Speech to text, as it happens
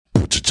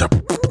Get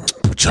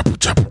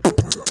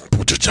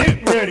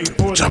ready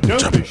for the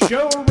dopest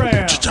show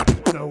around,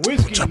 the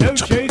Whiskey No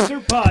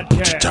Chaser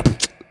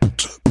podcast.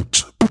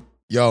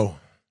 Yo,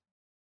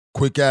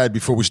 quick ad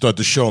before we start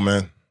the show,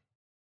 man.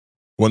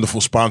 Wonderful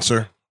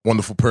sponsor,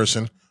 wonderful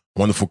person,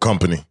 wonderful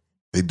company.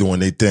 They doing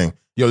their thing.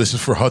 Yo, this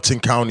is for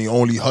Hudson County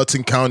only,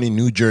 Hudson County,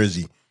 New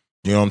Jersey.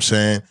 You know what I'm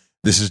saying?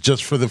 This is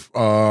just for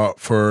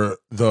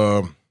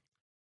the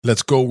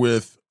let's go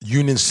with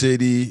Union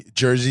City,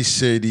 Jersey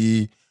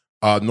City,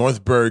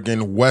 North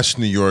Bergen, West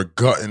New York,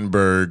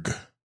 Guttenberg,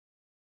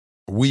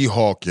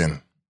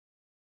 Weehawken,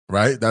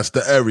 right? That's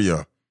the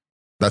area.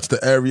 That's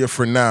the area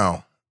for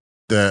now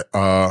that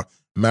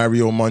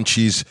Mario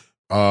Munchies,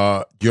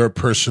 your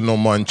personal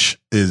munch,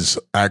 is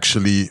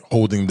actually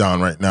holding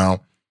down right now.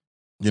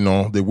 You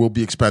know, they will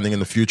be expanding in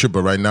the future,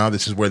 but right now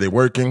this is where they're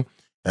working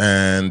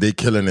and they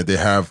killing it. They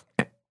have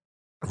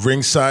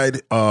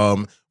Ringside,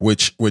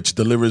 which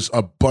delivers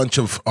a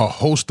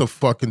host of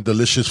fucking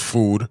delicious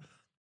food.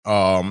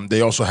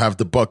 They also have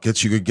the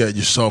buckets. You could get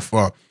yourself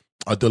a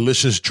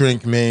delicious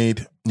drink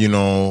made, you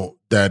know,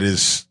 that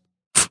is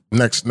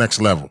next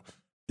level.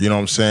 You know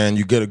what I'm saying?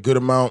 You get a good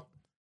amount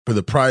for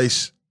the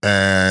price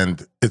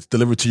and it's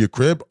delivered to your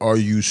crib. Are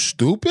you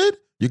stupid?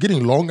 You're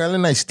getting Long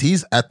Island iced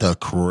teas at the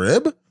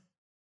crib?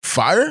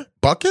 Fire?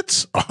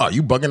 Buckets? Oh,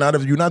 you bugging out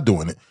if you're not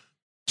doing it.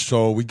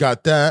 So we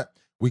got that.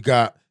 We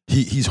got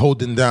he's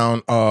holding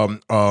down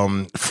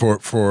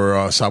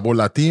for Sabor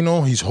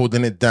Latino. He's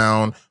holding it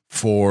down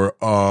for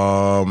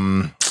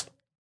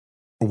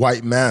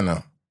White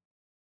Manna.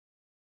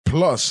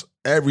 Plus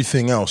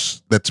everything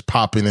else that's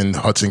popping in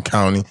Hudson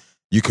County.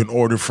 You can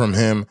order from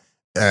him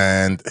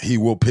and he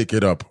will pick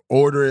it up.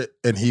 Order it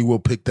and he will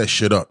pick that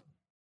shit up.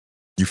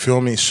 You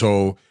feel me?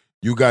 So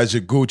you guys are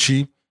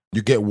Gucci.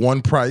 You get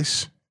one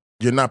price.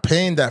 You're not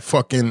paying that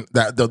fucking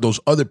those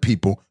other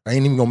people. I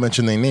ain't even gonna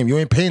mention their name. You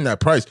ain't paying that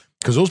price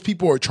because those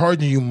people are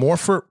charging you more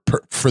for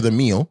the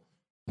meal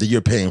that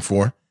you're paying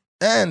for,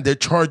 and they're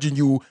charging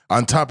you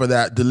on top of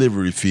that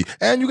delivery fee.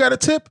 And you got a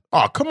tip.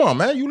 Oh, come on,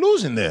 man, you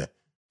losing there.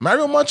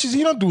 Mario Munchies,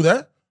 he don't do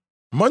that.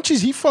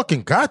 Munchies, he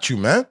fucking got you,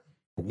 man.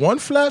 One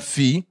flat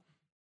fee.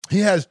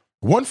 He has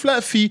one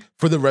flat fee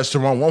for the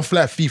restaurant, one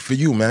flat fee for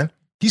you, man.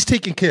 He's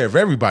taking care of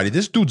everybody.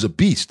 This dude's a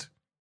beast.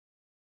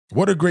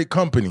 What a great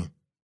company.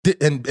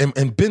 And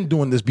been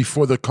doing this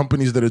before the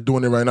companies that are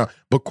doing it right now.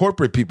 But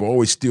corporate people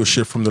always steal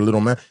shit from the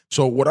little man.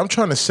 So what I'm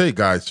trying to say,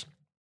 guys,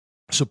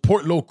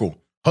 support local.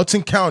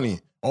 Hudson County,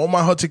 all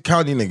my Hudson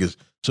County niggas,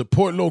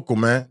 support local,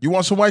 man. You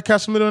want some White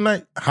Castle middle of the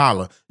night?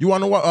 Holla. You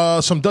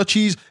want some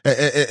Dutchies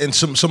and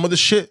some other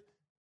shit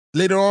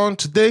later on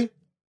today?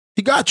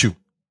 He got you.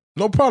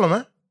 No problem,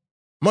 man.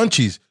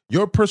 Munchies,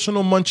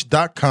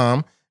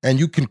 yourpersonalmunch.com, and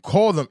you can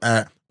call them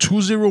at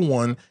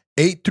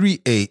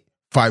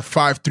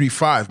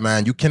 201-838-5535,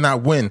 man. You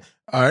cannot win.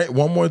 All right,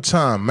 one more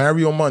time.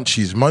 Mario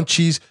Munchies.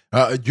 Munchies,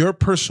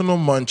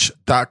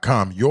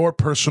 yourpersonalmunch.com.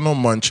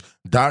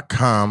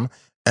 Yourpersonalmunch.com.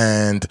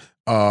 And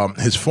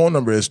his phone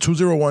number is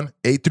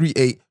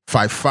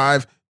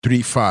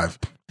 201-838-5535.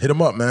 Hit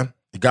him up, man.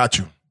 He got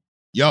you.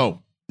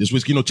 Yo, this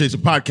Whiskey No Chaser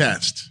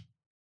podcast.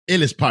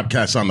 Illest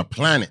podcast on the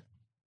planet.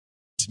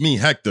 It's me,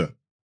 Hector.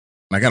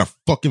 And I got a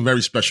fucking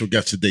very special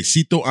guest today.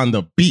 Cito on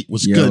the beat.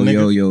 What's good,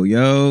 nigga?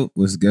 Yo.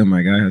 What's good,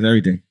 my guy? How's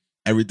everything?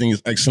 Everything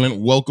is excellent.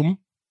 Welcome,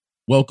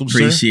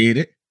 Appreciate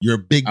sir. it. You're a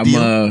big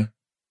deal.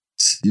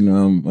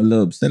 I'm a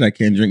little upset I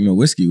can't drink no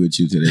whiskey with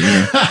you today.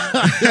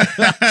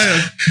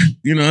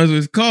 You know, that's what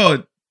it's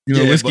called. You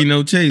know, whiskey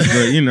no chase,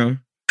 but you know.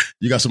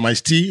 You got some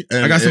iced tea?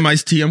 I got some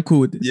iced tea. I'm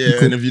cool with it. Yeah,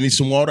 cool. And if you need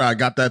some water, I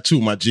got that too,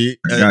 my G.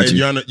 Got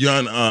you. You're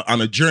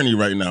on a journey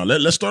right now.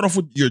 Let's start off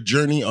with your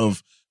journey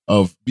of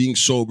being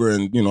sober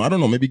and, you know, I don't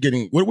know, maybe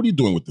getting, what are you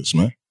doing with this,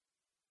 man?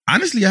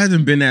 Honestly, it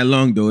hasn't been that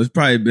long, though. It's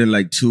probably been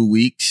like 2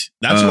 weeks.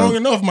 That's long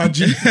enough, my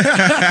G.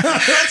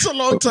 That's a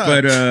long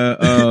time. But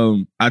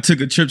I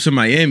took a trip to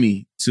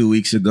Miami 2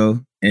 weeks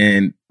ago,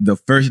 and the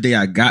first day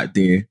I got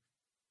there,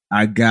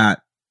 I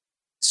got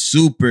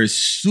super,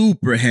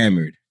 super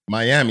hammered.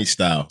 Miami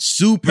style.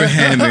 Super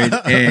hammered,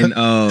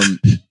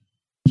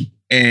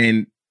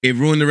 and it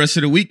ruined the rest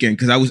of the weekend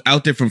because I was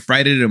out there from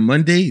Friday to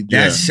Monday.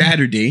 That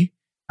Saturday,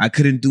 I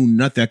couldn't do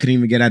nothing. I couldn't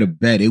even get out of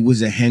bed. It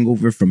was a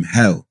hangover from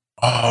hell.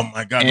 Oh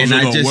my God. And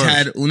I just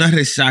had una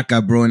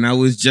resaca, bro. And I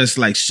was just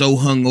like so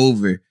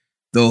hungover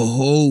the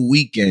whole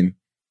weekend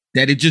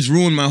that it just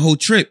ruined my whole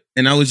trip.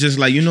 And I was just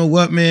like, you know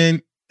what,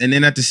 man? And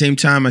then at the same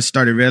time, I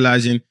started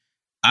realizing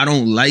I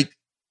don't like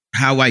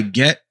how I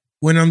get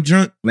when I'm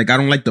drunk. Like, I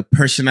don't like the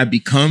person I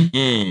become.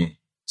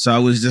 So I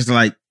was just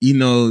like, you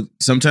know,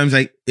 sometimes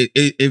like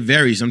it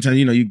varies. Sometimes,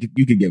 you know, you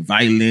could get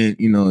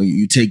violent, you know,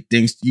 you take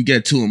things, you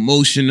get too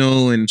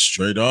emotional and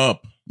straight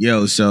up.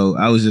 Yo, so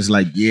I was just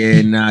like,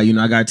 you know,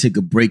 I gotta take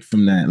a break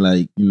from that.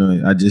 Like, you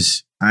know,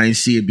 I ain't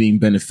see it being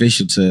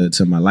beneficial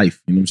to my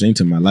life. You know what I'm saying?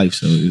 To my life.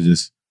 So it's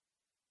just,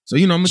 so,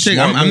 you know,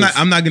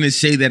 I'm not gonna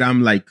say that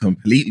I'm like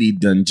completely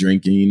done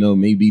drinking, you know,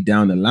 maybe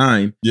down the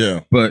line. Yeah.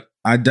 But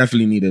I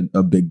definitely need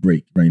a big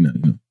break right now,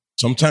 you know.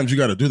 Sometimes you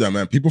got to do that,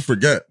 man. People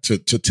forget to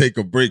take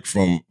a break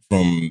from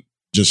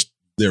just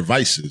their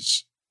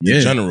vices Yeah.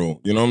 in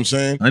general. You know what I'm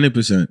saying?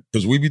 100%.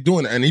 Because we be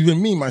doing it. And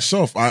even me,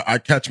 myself, I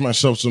catch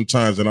myself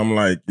sometimes and I'm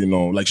like, you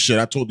know, like shit,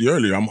 I told you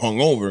earlier, I'm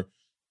hungover.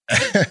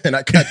 And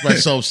I catch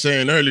myself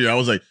saying earlier, I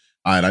was like,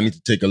 all right, I need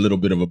to take a little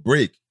bit of a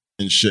break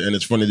and shit. And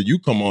it's funny that you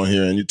come on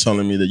here and you're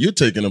telling me that you're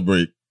taking a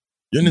break.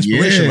 You're an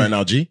inspiration right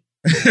now, G.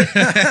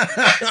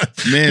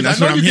 Man, that's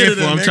what I'm here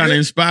for. I'm trying to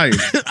inspire.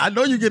 I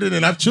know you get it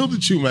in. I've chilled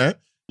with you, man.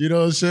 You know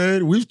what I'm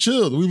saying? We've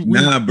chilled.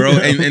 Nah, bro.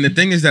 And the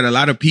thing is that a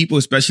lot of people,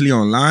 especially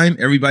online,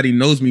 everybody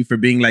knows me for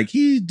being like,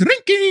 he's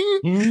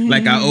drinking.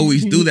 Like I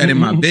always do that in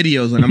my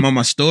videos. When I'm on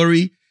my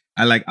story,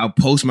 I'll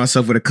post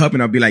myself with a cup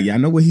and I'll be like, yeah, I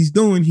know what he's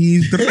doing.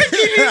 He's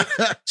drinking.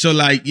 So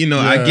like, you know,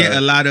 I get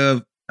a lot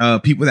of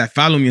people that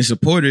follow me and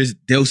supporters,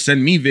 they'll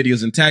send me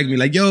videos and tag me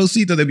like, yo,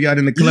 Cito, they'll be out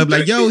in the club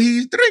like, yo,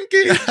 he's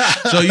drinking.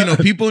 So, you know,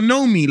 people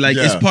know me. Like,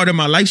 it's part of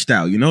my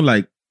lifestyle, you know,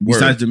 like,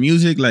 besides the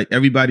music, like,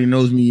 everybody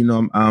knows me, you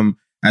know,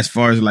 as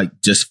far as,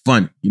 like, just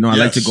fun. You know, I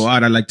like to go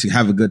out. I like to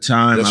have a good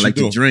time. Yes, I like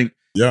to drink.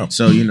 Yeah.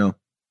 So, you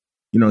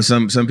know,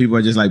 some people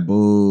are just like,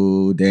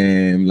 boo,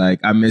 damn, like,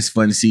 I miss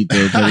fun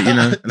Cito. But, you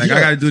know, like, I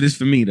got to do this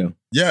for me, though.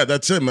 Yeah,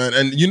 that's it, man.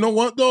 And you know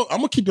what, though? I'm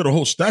going to keep it a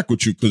whole stack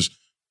with you because,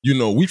 you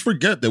know, we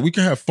forget that we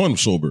can have fun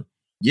sober.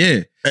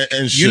 Yeah.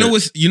 And shit.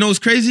 You know what's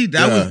crazy?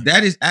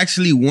 That is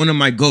actually one of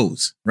my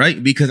goals,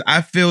 right? Because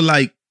I feel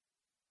like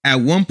at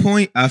one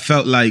point I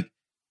felt like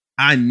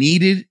I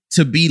needed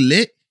to be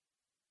lit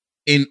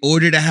in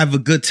order to have a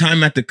good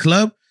time at the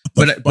club.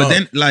 But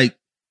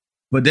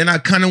then I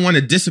kind of want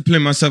to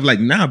discipline myself like,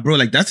 nah, bro,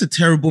 like that's a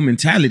terrible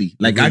mentality.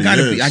 Like I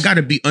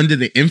gotta be under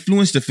the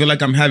influence to feel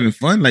like I'm having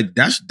fun. Like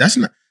that's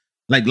not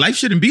like life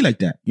shouldn't be like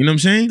that. You know what I'm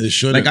saying? It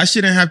shouldn't. Like I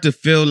shouldn't have to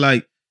feel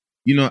like,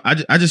 you know,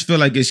 I just feel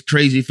like it's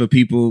crazy for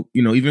people,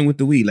 you know, even with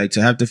the weed, like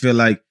to have to feel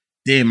like,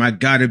 damn, I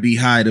gotta be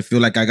high to feel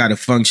like I gotta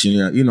function.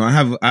 You know,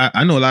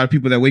 I know a lot of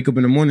people that wake up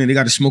in the morning, they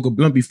gotta smoke a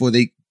blunt before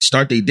they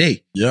start their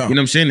day. Yeah. You know what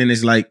I'm saying? And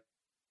it's like,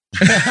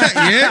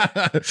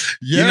 yeah.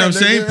 You know what I'm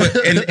saying? But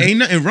and ain't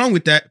nothing wrong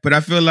with that. But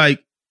I feel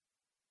like,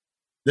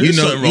 there is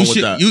something wrong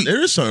with that.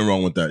 There is something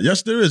wrong with that.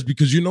 Yes, there is.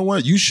 Because you know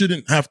what? You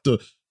shouldn't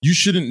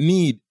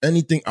need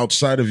anything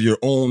outside of your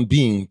own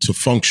being to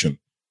function.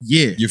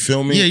 Yeah. You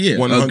feel me? Yeah.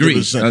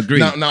 100%. Agree.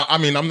 Now, I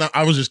mean,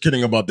 I was just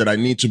kidding about that. I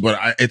need to, but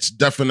it's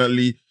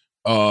definitely,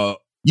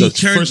 you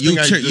turn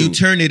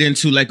it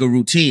into like a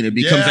routine. It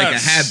becomes like a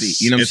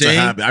habit. You know what I'm saying? It's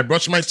a habit. I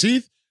brush my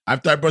teeth.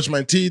 After I brush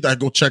my teeth, I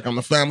go check on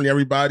the family,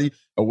 everybody,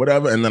 or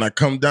whatever. And then I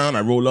come down,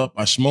 I roll up,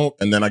 I smoke,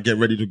 and then I get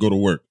ready to go to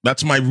work.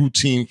 That's my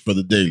routine for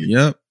the daily.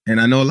 Yep.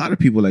 And I know a lot of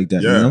people like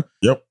that. Yeah. You know?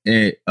 Yep.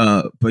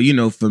 And, but you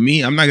know, for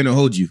me, I'm not going to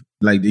hold you.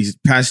 Like these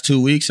past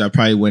 2 weeks, I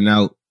probably went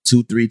out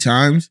 2-3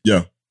 times.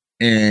 Yeah.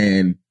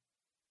 And,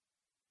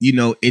 you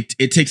know,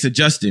 it takes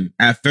adjusting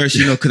at first,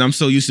 you know, because I'm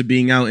so used to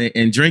being out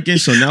and drinking.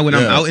 So now when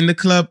I'm out in the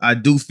club, I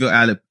do feel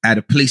out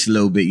of place a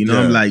little bit. You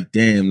know, I'm like,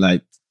 damn,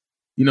 like,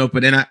 you know,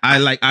 but then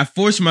I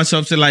force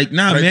myself to like,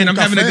 nah, man, I'm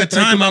having a good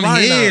time. I'm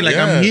here. Like,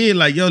 I'm here.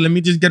 Like, yo, let me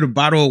just get a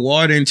bottle of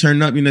water and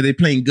turn up. You know, they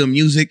playing good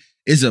music.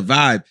 It's a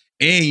vibe.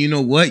 And you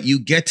know what? You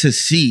get to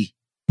see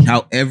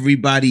how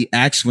everybody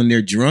acts when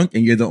they're drunk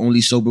and you're the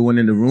only sober one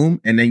in the room.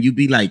 And then you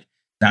be like,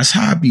 that's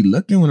how I be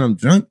looking when I'm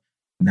drunk.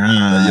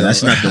 Nah,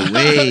 that's not the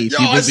way.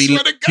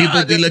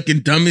 People be looking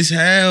dumb as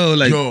hell.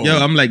 Like, yo,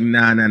 I'm like,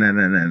 nah.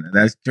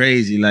 That's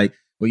crazy. Like,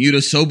 when you're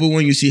the sober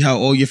one, you see how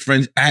all your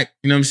friends act.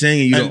 You know what I'm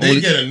saying? And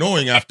they get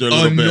annoying after a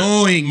little bit.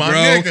 Annoying, bro.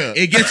 Nigga.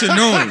 It gets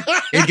annoying.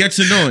 It gets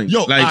annoying.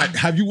 Yo, like,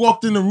 have you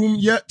walked in the room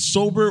yet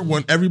sober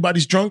when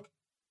everybody's drunk?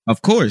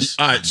 Of course.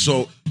 All right,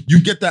 so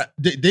you get that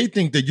they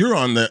think that you're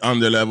on their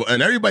level,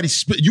 and everybody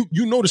spit.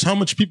 You notice how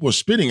much people are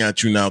spitting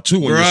at you now too.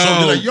 When you're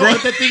sober, like, yo,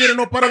 este tigre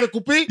no para de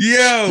cupir.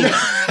 Yo,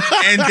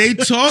 and they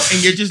talk,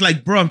 and you're just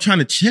like, bro, I'm trying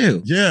to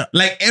chill. Yeah,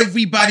 like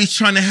everybody's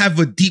trying to have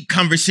a deep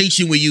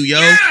conversation with you,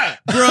 yo,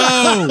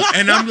 bro.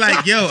 And I'm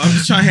like, yo, I'm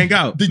just trying to hang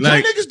out. Did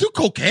like, y'all niggas do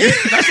cocaine?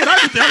 That's what I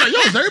was thinking. I'm like,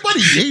 yo, is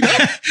everybody laid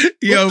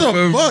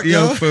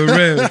up? For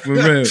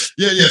real.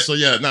 Yeah. So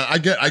yeah, now I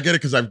get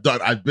it because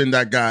I've been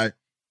that guy.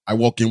 I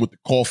walk in with the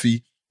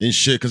coffee and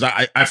shit because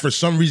I for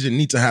some reason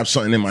need to have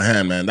something in my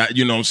hand, man. That,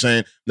 you know what I'm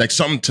saying? Like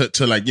something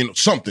to like, you know,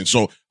 something.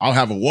 So I'll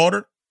have a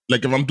water.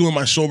 Like if I'm doing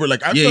my sober,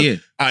 like All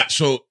right,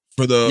 so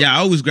for the I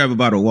always grab a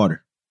bottle of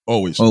water.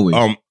 Always.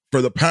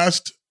 For the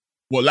past,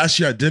 well, last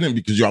year I didn't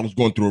because I was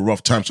going through a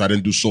rough time, so I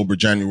didn't do sober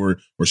January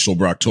or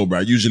sober October.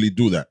 I usually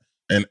do that,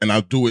 and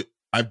I'll do it.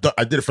 I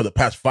did it for the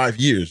past 5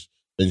 years.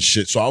 And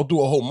shit. So I'll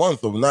do a whole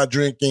month of not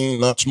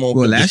drinking, not smoking.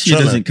 Well, last year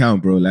doesn't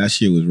count, bro.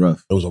 Last year was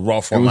rough. It was a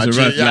rough one. It was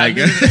rough. Like,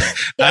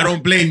 I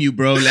don't blame you,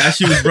 bro.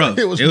 Last year was rough.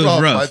 It was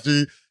rough. My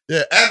G.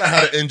 Yeah, and I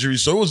had an injury,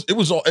 so it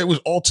was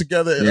all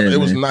together, and it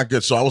was not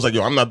good. So I was like,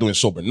 yo, I'm not doing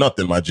sober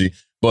nothing, my G.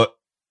 But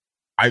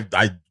I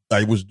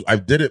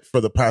did it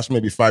for the past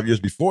maybe 5 years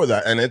before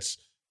that, and it's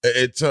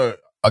a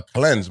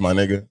cleanse, my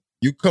nigga.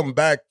 You come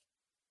back,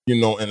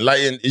 you know,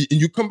 enlightened, and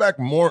you come back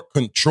more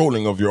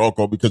controlling of your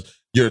alcohol because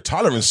your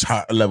tolerance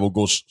level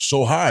goes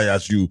so high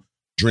as you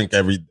drink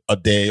a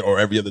day or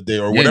every other day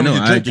or whatever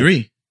you're drinking. I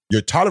agree.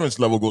 Your tolerance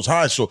level goes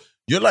high. So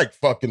you're like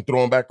fucking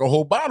throwing back a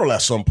whole bottle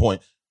at some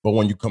point. But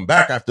when you come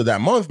back after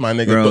that month, my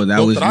nigga, Bro, that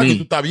was me.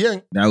 tú estás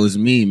bien. That was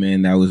me,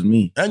 man. That was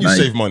me. And you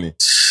save money.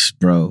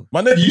 Bro.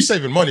 My nigga, you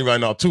saving money right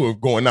now, too,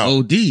 of going out.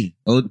 OD.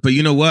 But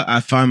you know what? I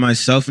find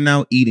myself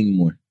now eating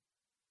more.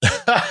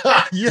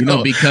 You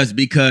know,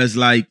 because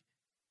like,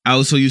 I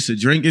was so used to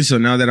drinking, so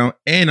now that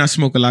I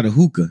smoke a lot of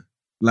hookah.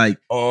 Like,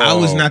 I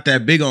was not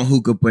that big on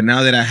hookah, but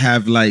now that I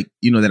have, like,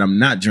 you know, that I'm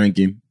not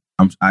drinking,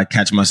 I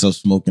catch myself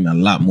smoking a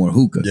lot more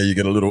hookah. Yeah, you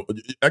get a little,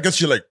 I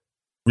guess you're like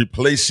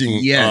replacing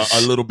a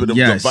little bit of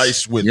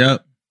device with,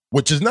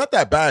 which is not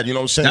that bad, you know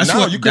what I'm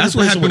saying? You can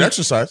replace it with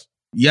exercise.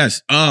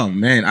 Yes. Oh,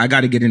 man, I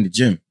got to get in the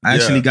gym. I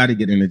actually got to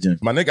get in the gym.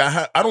 My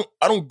nigga, I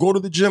don't go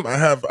to the gym. I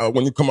have,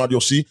 when you come out, you'll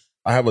see,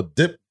 I have a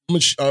dip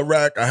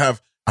rack. I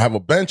have a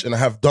bench and I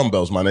have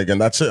dumbbells, my nigga,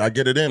 and that's it. I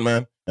get it in,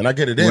 man. And I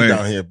get it in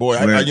down here, boy.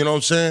 I, you know what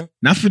I'm saying?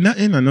 Not for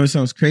nothing. I know it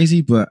sounds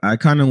crazy, but I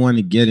kind of want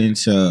to get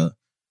into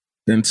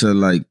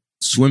like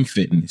swim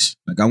fitness.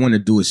 Like I want to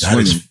do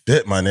swimming. That is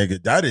fit, my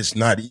nigga. That is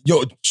not.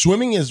 Yo,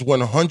 swimming is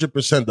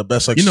 100% the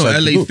best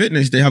exercise. You know, LA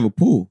Fitness, they have a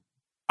pool.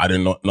 I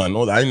didn't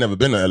know that. I ain't never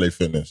been to LA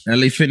Fitness.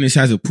 LA Fitness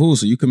has a pool,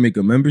 so you can make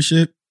a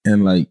membership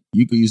and like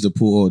you could use the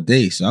pool all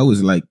day. So I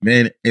was like,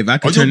 man, if I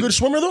could. Are you a good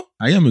swimmer though?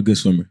 I am a good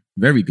swimmer.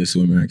 Very good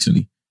swimmer,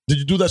 actually. Did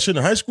you do that shit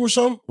in high school or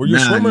something? Were you a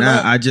swimmer?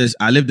 Nah,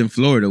 I lived in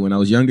Florida when I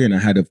was younger and I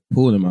had a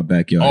pool in my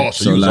backyard. Oh,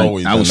 so like,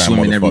 always I was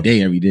swimming every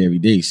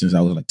day since I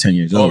was like 10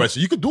 years old. All right,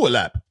 so you could do a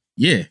lap.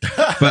 Yeah.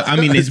 But I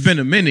mean, it's been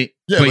a minute.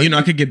 Yeah, but you know,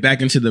 I could get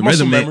back into the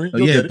rhythm.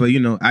 But you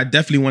know, I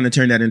definitely want to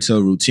turn that into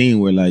a routine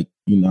where like,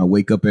 you know, I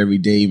wake up every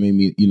day,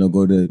 maybe, you know,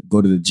 go to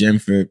the gym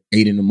for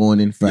 8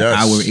 a.m. for an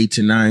hour, 8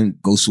 to 9,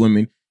 go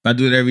swimming. If I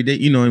do it every day,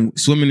 you know, and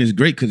swimming is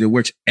great because it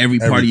works every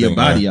part of your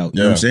body out.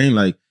 You know what I'm saying?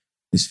 Like,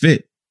 it's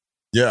fit.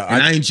 Yeah.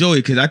 And I enjoy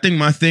it because I think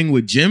my thing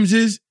with gyms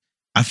is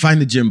I find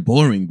the gym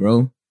boring,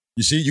 bro.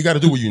 You see, you got to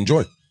do what you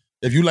enjoy.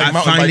 If you like I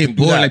mountain find biking, it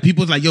boring. Like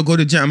people's like, yo, go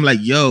to the gym. I'm like,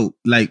 yo,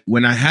 like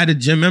when I had a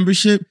gym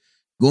membership,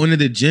 going to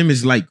the gym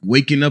is like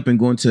waking up and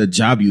going to a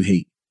job you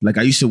hate. Like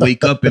I used to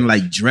wake up and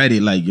like dread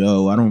it. Like,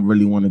 yo, I don't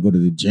really want to go to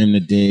the gym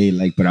today.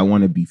 Like, but I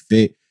want to be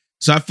fit.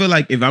 So I feel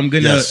like if I'm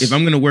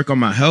gonna work on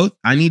my health,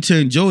 I need to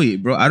enjoy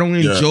it, bro. I don't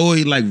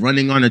enjoy like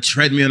running on a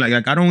treadmill.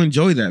 Like I don't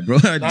enjoy that, bro.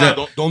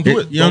 Don't do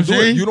it. You know what I'm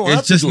saying? You don't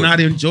have to do it. It's just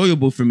not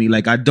enjoyable for me.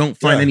 Like I don't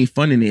find any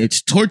fun in it.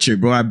 It's torture,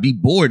 bro. I'd be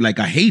bored. Like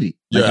I hate it.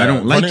 Like I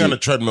don't like it. Running on a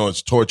treadmill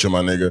is torture,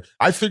 my nigga.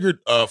 I figured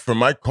for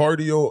my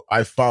cardio,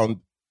 I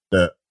found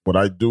that what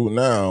I do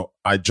now,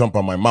 I jump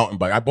on my mountain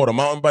bike. I bought a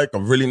mountain bike, a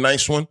really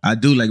nice one. I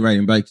do like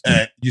riding bikes.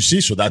 And you see,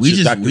 so that's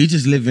we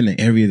just live in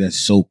an area that's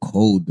so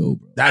cold, though,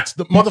 bro. That's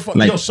the motherfucker.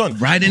 Like, yo, son,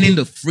 riding in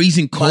the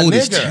freezing cold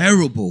is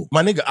terrible.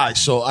 My nigga,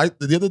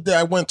 the other day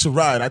I went to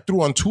ride. I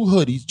threw on 2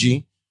 hoodies,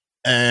 G,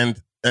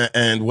 and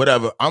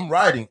whatever. I'm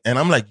riding, and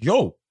I'm like,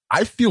 yo,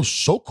 I feel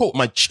so cold.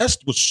 My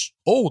chest was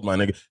cold, my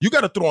nigga. You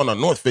got to throw on a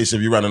North Face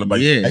if you're riding a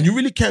bike, and you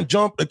really can't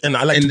jump. And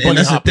I like to bunny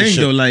that's hop the thing, and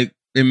shit. though, like.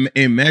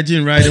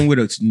 Imagine riding with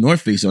a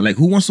North Face on. Like,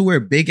 who wants to wear a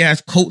big ass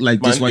coat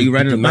like this while you're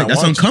riding a bike?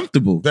 That's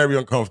uncomfortable. Very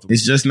uncomfortable.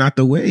 It's just not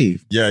the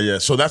wave. Yeah.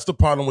 So that's the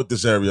problem with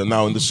this area.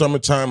 Now, in the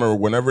summertime or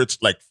whenever it's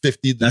like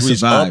 50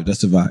 degrees up,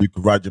 that's a vibe. You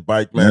can ride your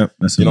bike, man. Yep,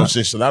 that's a you know vibe. what I'm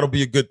saying? So that'll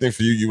be a good thing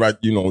for you. You ride,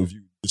 you know, if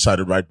you decide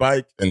to ride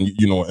bike and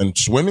you know and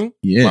swimming,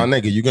 my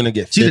nigga, you're gonna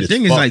get fit. See, the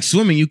thing is, like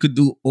swimming, you could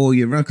do all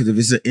year round because if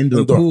it's an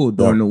indoor pool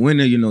during the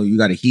winter, you know, you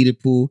got a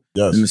heated pool.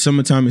 Yes. In the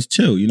summertime, it's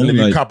chill. You know, and if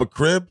like, you cop a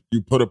crib,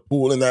 you put a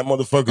pool in that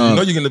motherfucker. You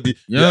know, you're gonna be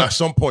at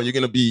some point, you're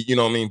gonna be, you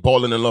know what I mean,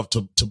 balling in love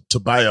to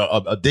buy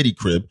a Diddy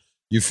crib.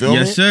 You feel me?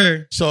 Yes,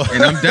 sir. So,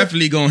 and I'm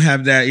definitely gonna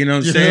have that. You know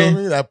what I'm saying?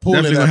 Feel me? That pool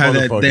definitely in that gonna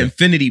have motherfucker. that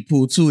infinity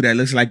pool too. That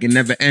looks like it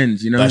never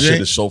ends. You know what I'm that saying?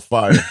 shit is so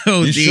fire.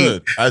 You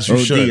should, as you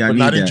should, but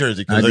not in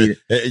Jersey because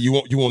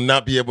you will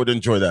not be able to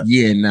enjoy that.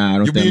 Yeah, nah, I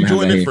don't. You'll be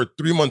enjoying it for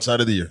 3 months out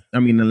of the year. I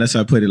mean, unless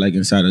I put it like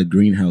inside a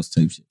greenhouse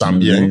type shit.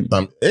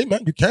 Hey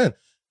man, you can.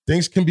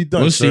 Things can be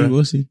done.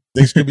 We'll see.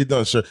 Things can be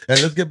done, sir.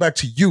 And let's get back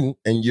to you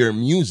and your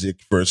music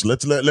first.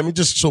 Let me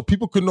just so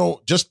people could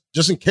know, just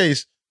in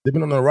case they've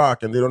been on the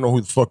rock and they don't know who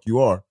the fuck you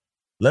are.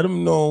 Let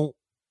them know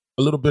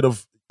a little bit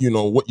of, you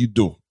know, what you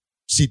do.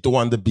 Cito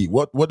on the beat.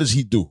 What does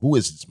he do? Who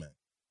is this man?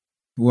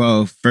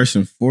 Well, first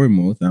and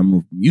foremost, I'm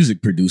a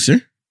music producer.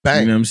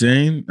 Bang. You know what I'm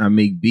saying? I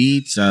make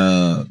beats.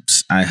 I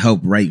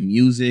help write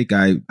music.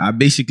 I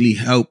basically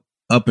help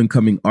up and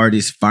coming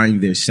artists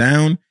find their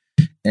sound.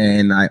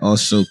 And I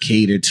also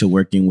cater to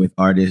working with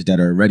artists that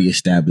are already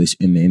established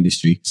in the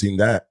industry. Seen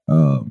that.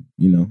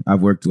 You know,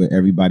 I've worked with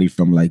everybody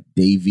from like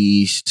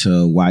Davies to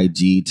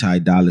YG, Ty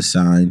Dolla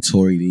 $ign,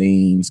 Tory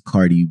Lanez,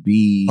 Cardi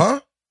B,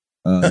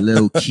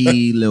 Lil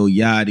Key, Lil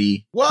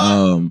Yachty.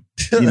 What?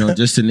 You know,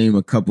 just to name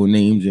a couple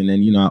names. And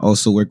then, you know, I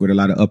also work with a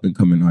lot of up and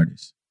coming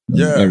artists in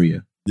the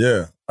area.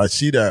 Yeah, I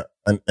see that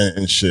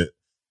and shit.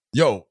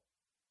 Yo, all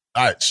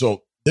right,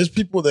 so there's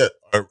people that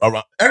are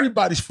around.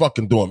 Everybody's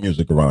fucking doing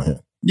music around here.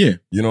 Yeah.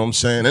 You know what I'm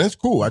saying? And it's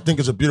cool. I think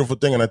it's a beautiful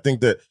thing. And I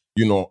think that,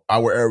 you know,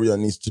 our area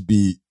needs to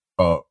be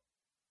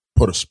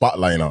put a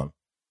spotlight on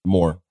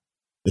more.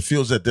 It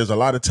feels that there's a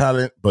lot of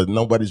talent, but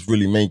nobody's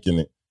really making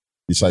it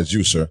besides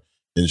you, sir,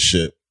 and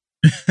shit.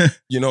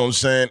 You know what I'm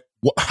saying?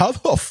 How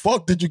the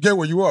fuck did you get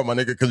where you are, my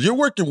nigga? Because you're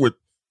working with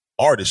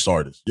artists.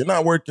 You're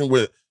not working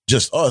with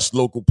just us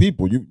local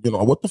people. You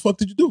know, what the fuck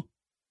did you do?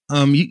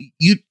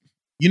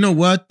 You know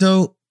what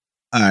though?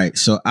 All right,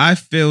 so I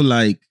feel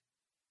like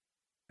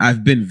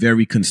I've been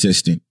very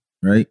consistent,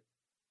 right?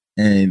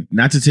 And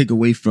not to take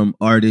away from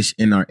artists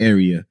in our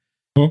area,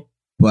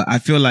 but I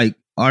feel like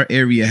our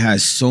area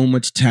has so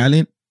much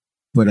talent,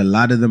 but a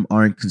lot of them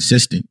aren't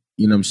consistent.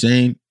 You know what I'm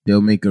saying?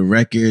 They'll make a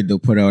record, they'll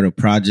put out a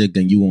project,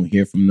 and you won't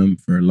hear from them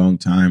for a long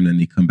time. Then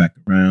they come back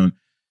around.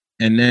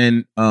 And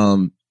then,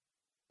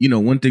 you know,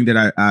 one thing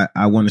that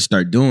I want to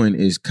start doing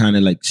is kind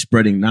of like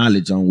spreading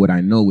knowledge on what I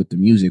know with the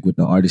music, with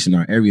the artists in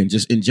our area, and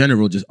just in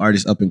general, just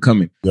artists up and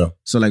coming. Yeah.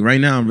 So like right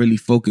now, I'm really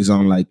focused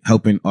on like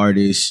helping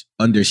artists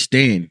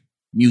understand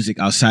music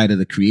outside of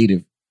the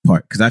creative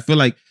part. Because I feel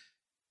like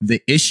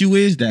the issue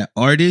is that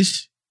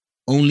artists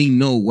only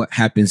know what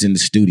happens in the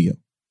studio.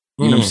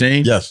 You know what I'm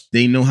saying? Yes.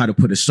 They know how to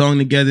put a song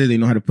together. They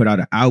know how to put out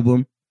an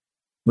album.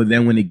 But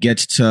then when it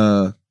gets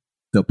to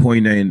the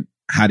point in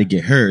how to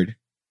get heard,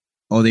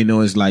 all they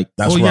know is like,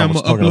 I'm going to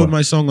upload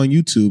my song on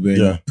YouTube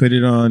and put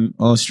it on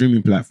all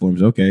streaming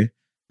platforms. Okay.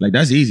 Like,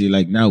 that's easy.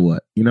 Like, now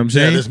what? You know what I'm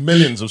saying? Yeah, there's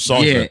millions of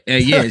songs.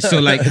 Yeah. So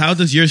like, how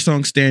does your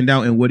song stand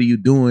out and what are you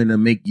doing to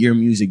make your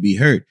music be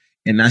heard?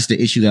 And that's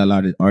the issue that a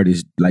lot of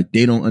artists, like,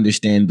 they don't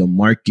understand the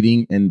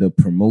marketing and the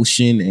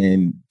promotion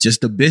and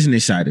just the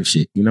business side of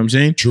shit. You know what I'm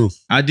saying? True.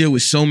 I deal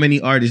with so many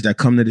artists that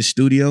come to the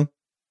studio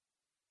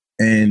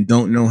and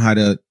don't know how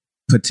to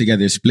put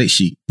together a split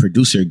sheet,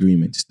 producer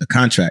agreements, the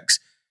contracts.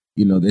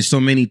 You know, there's so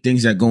many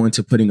things that go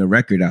into putting a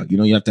record out. You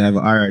know, you have to have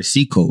an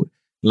IRC code.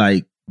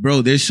 Like,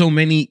 bro, there's so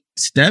many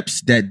steps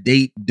that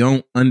they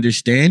don't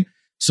understand.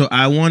 So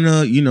I want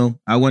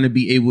to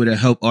be able to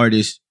help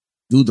artists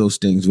do those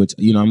things, which,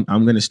 you know,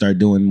 I'm going to start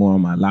doing more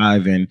on my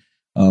live and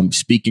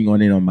speaking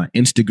on it on my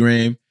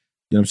Instagram.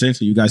 You know what I'm saying?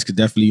 So you guys could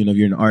definitely, you know, if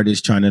you're an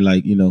artist trying to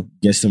like, you know,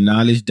 get some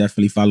knowledge,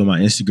 definitely follow my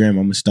Instagram. I'm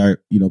going to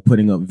start, you know,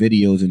 putting up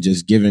videos and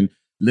just giving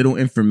little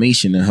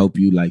information to help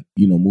you like,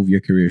 you know, move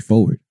your career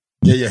forward.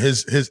 Yeah.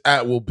 His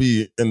ad will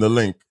be in the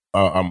link.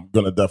 I'm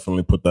going to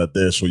definitely put that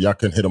there so y'all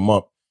can hit him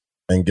up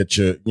and get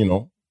your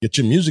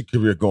music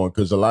career going.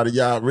 Because a lot of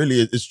y'all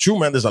really, it's true,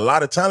 man. There's a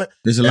lot of talent.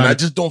 I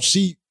just don't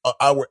see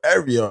our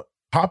area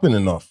popping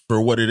enough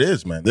for what it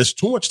is, man. There's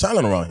too much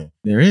talent around here.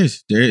 There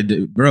is,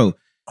 bro.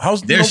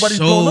 There's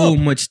so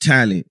much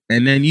talent,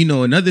 and then you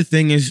know another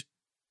thing is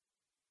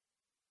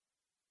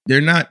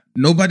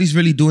nobody's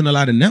really doing a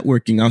lot of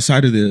networking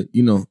outside of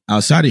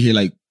here.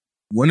 Like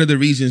one of the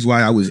reasons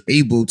why I was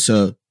able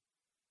to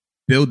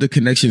build the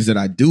connections that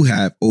I do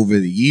have over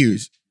the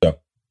years,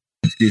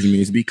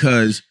 is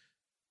because,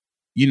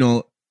 you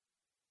know,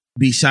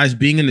 besides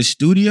being in the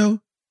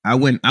studio, I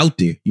went out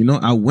there. You know,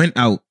 I went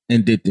out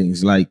and did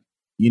things like,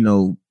 you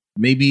know,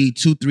 maybe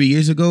 2-3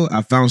 years ago,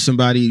 I found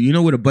somebody. You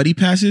know what a buddy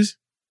pass is?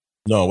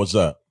 No, what's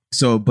that?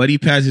 So a buddy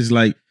pass is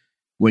like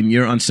when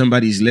you're on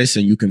somebody's list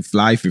and you can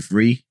fly for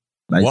free,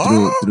 like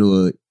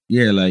through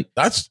like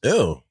that's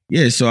ill.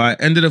 Yeah, so I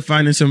ended up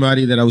finding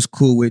somebody that I was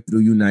cool with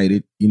through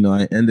United. You know,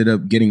 I ended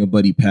up getting a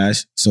buddy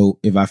pass. So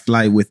if I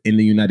fly within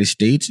the United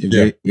States,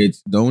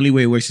 it's the only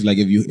way it works is like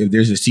if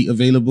there's a seat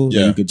available,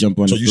 then you could jump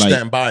on the flight. So you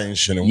stand by and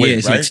shit and wait,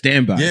 it's right? like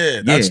standby.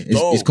 Yeah, that's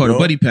dope, it's called a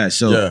buddy pass.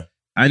 So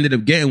I ended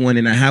up getting one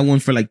and I had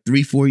one for like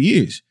 3-4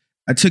 years.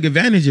 I took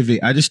advantage of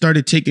it. I just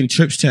started taking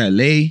trips to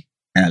LA,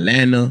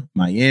 Atlanta,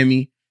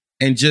 Miami,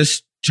 and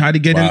just try to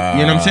get in,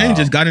 you know what I'm saying?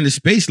 Just got into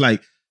space.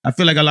 Like, I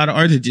feel like a lot of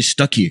artists are just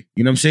stuck here.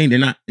 You know what I'm saying? They're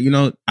not, you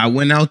know, I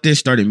went out there,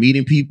 started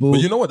meeting people.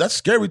 But you know what? That's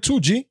scary too,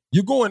 G.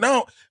 You're going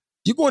out,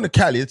 you're going to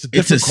Cali. It's a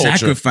different culture. It's a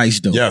sacrifice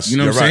though. Yes, you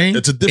know what I'm saying?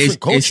 It's a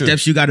different culture. It's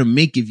steps you got to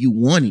make if you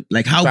want it.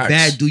 Like, how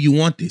bad do you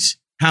want this?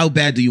 How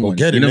bad do you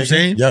want it? You know what I'm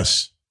saying?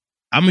 Yes.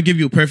 I'm going to give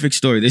you a perfect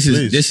story. This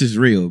is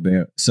real,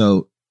 man.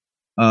 So,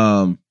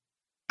 I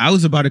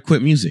was about to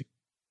quit music.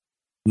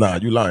 Nah,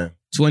 you lying.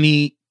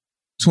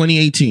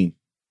 2018.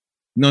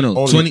 No,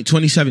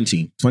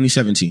 2017.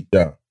 2017.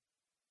 Yeah.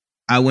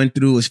 I went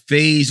through a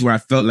phase where I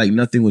felt like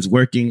nothing was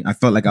working. I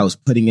felt like I was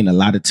putting in a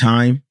lot of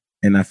time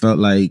and I felt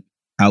like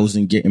I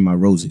wasn't getting my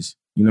roses.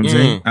 You know what I'm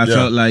saying? I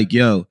felt like,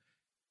 I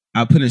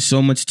put in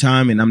so much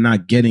time and I'm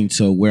not getting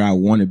to where I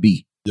want to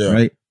be. Yeah.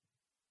 Right.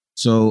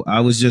 So I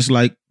was just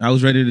like, I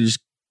was ready to just,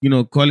 you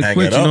know, call it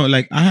quits. You know,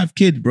 like I have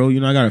kids, bro. You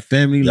know, I got a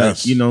family,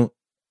 like, you know,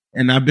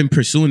 and I've been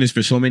pursuing this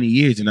for so many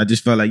years. And I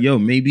just felt like,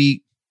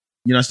 maybe,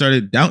 you know, I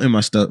started doubting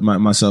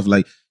myself.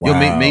 Like,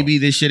 maybe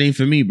this shit ain't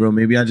for me, bro.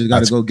 Maybe I just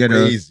got to go get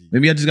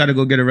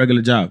a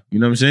regular job. You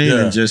know what I'm saying?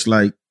 And just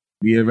like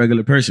be a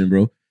regular person,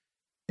 bro.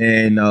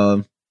 And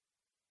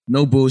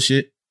no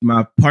bullshit.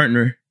 My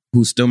partner,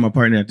 who's still my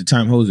partner at the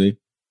time, Jose,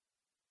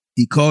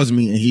 he calls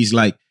me and he's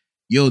like,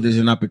 yo, there's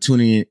an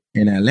opportunity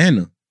in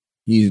Atlanta.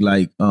 He's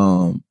like,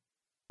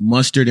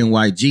 Mustard and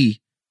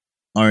YG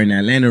are in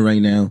Atlanta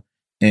right now.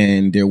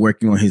 And they're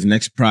working on his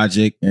next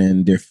project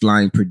and they're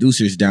flying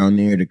producers down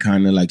there to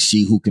kind of like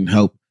see who can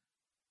help,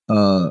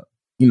 you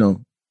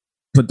know,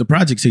 put the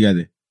project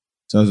together.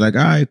 So I was like,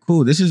 all right,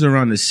 cool. This is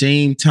around the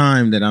same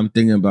time that I'm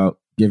thinking about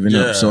giving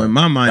up. So in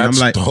my mind, I'm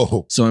like,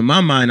 dope.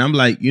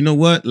 you know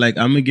what? Like,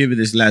 I'm gonna give it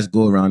this last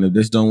go around. If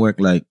this don't work,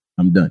 like,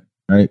 I'm done.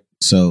 Right.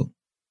 So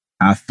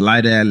I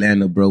fly to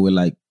Atlanta, bro, with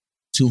like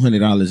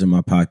 $200 in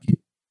my pocket.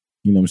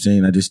 You know what I'm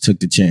saying? I just took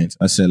the chance.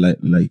 I said,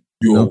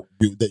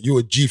 you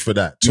a G for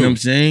that, too. You know what I'm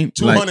saying?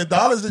 $200 in your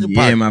pocket?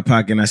 Yeah, in my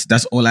pocket. And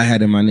that's all I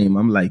had in my name.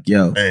 I'm like,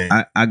 yo,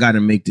 I got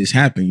to make this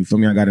happen. You feel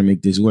me? I got to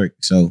make this work.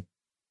 So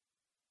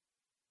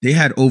they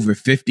had over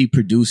 50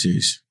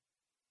 producers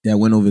that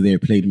went over there,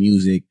 played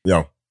music.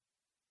 Yo.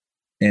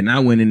 And I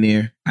went in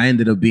there. I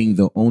ended up being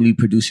the only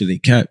producer they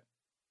kept.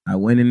 I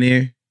went in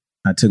there.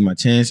 I took my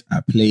chance. I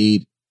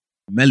played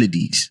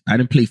melodies. I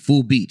didn't play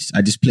full beats.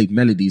 I just played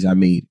melodies I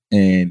made.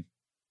 And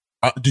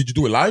did you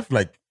do it live?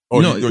 Like,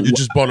 or no, you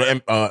just bought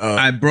an...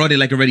 I brought it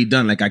like already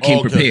done. Like I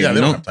came prepared. Yeah,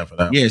 they don't have time for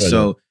that. Yeah,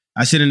 so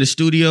I sit in the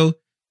studio.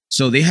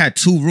 So they had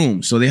 2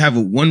 rooms. So they have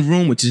one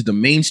room, which is the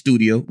main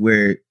studio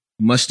where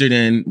Mustard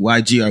and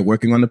YG are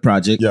working on the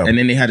project. Yeah. And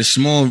then they had a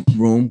small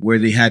room where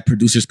they had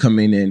producers come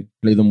in and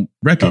play them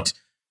records. Yeah.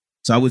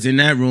 So I was in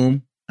that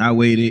room. I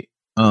waited.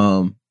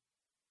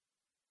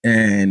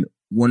 And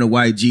one of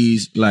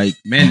YG's like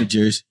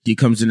managers, he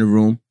comes in the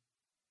room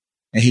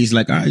and he's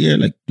like,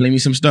 like play me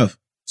some stuff.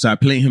 So I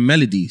play him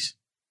melodies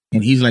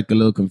and he's like a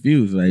little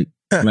confused. Like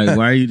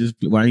why are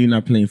you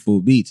not playing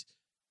full beats?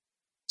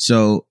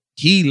 So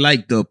he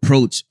liked the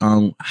approach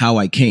on how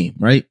I came,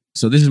 right?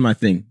 So this is my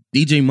thing.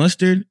 DJ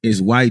Mustard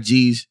is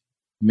YG's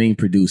main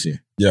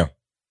producer. Yeah.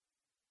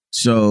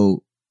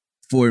 So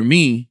for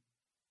me,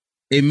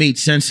 it made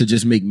sense to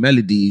just make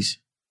melodies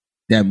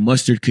that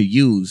Mustard could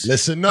use.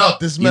 Listen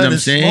up, this man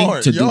is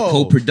smart. To do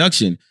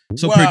co-production.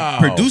 So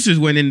producers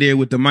went in there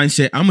with the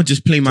mindset, I'm going to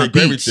just play my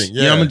beats.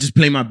 Yeah. I'm going to just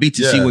play my beats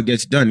and see what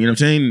gets done. You know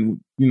what I'm saying?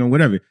 You know,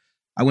 whatever.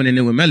 I went in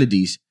there with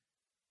melodies.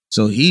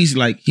 So he's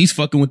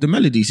fucking with the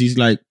melodies. He's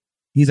like,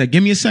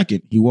 give me a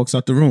second. He walks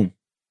out the room.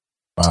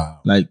 Wow.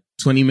 Like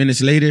 20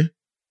 minutes later,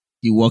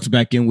 he walks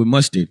back in with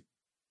Mustard.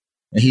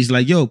 And he's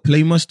like, yo,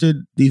 play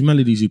Mustard these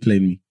melodies you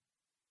played me.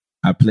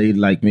 I played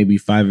like maybe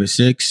 5 or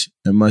 6.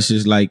 And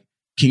Mustard's like,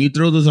 can you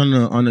throw those on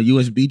a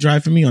USB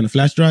drive for me, on a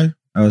flash drive?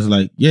 I was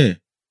like, yeah.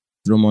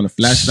 Throw them on a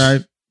flash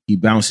drive. He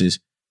bounces.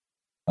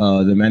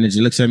 The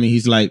manager looks at me.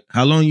 He's like,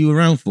 how long you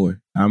around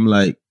for? I'm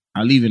like,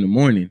 I leave in the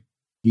morning.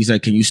 He's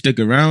like, can you stick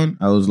around?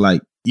 I was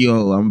like,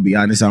 yo, I'm gonna be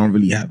honest, I don't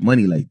really have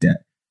money like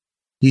that.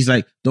 He's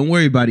like, don't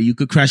worry about it. You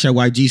could crash at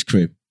YG's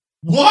crib.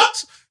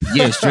 What?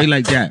 Yeah, straight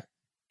like that.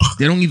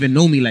 They don't even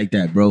know me like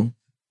that, bro.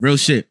 Real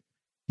shit.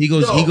 He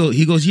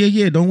goes,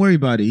 yeah, don't worry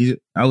about it.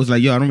 I was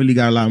like, yo, I don't really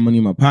got a lot of money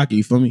in my pocket.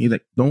 You feel me? He's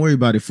like, don't worry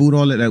about it. Food,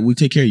 all that, we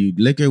take care of you.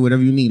 Liquor,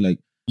 whatever you need. Like,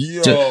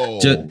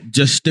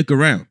 just stick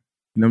around.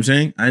 You know what I'm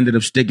saying? I ended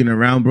up sticking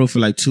around, bro, for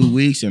like 2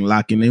 weeks and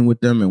locking in with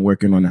them and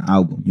working on the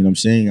album. You know what I'm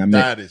saying?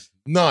 That is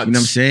nuts. You know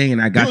what I'm saying?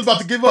 And I got... He was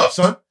about to give up,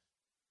 son.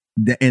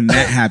 And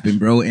that happened,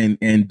 bro.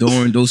 And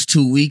during those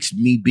 2 weeks,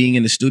 me being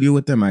in the studio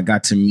with them, I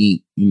got to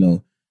meet,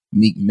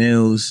 Meek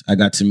Mills. I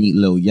got to meet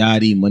Lil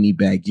Yachty,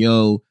 Moneybagg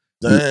Yo,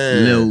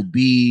 Lil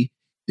B.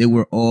 They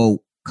were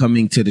all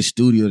coming to the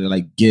studio to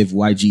like give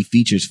YG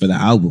features for the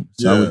album.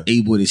 So I was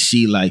able to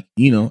see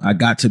I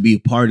got to be a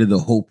part of the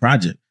whole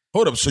project.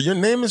 Hold up. So your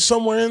name is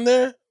somewhere in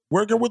there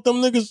working with them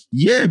niggas?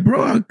 Yeah,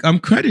 bro. I'm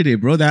credited,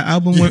 bro. That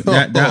album went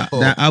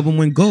that album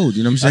went gold.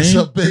 You know what I'm saying?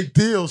 That's a big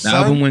deal, son. The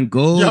album went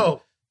gold.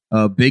 Yo.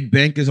 Big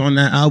Bank is on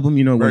that album,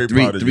 went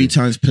three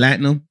times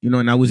platinum,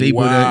 and I was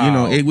able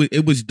to,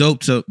 it was dope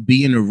to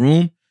be in a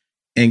room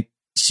and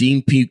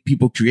seeing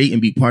people create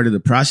and be part of the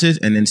process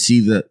and then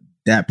see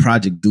that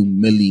project do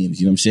millions,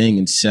 you know what I'm saying,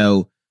 and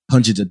sell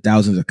hundreds of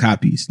thousands of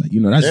copies. Like,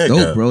 that's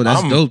dope, bro.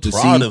 That's dope to see.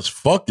 I'm proud as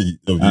fuck of you,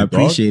 I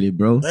appreciate it,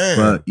 bro. Damn.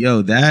 But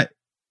yo, that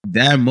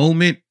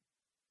moment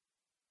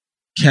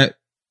kept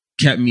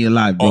me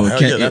alive, bro.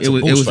 It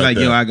was like,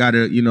 yo, I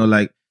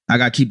gotta, I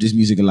gotta keep this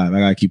music alive. I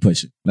gotta keep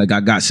pushing. Like, I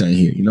got something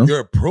here,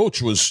 Your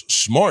approach was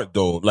smart,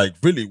 though. Like,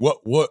 really,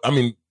 what? I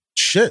mean,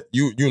 shit.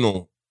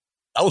 That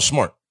was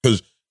smart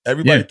because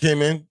everybody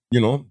came in,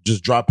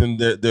 just dropping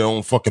their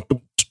own fucking,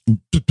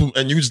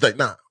 and you was like,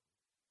 nah,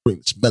 bring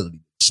this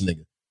melody, this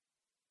nigga.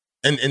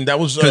 And that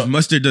was because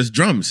Mustard does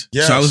drums.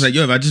 Yes. So I was like,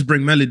 yo, if I just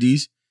bring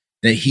melodies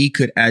that he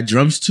could add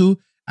drums to,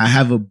 I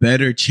have a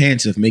better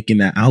chance of making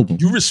that album.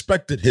 You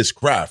respected his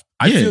craft.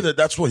 I feel that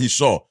that's what he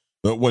saw.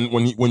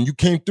 When you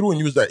came through and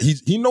you was that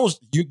he knows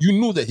you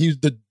knew that he's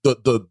the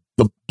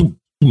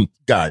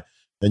guy,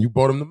 and you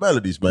brought him the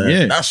melodies, man.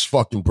 Yeah. That's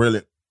fucking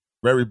brilliant,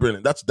 very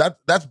brilliant.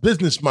 That's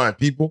business mind,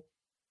 people.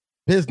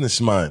 Business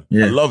mind.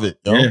 Yeah. I love it,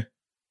 yo. Yeah.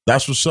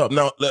 That's what's up.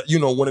 Now,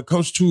 when it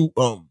comes to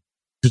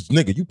because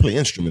nigga, you play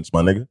instruments,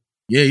 my nigga.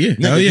 Yeah, yeah.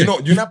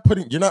 Nigga,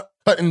 you're not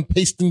cutting,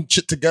 pasting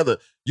shit together.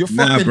 You're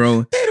fucking. Nah,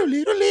 bro.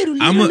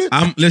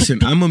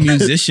 I'm a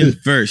musician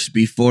first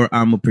before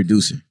I'm a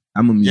producer.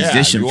 I'm a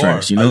musician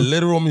first, a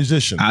literal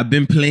musician. I've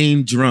been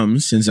playing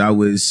drums since I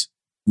was,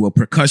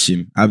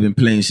 percussion. I've been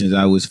playing since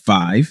I was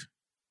 5.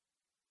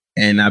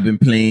 And I've been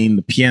playing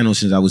the piano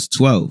since I was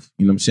 12.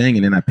 You know what I'm saying?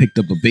 And then I picked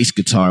up a bass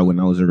guitar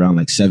when I was around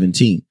like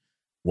 17.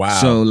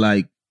 Wow. So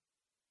like,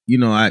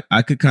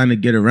 I could kind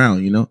of get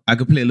around, I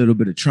could play a little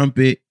bit of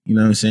trumpet, you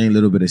know what I'm saying? A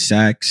little bit of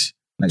sax.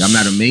 Like, I'm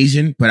not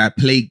amazing, but I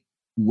play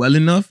well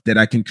enough that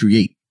I can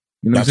create.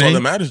 You know That's what I'm saying?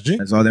 all that matters, G.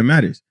 That's all that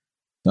matters.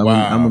 So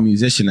Wow. I'm a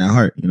musician at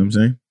heart, you know what I'm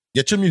saying?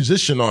 Get your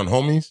musician on,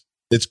 homies.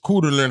 It's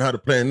cool to learn how to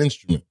play an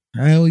instrument.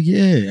 Hell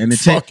yeah. And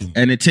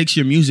it takes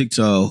your music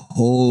to a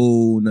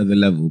whole nother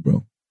level,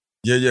 bro.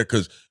 Yeah,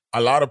 because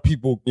a lot of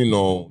people,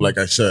 like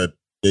I said,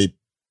 they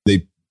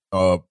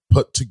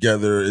put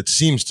together, it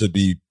seems to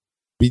be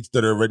beats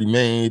that are already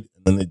made,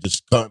 and then they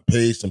just cut and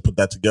paste and put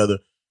that together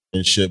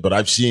and shit. But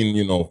I've seen,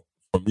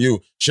 from you,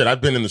 shit,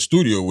 I've been in the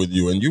studio with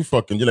you, and you're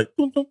like,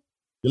 dum, dum.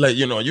 You're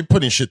like, you're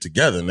putting shit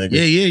together, nigga.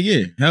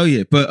 Yeah. Hell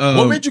yeah. But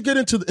what made you get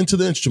into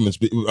the instruments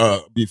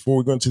before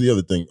we go into the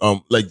other thing?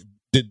 Like,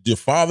 did your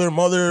father,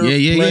 mother play?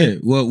 Yeah.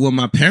 Well,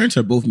 my parents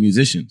are both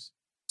musicians.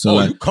 So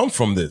you come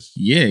from this.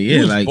 Yeah.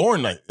 You was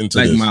born into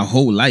like this. my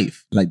whole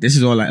life. Like, this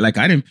is all I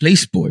didn't play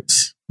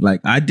sports.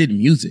 Like, I did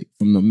music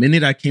from the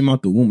minute I came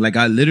out the womb. Like,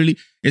 I literally,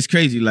 it's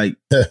crazy. Like,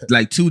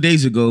 like 2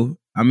 days ago,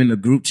 I'm in a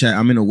group chat.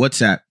 I'm in a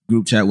WhatsApp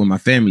group chat with my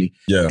family.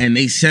 Yeah. And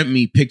they sent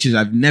me pictures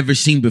I've never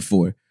seen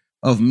before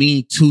of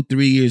me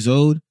 2-3 years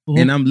old. Mm-hmm.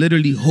 And I'm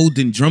literally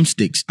holding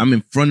drumsticks. I'm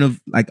in front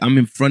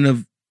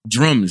of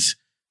drums.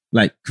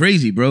 Like,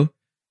 crazy, bro.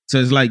 So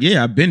it's like,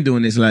 yeah, I've been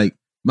doing this. Like,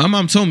 my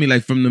mom told me,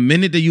 like, from the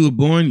minute that you were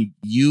born,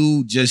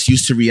 you just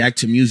used to react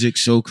to music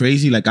so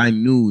crazy. Like, I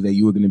knew that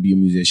you were going to be a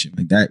musician.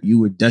 Like, that you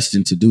were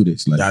destined to do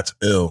this. Like, that's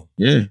ill.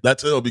 Yeah.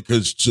 That's ill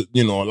because,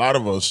 a lot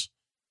of us,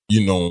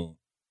 in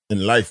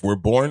life, we're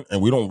born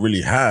and we don't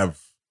really have,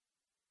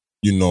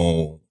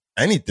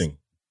 anything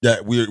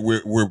that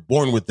we're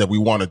born with that we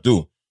want to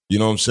do. You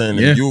know what I'm saying?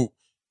 Yeah.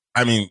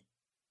 And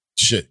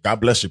shit,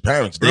 God bless your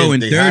parents. Bro,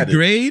 in third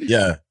grade,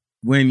 yeah,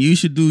 when you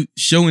should do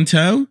show and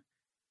tell,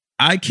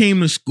 I came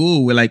to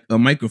school with like a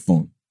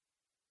microphone.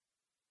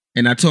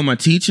 And I told my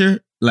teacher,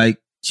 like,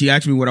 she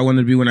asked me what I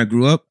wanted to be when I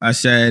grew up. I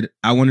said,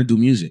 I want to do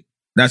music.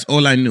 That's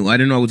all I knew. I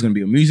didn't know I was going to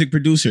be a music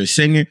producer, a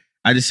singer.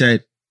 I just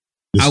said,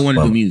 I want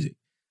to do music.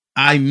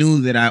 I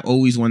knew that I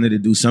always wanted to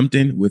do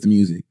something with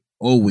music.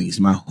 Always.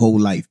 My whole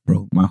life,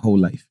 bro. My whole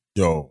life.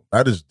 Yo,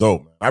 that is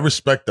dope, man. I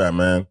respect that,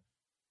 man.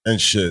 And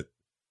shit.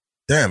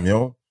 Damn,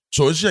 yo.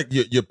 So it's like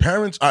your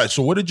parents. All right.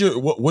 So what did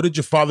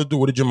your father do?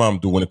 What did your mom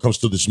do when it comes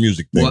to this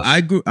music thing? Well,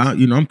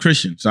 I'm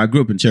Christian, so I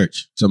grew up in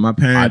church. So my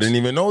parents. I didn't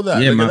even know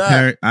that. Yeah, Look my at that.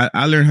 parents.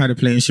 I learned how to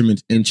play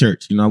instruments in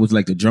church. I was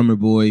like the drummer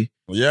boy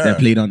that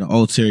played on the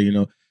altar.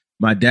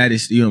 My dad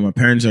is. My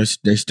parents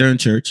they're still in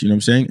church. You know what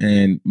I'm saying?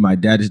 And my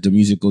dad is the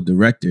musical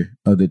director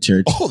of the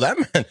church. Oh, that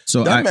man.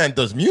 So that man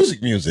does music.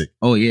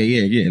 Oh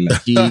yeah.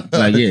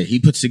 Like he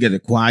puts together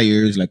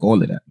choirs, like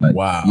all of that. Like,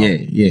 wow.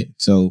 Yeah.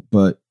 So,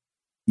 but.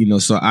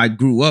 So I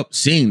grew up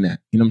seeing that,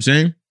 you know what I'm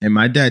saying? And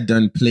my dad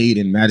done played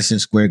in Madison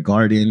Square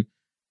Garden.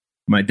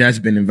 My dad's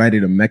been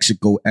invited to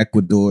Mexico,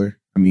 Ecuador,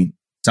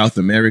 South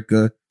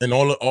America. And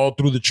all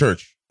through the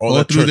church.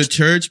 All through the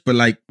church, but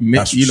like,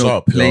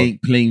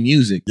 playing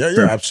music. Yeah,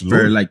 absolutely.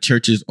 For like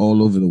churches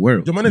all over the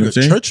world. Yo, my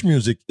nigga, church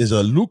music is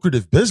a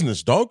lucrative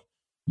business, dog.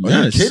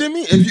 Are you kidding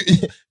me?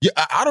 If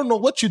I don't know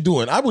what you're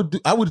doing. I would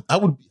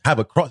have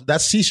a cross.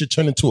 That C should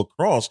turn into a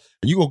cross,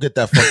 and you go get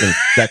that fucking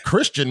that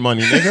Christian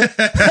money, nigga.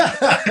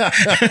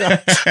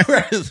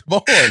 Where is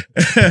born?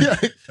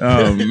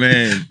 Oh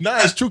man, nah,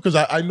 it's true because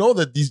I know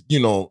that these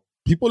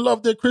people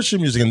love their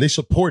Christian music and they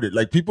support it.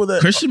 Like people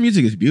that Christian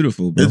music is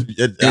beautiful, bro.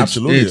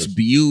 Absolutely, it's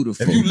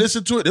beautiful. If you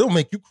listen to it, it'll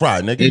make you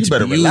cry, nigga. You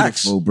better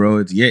relax, bro.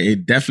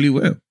 It definitely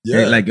will.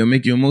 Yeah, it'll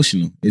make you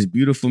emotional. It's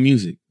beautiful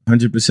music,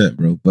 100%,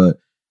 bro. But.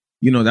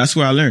 That's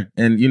where I learned.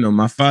 And,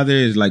 my father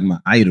is like my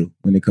idol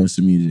when it comes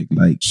to music.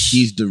 Like,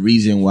 he's the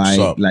reason why,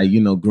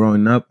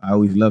 growing up, I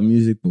always loved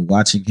music, but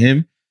watching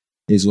him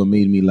is what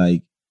made me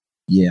like,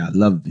 yeah, I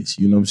love this.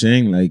 You know what I'm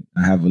saying? Like,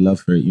 I have a love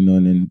for it, and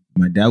then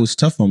my dad was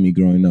tough on me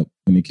growing up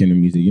when it came to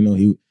music.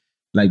 He,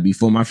 like,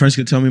 before my friends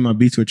could tell me my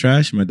beats were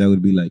trash, my dad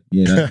would be like,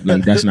 yeah,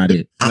 that's not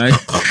it. Like,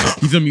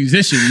 he's a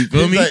musician, you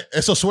feel me? Like,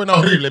 eso suena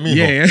horrible, mijo.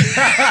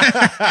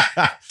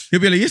 Yeah. He'll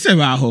be like, "It's a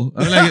bajo."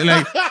 I'm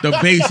like the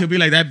bass. He'll be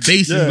like, "That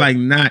bass is like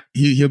not."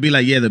 He'll be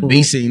like, "Yeah, the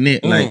bass ain't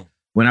it." Like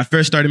when I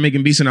first started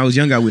making beats when I was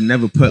young, I would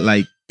never put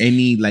like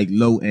any like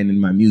low end in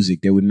my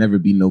music. There would never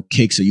be no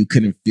kick, so you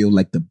couldn't feel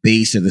like the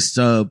bass or the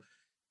sub.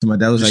 So my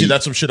dad was like, "See,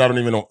 that's some shit I don't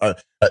even know."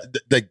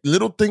 Like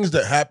little things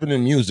that happen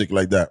in music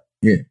like that.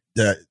 Yeah,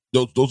 that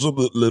those are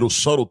the little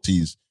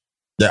subtleties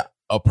that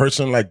a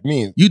person like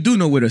me. You do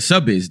know what a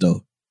sub is,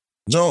 though.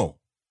 No. All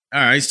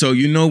right, so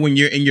when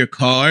you're in your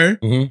car.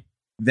 Mm-hmm.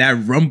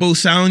 That rumble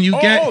sound you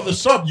get. Oh, the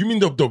sub. You mean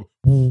the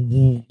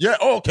yeah.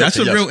 Oh, okay. That's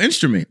a real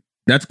instrument.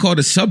 That's called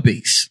a sub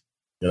bass.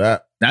 Yeah.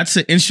 That's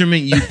an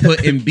instrument you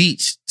put in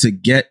beats to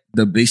get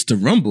the bass to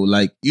rumble.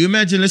 Like, you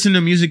imagine listening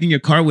to music in your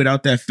car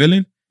without that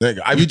feeling?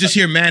 Nigga, you just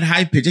hear mad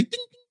high pitch. Like,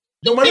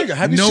 yo, my nigga,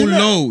 have you seen that?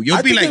 No.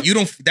 You'll be like, you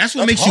don't. That's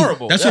what makes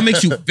horrible. What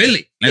makes you feel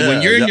it. Like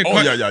when you're in your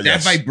car,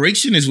 that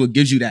vibration is what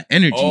gives you that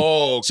energy.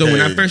 Oh, okay. So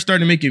when I first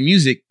started making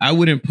music, I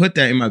wouldn't put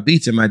that in my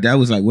beats, and my dad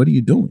was like, "What are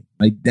you doing?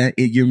 Like that?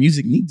 Your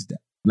music needs that."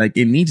 Like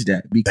it needs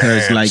that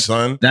because Damn, like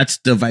son. that's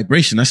the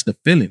vibration, that's the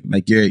feeling.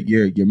 Like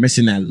you're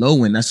missing that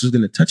low and that's what's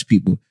gonna touch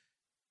people.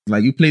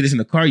 Like you play this in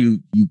the car,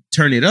 you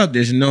turn it up,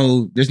 there's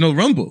no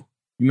rumble.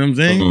 You know what I'm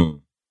saying? Mm-hmm.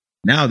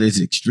 Now there's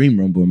extreme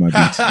rumble in my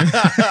beats.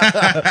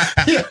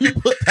 Yeah, you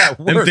put that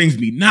word. Them things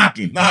be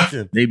knocking.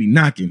 They be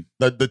knocking.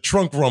 The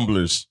trunk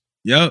rumblers.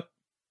 Yep.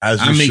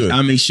 As you should.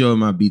 I make sure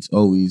my beats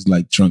always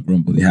like trunk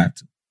rumble. They have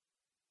to.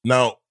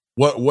 Now,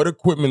 what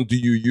equipment do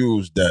you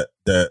use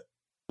that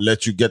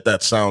let you get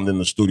that sound in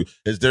the studio?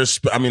 Is there?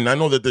 I mean, I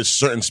know that there's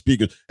certain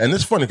speakers, and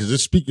it's funny because the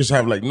speakers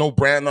have like no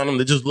brand on them.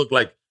 They just look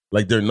like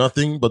they're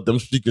nothing, but them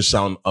speakers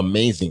sound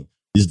amazing.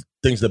 These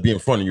things that be in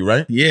front of you,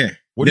 right? Yeah.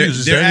 What do you use?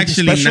 Is they're there anything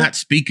actually special? not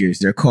speakers.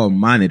 They're called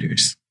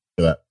monitors.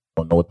 I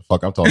don't know what the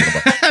fuck I'm talking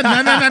about.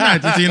 No.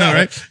 Just so you know,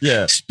 right?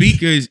 Yeah.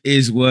 Speakers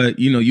is what,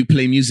 you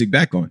play music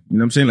back on. You know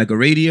what I'm saying? Like a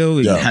radio,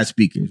 it has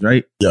speakers,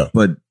 right? Yeah.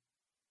 But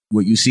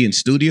what you see in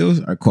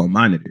studios are called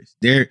monitors.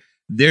 They're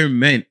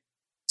meant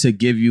to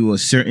give you a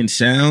certain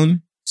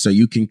sound so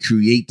you can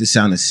create the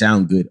sound that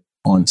sound good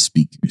on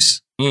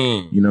speakers.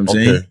 You know what I'm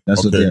saying?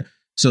 That's what they're.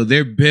 So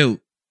they're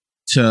built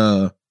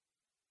to.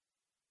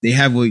 They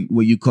have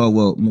what you call,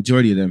 well,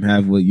 majority of them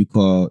have what you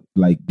call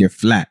like they're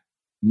flat,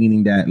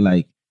 meaning that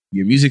like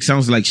your music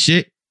sounds like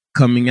shit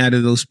coming out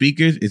of those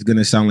speakers. It's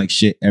gonna sound like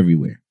shit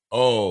everywhere.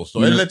 Oh,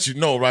 so it lets you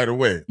know right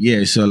away.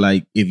 Yeah, so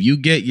like if you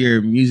get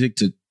your music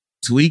to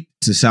tweak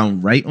to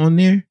sound right on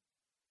there,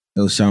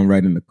 it'll sound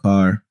right in the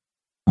car,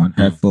 on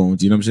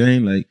headphones. You know what I'm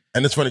saying? Like,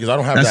 and it's funny because I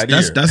don't have that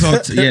ear. That's all.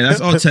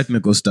 That's all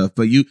technical stuff.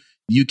 But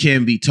you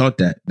can be taught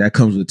that. That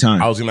comes with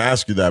time. I was going to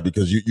ask you that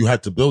because you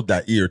had to build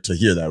that ear to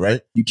hear that,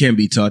 right? You can't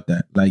be taught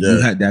that. Like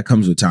that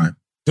comes with time.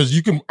 Because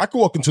I could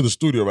walk into the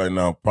studio right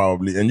now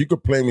probably, and you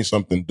could play me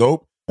something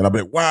dope, and I'll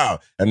be like, wow.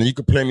 And then you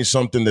could play me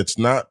something that's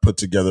not put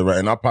together right,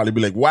 and I'll probably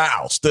be like,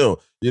 wow,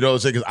 still. You know,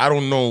 because I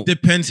don't know.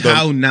 Depends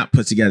how not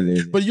put together it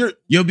is. But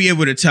you'll be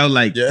able to tell,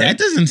 like, that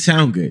doesn't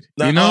sound good.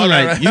 You know,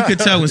 like, you could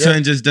tell when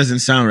something just doesn't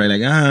sound right. Like,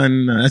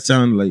 no, that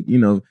sounds like,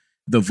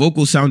 the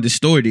vocals sound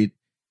distorted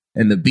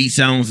and the beat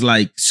sounds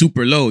like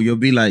super low. You'll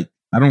be like,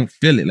 I don't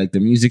feel it. Like, the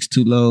music's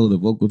too low, the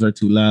vocals are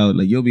too loud.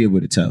 Like, you'll be able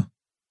to tell.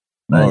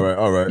 Like,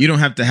 all right. You don't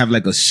have to have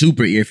like a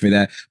super ear for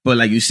that. But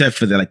like you said,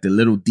 for the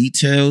little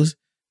details,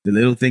 the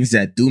little things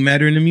that do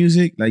matter in the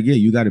music, like, yeah,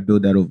 you got to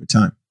build that over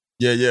time.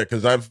 Yeah,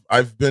 because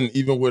I've been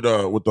even with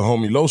the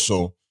homie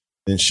Loso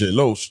and shit.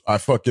 Los, I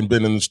fucking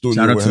been in the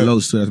studio. Shout out with to him.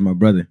 Los too. That's my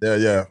brother.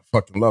 Yeah,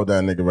 fucking love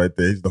that nigga right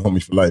there. He's the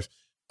homie for life.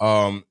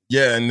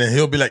 Yeah, and then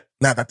he'll be like,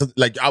 nah,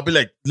 like I'll be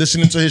like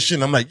listening to his shit,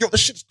 and I'm like, yo, this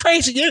shit's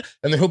crazy, yeah.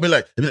 And then he'll be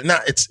like, nah,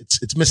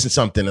 it's missing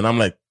something, and I'm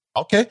like,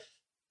 okay,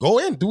 go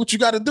in, do what you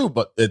got to do.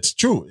 But it's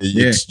true.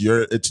 It's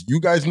you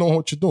guys know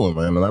what you're doing,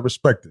 man, and I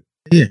respect it.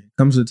 Yeah, it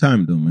comes with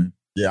time, though, man.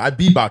 Yeah, I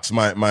beatbox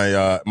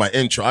my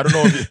intro. I don't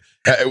know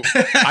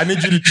if I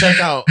need you to check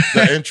out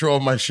the intro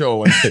of my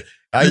show.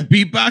 I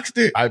beatboxed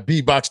it. I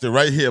beatboxed it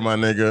right here, my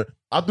nigga.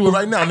 I'll do it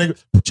right now,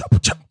 nigga.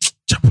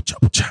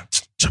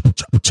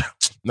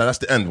 Now that's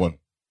the end one.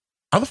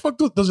 How the fuck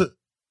does it?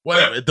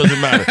 Whatever, it doesn't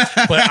matter.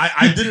 But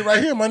I did it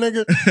right here, my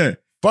nigga.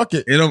 Fuck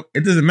it.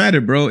 It doesn't matter,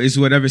 bro. It's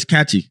whatever's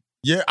catchy.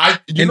 Yeah,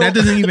 that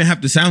doesn't even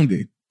have to sound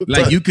good.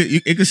 Like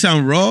it could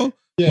sound raw.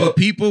 Yeah. But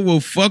people will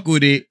fuck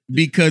with it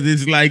because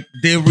it's like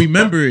they'll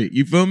remember it.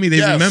 You feel me?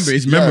 They remember.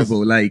 It's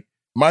memorable. Like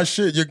my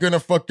shit, you're gonna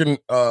fucking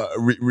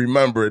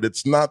remember it.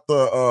 It's not the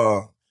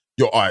all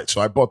right.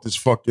 So I bought this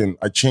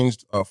I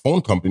changed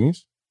phone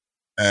companies,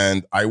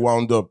 and I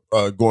wound up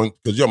going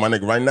because my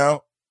nigga, right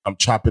now I'm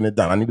chopping it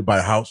down. I need to buy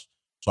a house,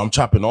 so I'm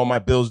chopping all my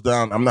bills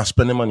down. I'm not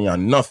spending money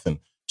on nothing.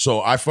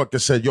 So I fucking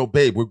said, yo,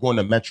 babe, we're going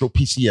to Metro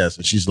PCS,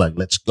 and she's like,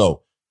 let's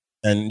go.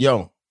 And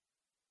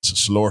it's a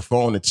slower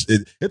phone. It's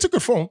a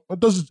good phone. It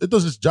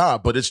does its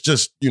job, but it's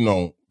just,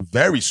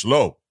 very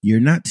slow. You're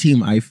not team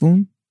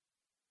iPhone?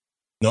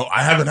 No,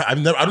 I haven't. I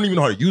don't even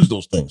know how to use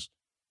those things.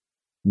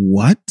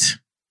 What?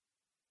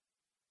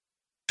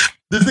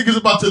 This nigga's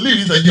about to leave.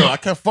 He's like, yo, I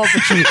can't fuck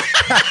with you.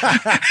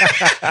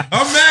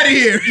 I'm out of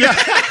here. Yeah.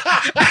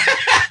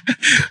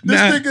 This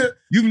nigga.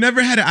 You've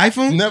never had an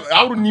iPhone? Never.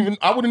 I wouldn't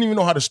even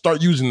know how to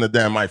start using the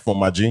damn iPhone,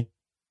 my G.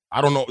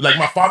 I don't know. Like,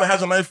 my father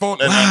has an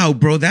iPhone. And wow,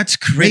 bro, that's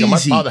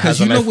crazy.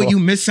 Because you know what you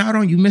miss out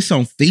on? You miss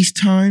on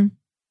FaceTime.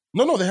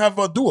 No, they have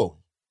a Duo.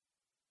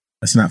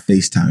 That's not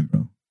FaceTime,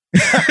 bro.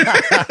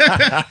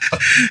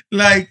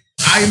 Like,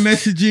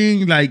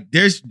 iMessaging, like,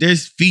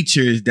 there's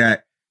features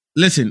that,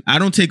 listen, I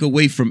don't take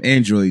away from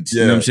Androids.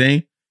 You know what I'm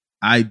saying?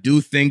 I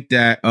do think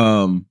that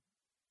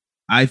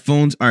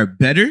iPhones are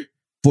better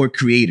for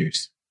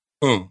creators.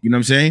 You know what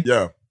I'm saying?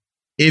 Yeah.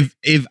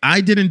 If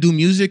I didn't do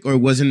music or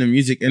was in the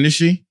music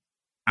industry,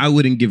 I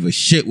wouldn't give a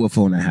shit what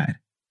phone I had.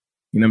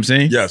 You know what I'm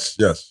saying? Yes.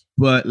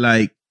 But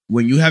like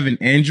when you have an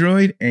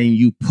Android and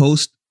you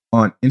post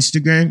on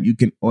Instagram, you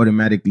can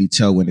automatically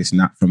tell when it's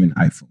not from an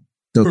iPhone.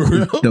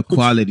 The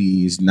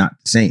quality is not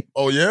the same.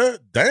 Oh, yeah?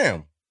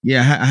 Damn.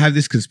 Yeah, I have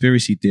this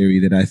conspiracy theory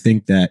that I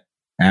think that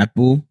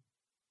Apple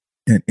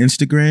and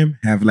Instagram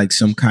have like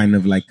some kind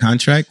of like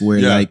contract where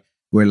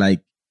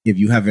like if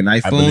you have an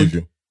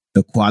iPhone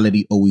the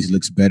quality always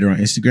looks better on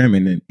Instagram,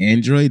 and then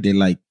Android they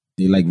like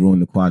ruin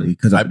the quality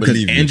because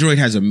Android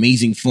has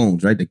amazing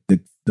phones, right?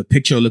 The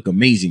picture will look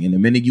amazing, and the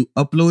minute you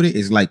upload it,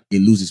 it's like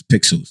it loses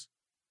pixels,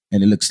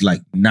 and it looks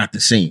like not the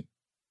same.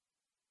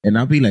 And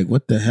I'll be like,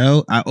 what the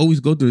hell? I always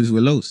go through this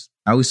with Los.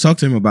 I always talk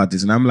to him about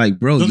this, and I'm like,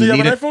 bro, does he have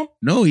an iPhone?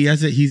 No,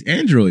 he's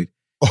Android.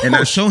 And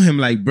I show him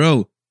like,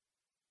 bro,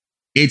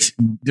 it's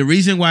the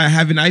reason why I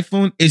have an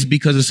iPhone is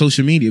because of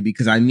social media,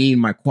 because I need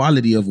my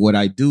quality of what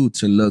I do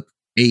to look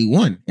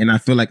A1. And I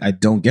feel like I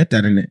don't get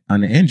that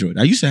on the Android.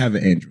 I used to have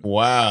an Android.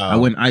 Wow.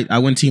 I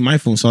went Team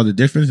iPhone, saw the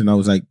difference, and I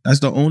was like, that's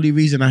the only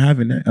reason I have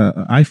an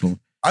iPhone.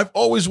 I've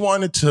always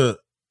wanted to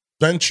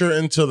venture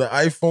into the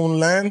iPhone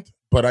land,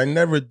 but I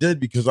never did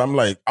because I'm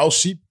like, I'll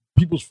see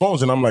people's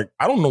phones and I'm like,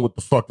 I don't know what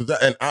the fuck is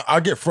that. And I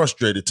get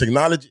frustrated.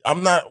 Technology,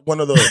 I'm not one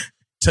of the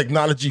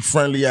technology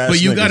friendly ass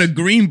But you niggas. got a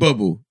green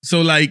bubble.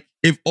 So like,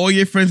 if all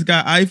your friends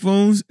got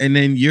iPhones and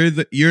then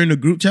you're in a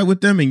group chat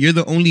with them and you're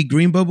the only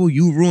green bubble,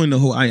 you ruin the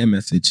whole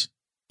iMessage.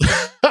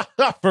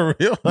 For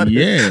real?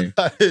 Yeah.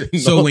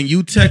 So when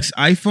you text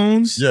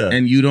iPhones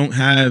and you don't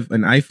have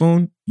an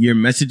iPhone, your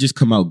messages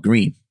come out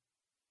green.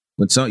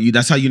 That's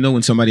how you know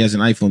when somebody has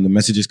an iPhone, the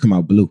messages come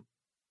out blue.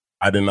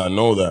 I did not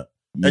know that.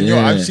 And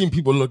I've seen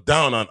people look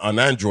down on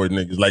Android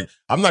niggas. Like,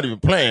 I'm not even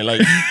playing.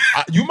 Like,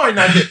 you might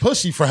not get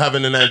pussy for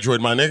having an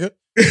Android, my nigga.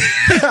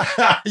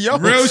 Yo,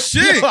 real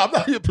shit. Yo, I'm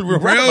not even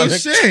real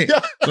shit.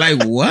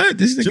 Like, what?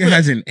 This nigga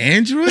has an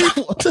Android?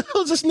 What the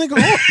hell is this nigga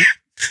on?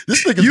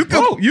 This nigga, you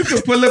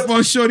could pull up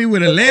on shorty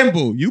with a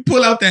Lambo. You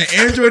pull out that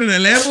Android and a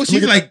Lambo.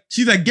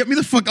 She's like, get me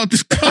the fuck out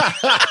this car.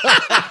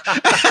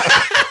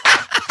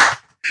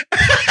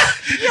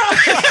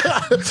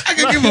 I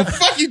can give a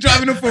fuck you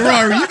driving a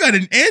Ferrari. You got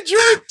an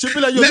Android? She'll be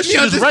like, yo, let me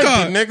out this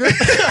car,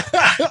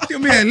 nigga.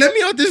 Man, let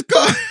me out this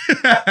car.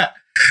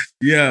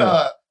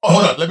 Yeah.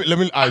 Hold on. Let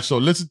me. All right. So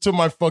listen to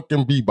my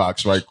fucking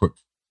beatbox right quick.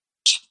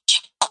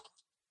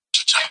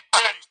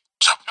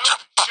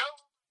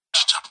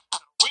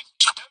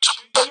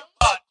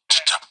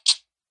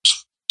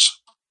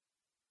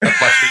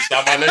 That's my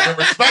freestyle, my nigga.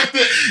 Respect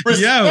it.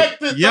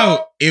 Respect it,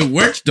 yo, it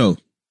works though.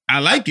 I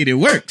like it. It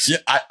works. Yeah,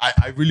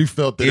 I really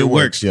felt that it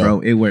works,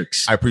 bro. It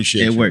works. I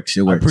appreciate it. It works.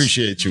 It works. I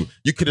appreciate you.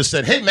 You could have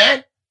said, hey,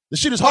 man,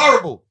 this shit is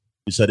horrible.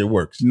 You said it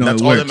works. No,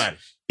 that's all that matters.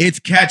 It's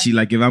catchy.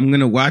 Like, if I'm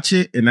going to watch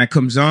it and that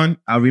comes on,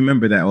 I'll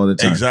remember that all the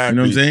time. Exactly. You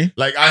know what I'm saying?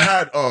 Like, I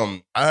had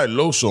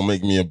Loso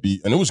make me a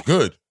beat, and it was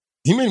good.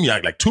 He made me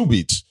like 2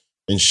 beats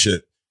and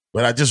shit.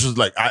 But I just was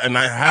like, I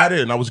had it,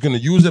 and I was going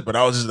to use it, but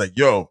I was just like,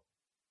 yo.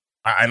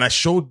 And I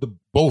showed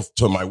both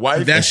to my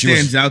wife. That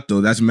stands out,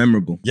 though. That's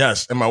memorable.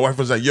 Yes. And my wife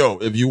was like, yo,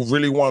 if you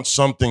really want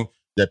something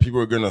that people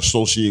are going to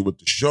associate with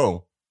the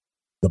show,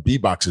 the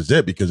beatbox is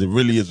it because it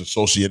really is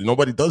associated.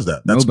 Nobody does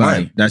that. That's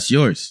Nobody. mine. That's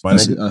yours.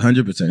 That's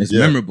 100%. It's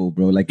memorable,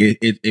 bro. Like,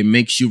 it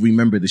makes you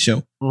remember the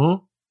show.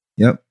 Mm-hmm.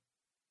 Yep.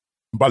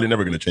 I'm probably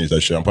never going to change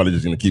that shit. I'm probably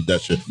just going to keep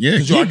that shit. Yeah,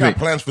 I got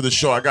plans for the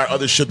show. I got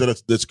other shit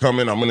that's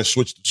coming. I'm going to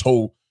switch this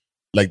whole,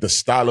 like, the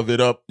style of it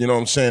up. You know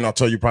what I'm saying? I'll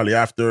tell you probably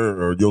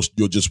after, or you'll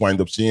just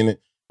wind up seeing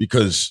it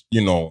because,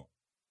 you know,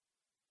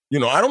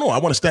 I don't know. I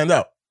want to stand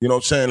out. You know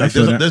what I'm saying? Like,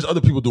 there's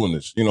other people doing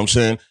this. You know what I'm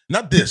saying?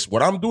 Not this.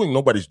 What I'm doing,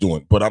 nobody's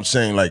doing. But I'm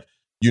saying, like,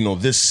 you know,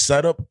 this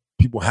setup,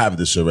 people have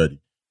this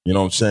already. You know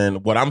what I'm saying?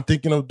 What I'm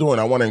thinking of doing,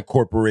 I want to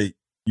incorporate,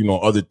 you know,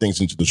 other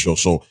things into the show.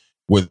 So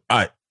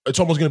it's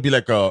almost going to be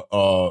like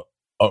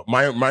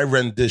my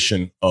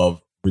rendition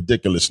of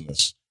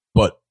ridiculousness,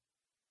 but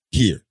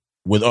here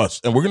with us.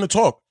 And we're going to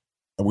talk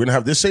and we're going to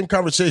have this same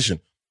conversation,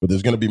 but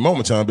there's going to be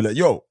moments and I'll be like,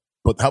 yo,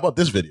 but how about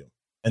this video?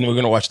 And then we're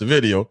going to watch the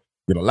video.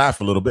 We're going to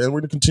laugh a little bit and we're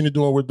going to continue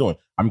doing what we're doing.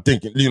 I'm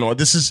thinking, you know,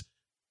 that's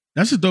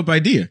a dope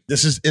idea.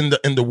 This is in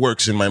the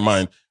works in my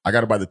mind. I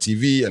got to buy the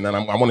TV, and then I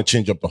want to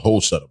change up the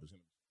whole setup. It's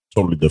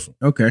totally different.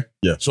 Okay.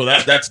 Yeah. So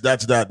that's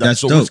that.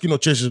 So dope. Whiskey No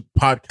Chasers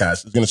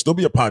podcast is going to still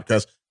be a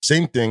podcast.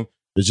 Same thing.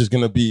 It's just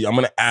going to be. I'm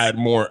going to add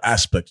more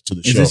aspects to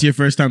the show. Is this your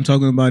first time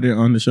talking about it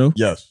on the show?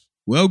 Yes.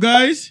 Well,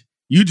 guys,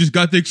 you just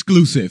got the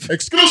exclusive.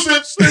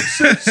 Exclusive.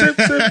 Sip.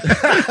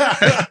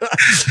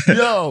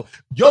 Yo.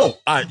 You're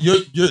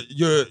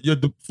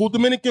the full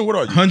Dominican. What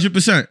are you?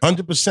 100%.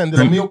 100% de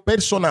lo mío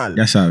personal.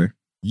 Ya sabe.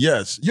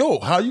 Yes. Yo,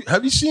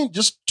 have you seen,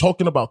 just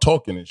talking about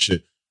talking and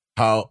shit,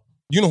 how,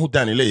 you know who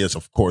Danny Lay is,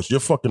 of course. You're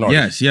fucking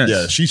artist. Yes.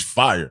 Yeah, she's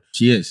fire.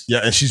 She is.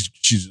 Yeah, and she's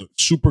a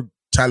super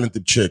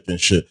talented chick and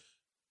shit.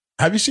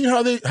 Have you seen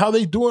how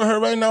they doing her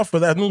right now for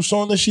that new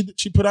song that she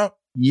put out?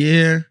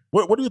 Yeah.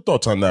 What are your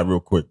thoughts on that real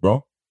quick,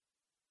 bro?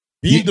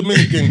 Being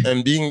Dominican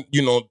and being,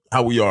 you know,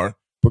 how we are.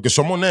 Because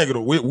somos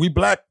negro, we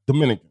black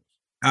Dominicans.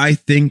 I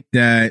think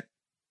that,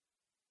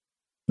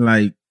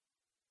 like,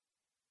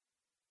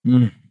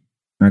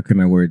 how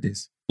can I word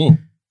this?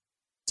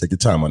 Take your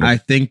time on it. I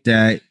think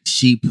that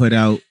she put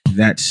out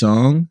that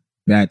song,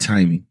 bad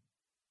timing.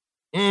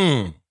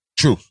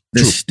 True.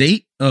 The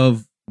state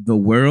of the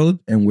world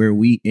and where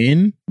we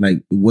in,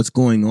 like what's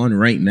going on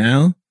right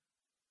now,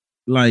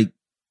 like,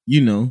 you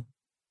know,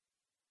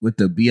 with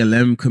the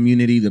BLM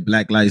community, the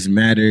Black Lives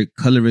Matter,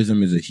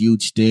 colorism is a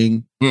huge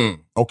thing.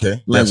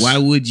 Okay. Like, yes. why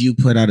would you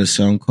put out a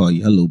song called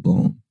Yellow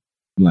Bone,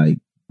 like,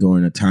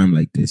 during a time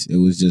like this? It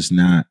was just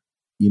not,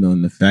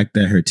 and the fact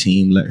that her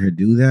team let her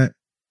do that,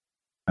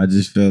 I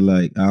just feel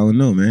like, I don't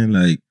know, man.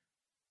 Like,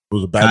 it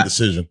was a bad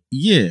decision.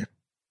 Yeah.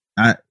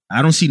 I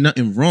don't see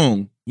nothing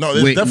wrong. No,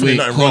 there's definitely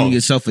nothing calling wrong.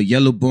 yourself a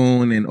yellow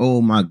bone and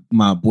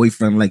my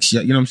boyfriend likes,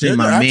 you know what I'm saying?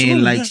 My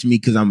man likes me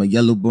because I'm a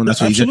yellow bone.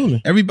 That's what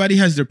absolutely. Everybody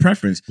has their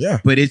preference. Yeah.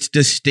 But it's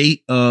the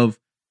state of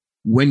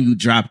when you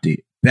dropped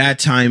it. Bad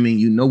timing.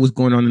 You know what's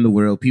going on in the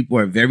world. People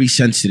are very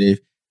sensitive.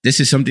 This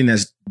is something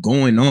that's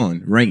going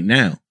on right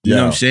now. You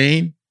know what I'm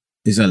saying?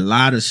 There's a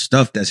lot of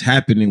stuff that's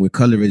happening with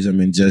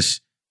colorism and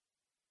just,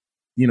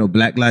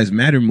 Black Lives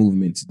Matter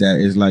movements that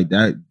is like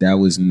that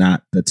was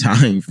not the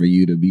time for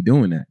you to be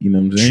doing that. You know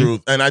what I'm saying?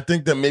 Truth. And I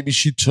think that maybe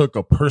she took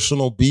a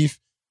personal beef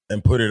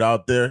and put it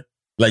out there.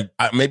 Like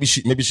maybe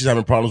she's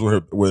having problems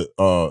with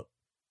the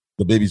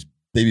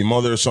baby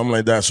mother or something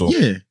like that. So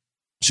yeah,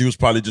 she was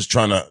probably just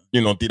trying to,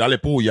 tirarle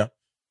puya,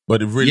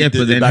 but it really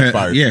did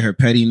backfire. Her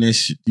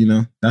pettiness,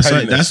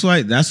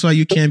 that's why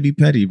you can't be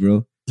petty,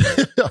 bro.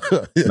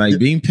 Like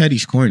being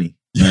petty's corny.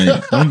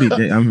 Like, don't be.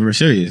 I'm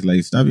serious.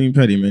 Like, stop being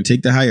petty, man.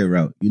 Take the higher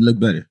route. You look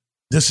better.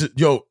 This is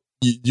you're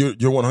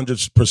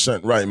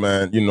 100% right,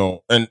 man.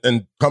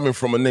 And coming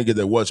from a nigga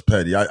that was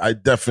petty, I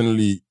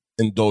definitely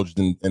indulged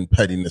in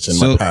pettiness in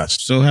my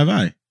past. So have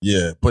I.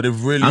 Yeah, but it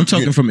really. I'm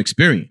talking from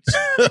experience.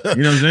 You know what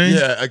I'm saying?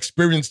 Yeah,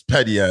 experienced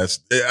petty ass.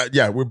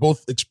 Yeah, we're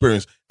both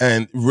experienced,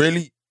 and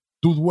really,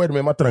 tú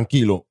duerme más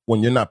tranquilo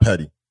when you're not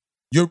petty.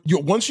 You're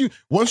once you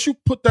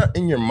put that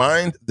in your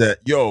mind that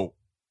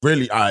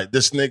really,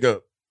 this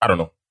nigga, I don't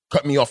know,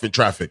 cut me off in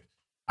traffic.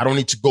 I don't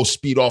need to go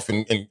speed off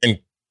and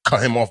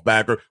cut him off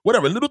back or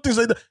whatever. Little things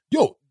like that.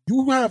 You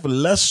have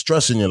less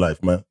stress in your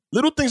life, man.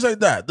 Little things like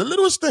that. The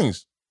littlest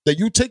things that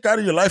you take out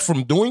of your life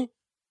from doing.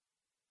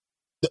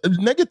 The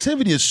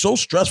negativity is so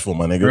stressful,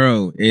 my nigga.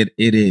 Bro, it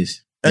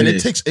is. And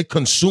it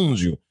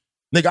consumes you.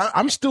 Nigga,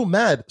 I'm still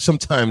mad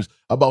sometimes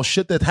about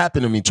shit that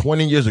happened to me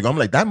 20 years ago. I'm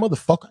like, that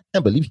motherfucker, I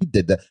can't believe he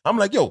did that. I'm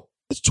like,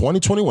 it's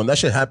 2021. That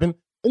shit happened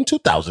in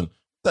 2000.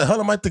 The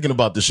hell am I thinking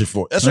about this shit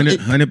for?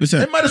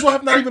 100%. It might as well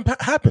have not even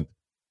happened.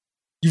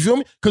 You feel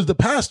me? Because the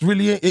past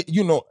really,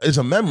 is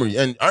a memory,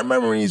 and our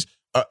memories,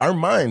 our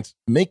minds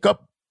make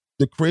up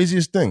the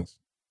craziest things.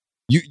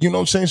 You know what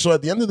I'm saying? So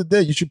at the end of the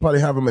day, you should probably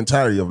have a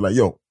mentality of like,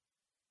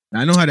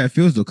 I know how that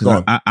feels though,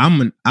 because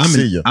I'm an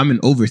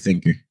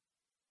overthinker.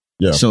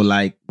 Yeah. So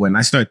like when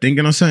I start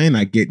thinking on something,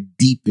 I get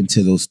deep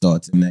into those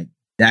thoughts, and like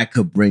that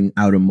could bring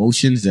out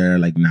emotions that are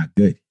like not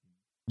good.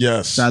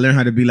 Yes. So I learned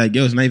how to be like,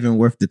 it's not even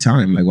worth the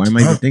time. Like, why am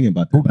I even thinking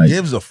about that? Who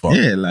gives a fuck?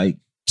 Yeah, like,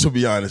 to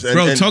be honest,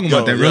 talking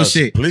about that real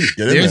shit. Please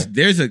get in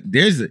there.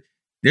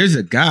 There's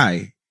a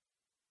guy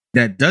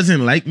that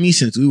doesn't like me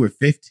since we were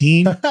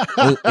 15,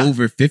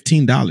 over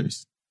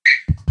 $15.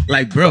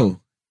 Like, bro,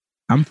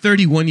 I'm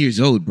 31 years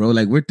old, bro.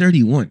 Like, we're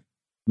 31.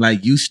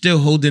 Like, you still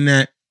holding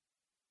that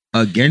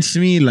against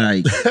me?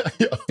 Like,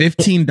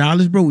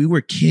 $15, bro. We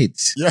were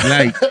kids. Yeah.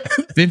 Like,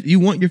 you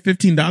want your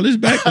 $15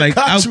 back? Like,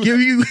 I'll give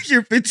you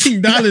your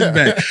 $15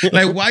 back.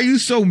 Like, why you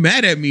so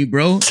mad at me,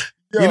 bro?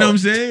 You know what I'm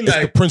saying? It's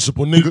the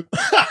principle, nigga.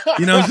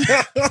 You know what I'm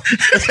saying?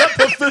 It's not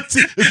the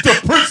 15. It's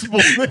the principle,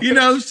 nigga. You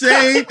know what I'm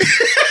saying?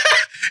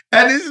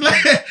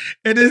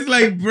 And it's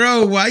like,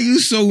 bro, why you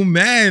so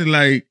mad?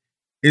 Like,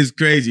 it's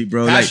crazy,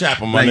 bro. Cash app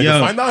him, my nigga.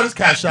 Find out his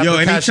cash app.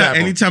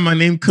 Anytime my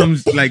name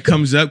comes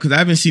up, because I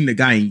haven't seen the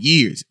guy in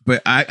years,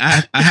 but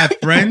I have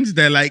friends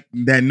that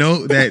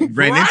know that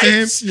ran into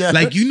him. Yeah.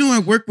 Like, I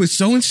work with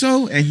so and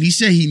so, and he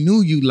said he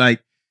knew you.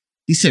 Like,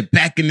 he said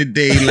back in the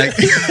day, like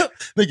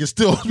nigga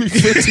still be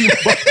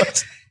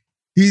 $15.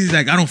 He's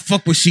like, I don't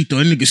fuck with Cito.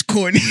 That nigga's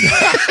corny.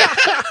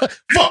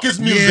 Fuck his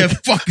music. Yeah,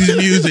 fuck his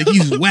music.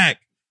 He's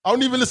whack. I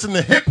don't even listen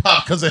to hip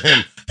hop because of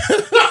him.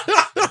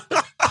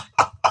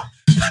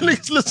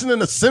 Niggas listening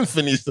to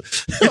symphonies.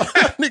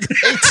 Nigga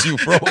hates you,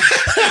 bro.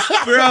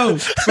 Bro,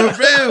 for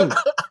real.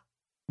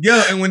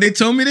 Yo, and when they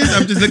told me this,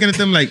 I'm just looking at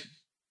them like,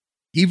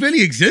 he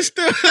really exists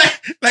though?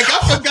 like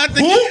I forgot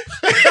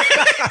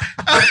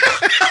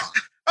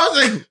I was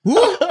like,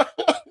 who?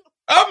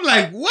 I'm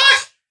like,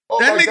 what? Oh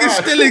that nigga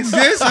still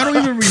exists? I don't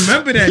even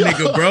remember that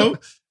nigga, bro.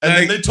 And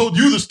then they told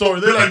you the story.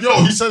 They're like,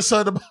 he said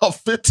something about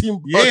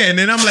 $15. Yeah, and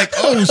then I'm like,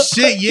 oh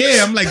shit,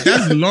 yeah. I'm like,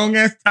 that's a long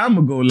ass time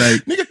ago.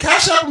 Like, nigga,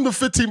 cash out him the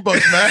 $15,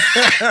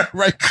 man.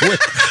 Right quick.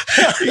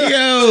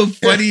 Yo,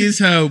 funny as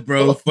hell,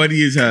 bro.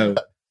 Funny as hell.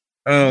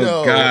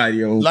 Oh, God,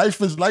 yo.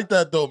 Life is like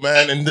that, though,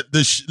 man. And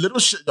the little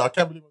shit, I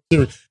can't believe I'm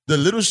serious. The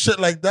little shit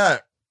like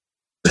that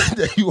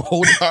you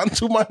hold on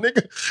to, my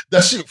nigga,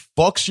 that shit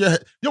fucks your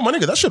head. Yo, my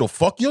nigga, that shit'll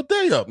fuck your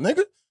day up,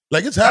 nigga.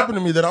 Like, it's happened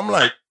to me that I'm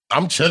like,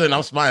 I'm chilling,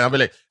 I'm smiling. I'll be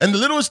like, and the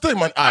littlest thing,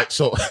 man. All right,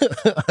 so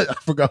I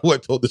forgot who I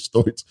told this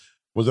story to.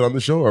 Was it on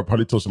the show or I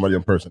probably told somebody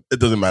in person?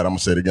 It doesn't matter. I'm going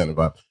to say it again.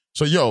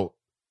 So,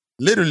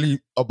 literally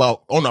I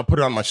put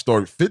it on my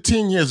story.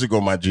 15 years ago,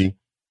 my G,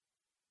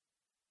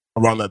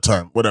 around that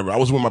time, whatever. I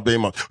was with my baby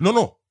mom.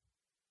 No.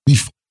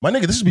 My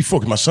nigga, this is before,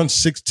 because my son's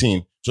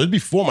 16. So it's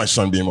before my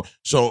son being born.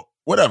 So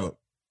whatever.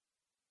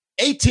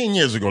 18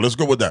 years ago, let's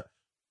go with that.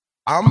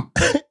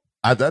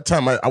 At that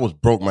time, I was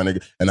broke, my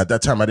nigga. And at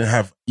that time, I didn't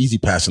have Easy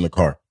Pass in the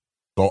car.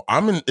 So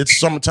it's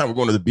summertime, we're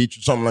going to the beach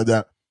or something like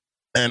that.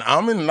 And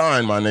I'm in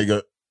line, my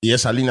nigga. Y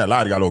esa línea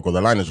larga, loco.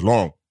 The line is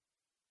long.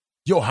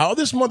 Yo, how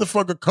this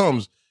motherfucker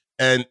comes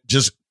and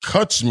just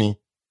cuts me,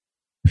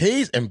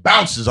 pays and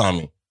bounces on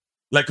me.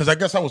 Like, because I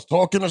guess I was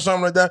talking or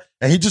something like that.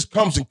 And he just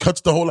comes and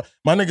cuts the whole line.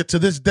 My nigga, to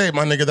this day,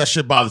 my nigga, that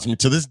shit bothers me.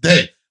 To this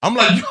day. I'm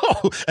like,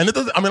 yo. And it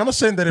doesn't, I mean, I'm not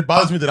saying that it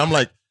bothers me that I'm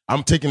like,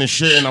 I'm taking a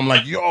shit and I'm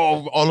like, yo,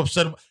 all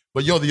upset.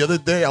 But yo, the other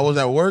day I was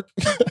at work.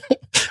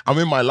 I'm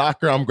in my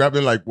locker. I'm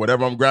grabbing like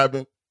whatever I'm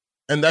grabbing.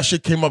 And that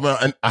shit came up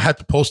and I had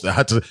to post it. I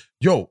had to,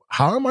 yo,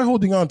 how am I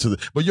holding on to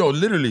this? But yo,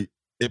 literally,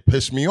 it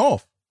pissed me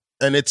off.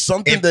 And it's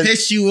something that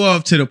pissed you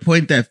off to the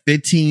point that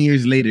 15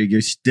 years later,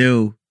 you're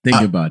still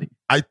thinking about it.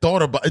 I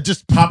thought about it,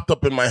 just popped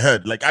up in my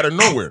head, like out of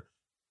nowhere.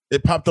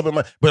 It popped up in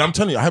my, but I'm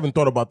telling you, I haven't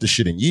thought about this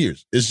shit in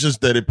years. It's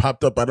just that it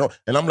popped up.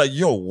 And I'm like,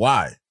 yo,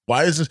 why?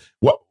 Why is this?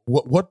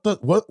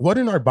 What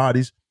in our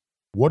bodies,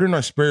 what in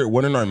our spirit,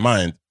 what in our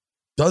mind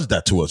does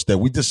that to us that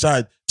we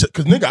decide to,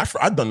 because nigga,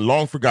 I done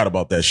long forgot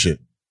about that shit.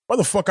 Why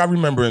the fuck I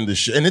remember in this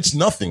shit? And it's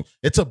nothing.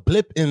 It's a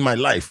blip in my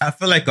life. I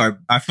feel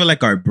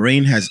like our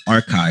brain has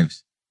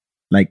archives.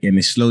 Like, and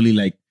it's slowly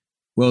like,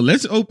 well,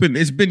 let's open.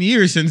 It's been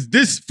years since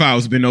this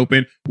file's been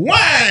open.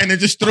 Why? And it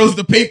just throws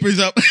the papers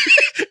up.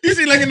 You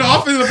see, like in the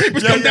office, the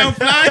papers come down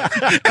flying.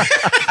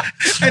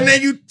 And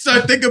then you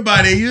start thinking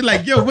about it. You're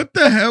like, yo, what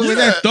the hell? Where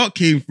that thought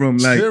came from?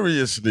 Like,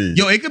 seriously.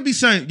 Yo, it could be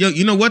something. Yo,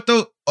 you know what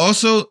though?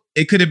 Also,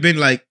 it could have been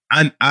like,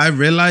 I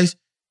realized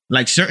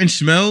like certain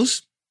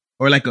smells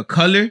or like a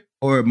color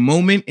or a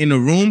moment in a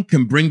room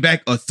can bring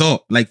back a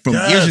thought like from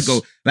years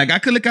ago. Like I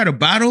could look at a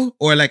bottle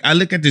or like I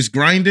look at this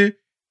grinder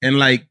and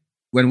like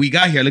when we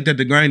got here, I looked at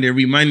the grinder. It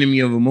reminded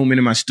me of a moment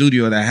in my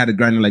studio that I had a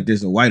grinder like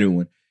this, a wider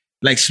one.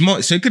 Like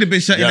small. So it could have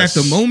been something at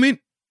the moment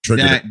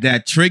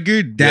that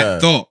triggered that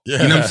thought.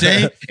 Yeah. You know what I'm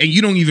saying? And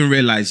you don't even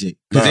realize it.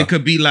 Because it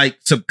could be like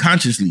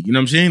subconsciously. You know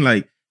what I'm saying?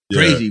 Like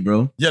crazy,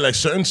 bro. Yeah, like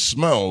certain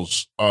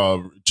smells,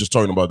 just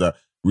talking about that,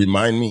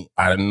 remind me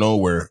out of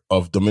nowhere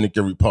of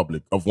Dominican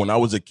Republic, of when I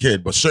was a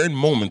kid, but certain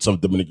moments of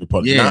Dominican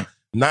Republic. Yeah.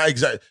 Not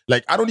exactly.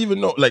 Like, I don't even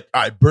know. Like,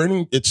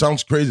 burning, it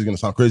sounds crazy. It's going to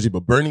sound crazy,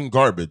 but burning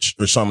garbage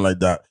or something like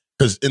that.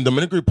 Because in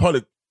Dominican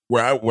Republic,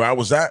 where I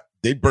was at,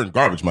 they burn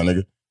garbage, my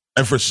nigga.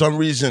 And for some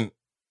reason,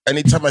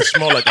 anytime I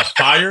smell like a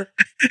fire,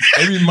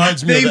 it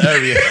reminds me of the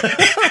area.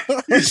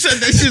 You said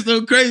that shit's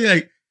so crazy.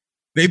 Like,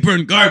 they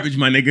burn garbage,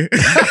 my nigga.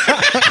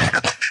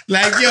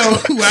 Like, yo,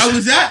 where I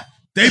was at,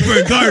 they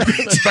burn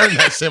garbage. Burn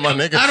that shit, my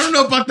nigga. I don't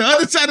know about the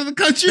other side of the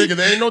country. Nigga,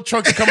 there ain't no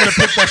trucks coming to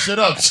pick that shit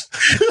up.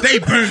 They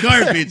burn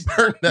garbage.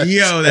 Burn that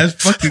shit. That's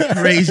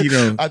fucking crazy,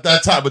 though. At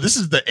that time, but this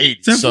is the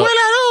 80s. So.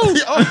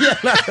 Oh,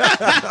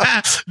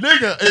 yeah.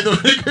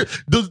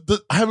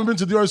 Nigga, I haven't been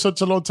to the yard in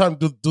such a long time.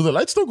 Do the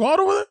lights still go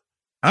out over there?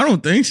 I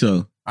don't think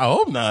so. I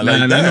hope not.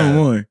 Like, not no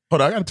more.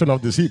 Hold on, I gotta turn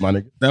off this heat, my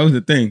nigga. That was the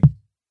thing.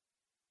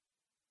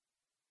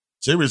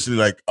 Seriously,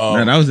 like,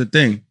 that was the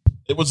thing.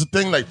 It was a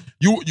thing, like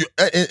you,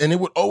 and it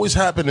would always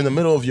happen in the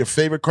middle of your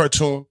favorite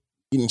cartoon,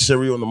 eating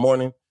cereal in the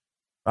morning.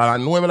 A las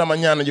 9 de la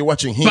mañana, you're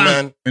watching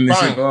He-Man, and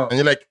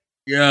you're like,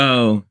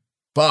 yo,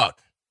 fuck,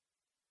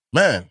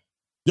 man.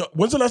 Yo,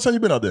 when's the last time you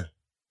been out there?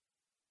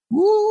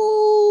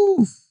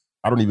 Woo!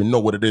 I don't even know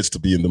what it is to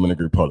be in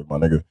Dominican Republic, my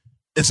nigga.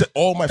 It's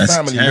all my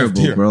family lived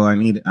here, bro. I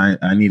need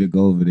to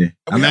go over there.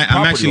 I'm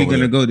actually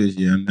gonna go this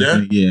year.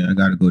 I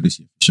gotta go this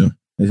year for sure.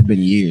 It's been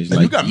years. And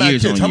like, you got mad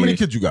kids. How many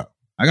kids you got?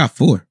 I got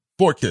 4.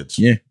 4 kids.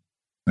 Yeah,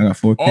 I got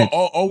 4 kids.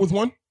 All with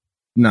one?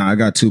 Nah, I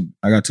got 2.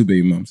 I got 2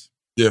 baby moms.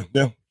 Yeah.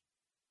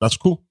 That's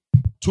cool.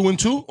 2 and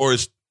 2, or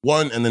is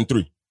 1 and then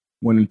 3?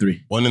 1 and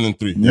 3. 1 and then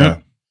 3.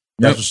 Yeah.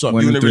 That's what's up.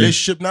 You in a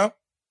relationship now?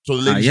 So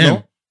the ladies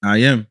know? I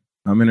am.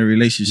 I'm in a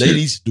relationship.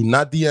 Ladies, do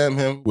not DM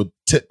him with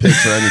tit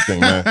pics or anything,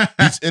 man.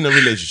 He's in a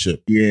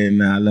relationship. Yeah,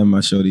 nah, I love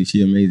my shorty.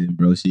 She amazing,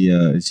 bro.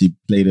 She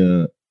played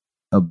a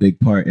big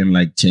part in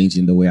like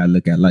changing the way I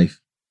look at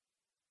life.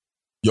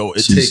 Yo,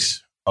 it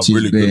takes a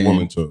really good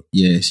woman to.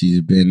 Yeah,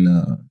 she's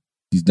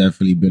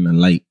definitely been a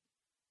light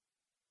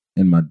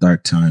in my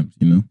dark times,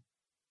 you know?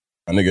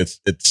 I think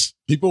it's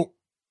people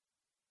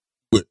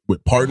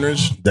with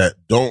partners that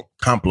don't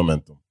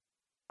compliment them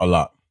a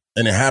lot.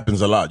 And it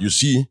happens a lot. You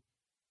see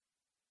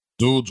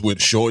dudes with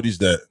shorties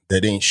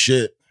that ain't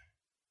shit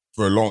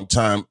for a long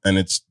time, and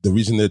it's the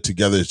reason they're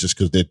together is just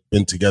because they've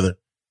been together.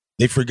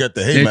 They forget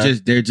that, hey,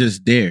 they're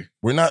just there.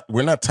 We're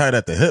not tied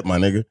at the hip, my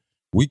nigga.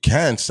 We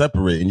can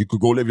separate, and you could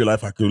go live your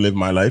life. I could live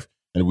my life,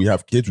 and if we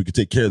have kids, we could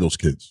take care of those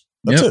kids.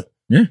 That's it.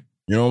 Yeah,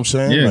 you know what I'm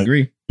saying? Yeah, I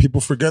agree. People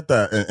forget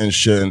that and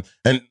shit.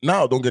 And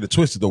now, don't get it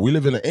twisted though. We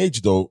live in an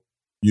age though,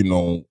 you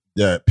know,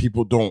 that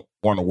people don't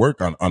want to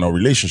work on a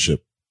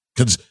relationship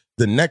because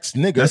the next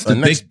nigga.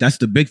 That's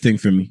the big thing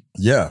for me.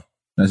 Yeah.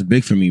 That's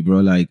big for me, bro.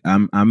 Like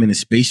I'm in a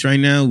space right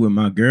now with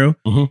my girl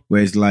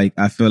where it's like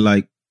I feel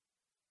like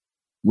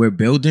we're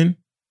building,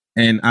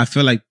 and I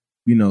feel like,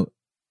 you know,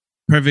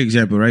 perfect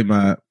example,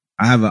 right?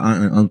 I have an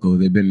aunt and uncle.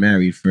 They've been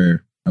married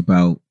for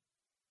about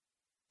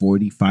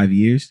 45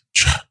 years.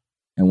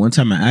 And one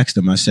time I asked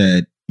them, I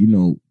said, you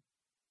know,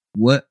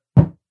 what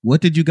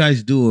did you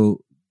guys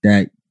do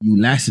that you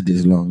lasted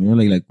this long? You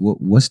know, like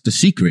what's the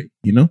secret?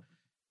 You know?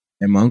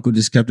 And my uncle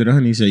just kept it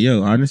on. He said,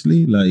 yo,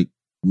 honestly, like,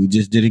 we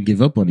just didn't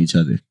give up on each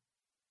other.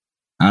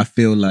 I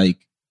feel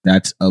like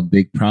that's a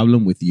big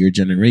problem with your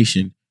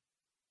generation.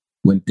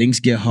 When things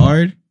get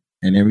hard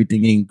and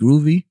everything ain't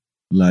groovy,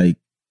 like,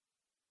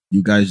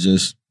 you guys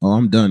just, oh,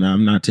 I'm done.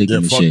 I'm not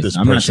taking this shit.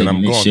 I'm not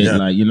taking this shit.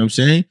 Like, you know what I'm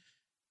saying?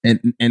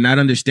 And not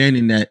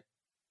understanding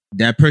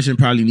that person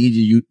probably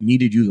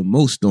needed you the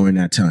most during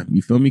that time.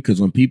 You feel me? Because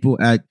when people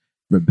act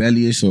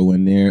rebellious or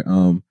when they're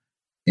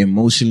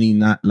emotionally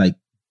not like,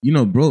 you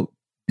know, bro,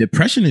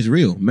 depression is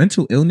real.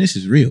 Mental illness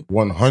is real.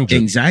 100.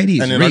 Anxiety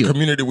is real. And in our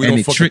community, we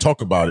don't fucking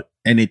talk about it.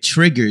 And it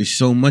triggers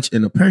so much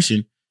in a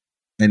person.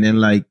 And then,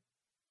 like,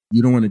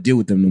 you don't want to deal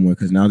with them no more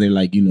because now they're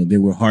like, you know, they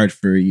were hard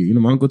for you. You know,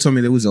 my uncle told me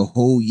there was a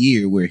whole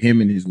year where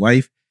him and his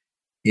wife,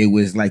 it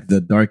was like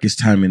the darkest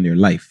time in their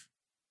life.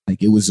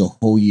 Like, it was a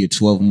whole year,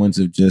 12 months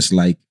of just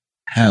like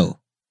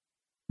hell.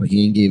 But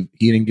he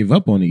didn't give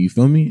up on it. You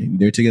feel me? And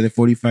they're together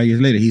 45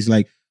 years later. He's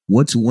like,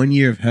 what's 1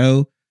 year of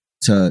hell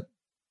to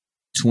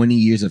 20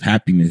 years of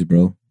happiness,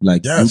 bro?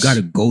 Like, you got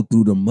to go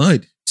through the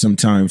mud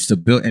sometimes to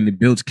build, and it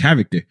builds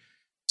character.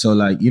 So,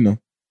 like, you know,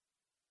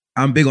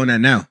 I'm big on that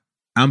now.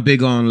 I'm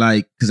big on,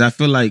 like, because I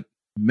feel like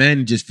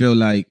men just feel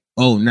like,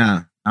 oh,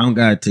 nah, I don't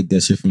got to take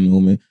that shit from the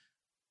woman.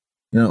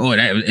 You know, oh,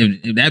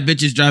 if that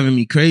bitch is driving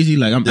me crazy,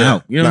 like, I'm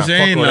out. You know what I'm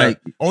saying? Like,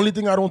 only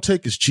thing I don't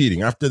take is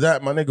cheating. After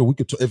that, my nigga, we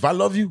could. If I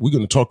love you, we're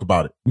gonna talk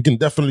about it. We can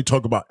definitely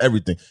talk about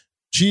everything.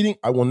 Cheating,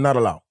 I will not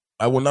allow.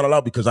 I will not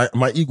allow because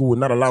my ego would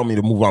not allow me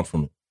to move on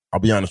from it. I'll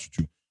be honest with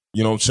you.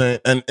 You know what I'm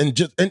saying?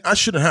 And I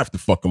shouldn't have to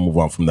fucking move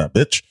on from that,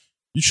 bitch.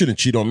 You shouldn't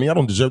cheat on me. I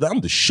don't deserve that. I'm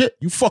the shit.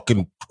 You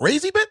fucking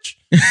crazy, bitch.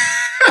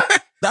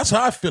 That's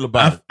how I feel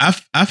about it.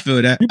 I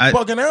feel that. You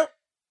bugging out?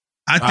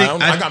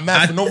 I got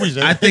mad for no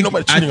reason. I think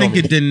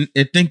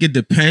it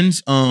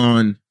depends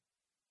on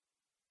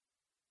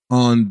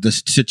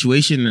the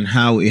situation and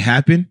how it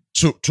happened.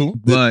 True.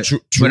 But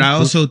I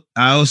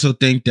also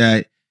think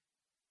that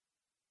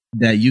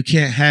you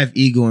can't have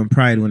ego and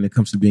pride when it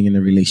comes to being in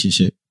a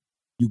relationship.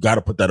 You got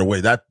to put that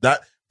away. That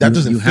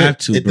doesn't. You fit. Have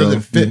to. It bro.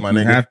 Doesn't fit, my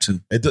nigga. You have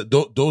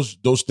to.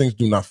 Those things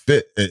do not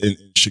fit.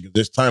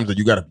 There's times that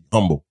you got to be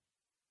humble.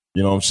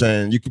 You know what I'm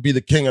saying? You could be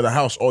the king of the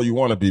house all you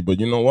want to be, but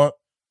you know what?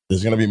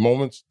 There's going to be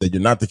moments that you're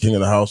not the king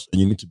of the house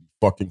and you need to be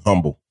fucking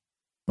humble.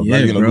 Or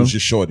you're going to lose your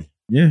shorty.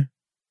 Yeah.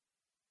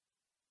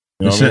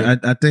 You know what I mean?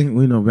 I think,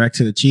 you know, back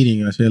to the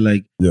cheating, I feel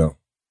like,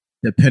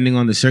 depending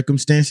on the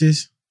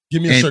circumstances.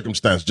 Give me a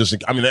circumstance.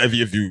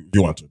 If you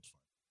want to.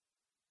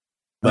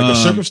 Like a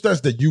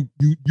circumstance that you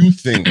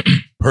think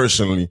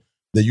personally,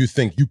 that you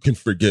think you can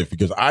forgive.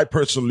 Because I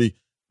personally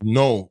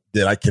know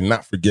that I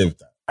cannot forgive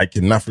that. I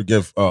cannot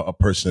forgive a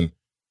person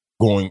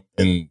going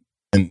and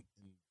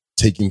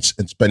taking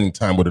and spending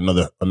time with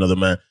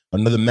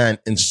another man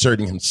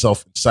inserting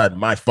himself inside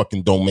my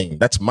fucking domain.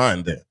 That's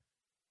mine there,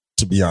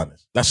 to be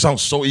honest. That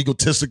sounds so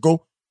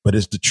egotistical, but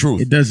it's the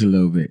truth. It does a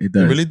little bit. It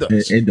does. It really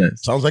does. It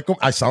does.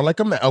 I sound like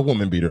a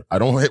woman beater. I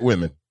don't hit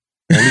women.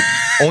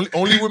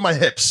 Only with my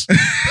hips.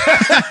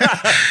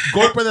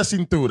 Golpe de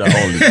cintura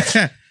only.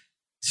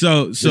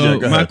 So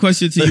my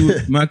question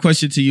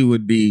to you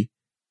would be,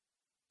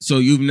 so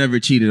you've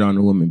never cheated on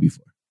a woman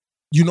before?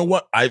 You know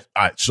what?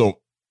 So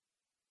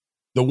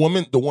the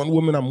one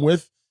woman I'm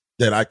with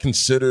that I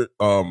consider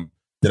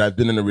that I've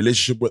been in a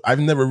relationship with, I've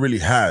never really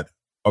had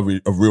a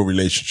real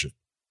relationship.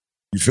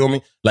 You feel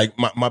me? Like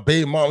my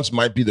baby moms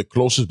might be the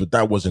closest, but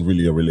that wasn't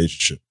really a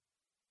relationship.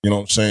 You know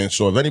what I'm saying?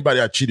 So if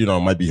anybody I cheated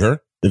on might be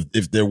her.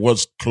 If there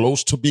was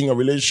close to being a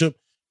relationship,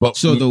 but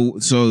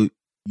so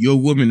your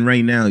woman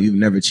right now, you've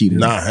never cheated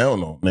on? Nah, hell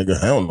no,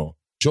 nigga, hell no.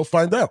 She'll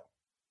find out.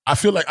 I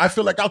feel like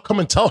I'll come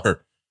and tell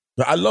her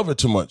that I love her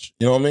too much.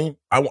 You know what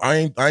I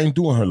mean? I ain't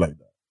doing her like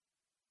that.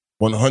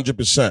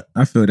 100%.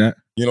 I feel that.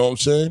 You know what I'm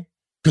saying?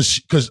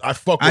 Because I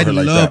fuck with her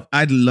like that.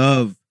 I'd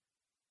love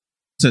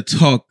to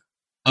talk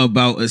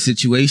about a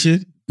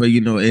situation, but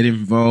you know it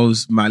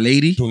involves my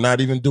lady. Do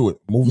not even do it.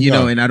 Moving you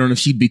know, on. And I don't know if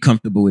she'd be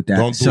comfortable with that.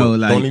 Don't do it.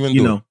 Like, don't even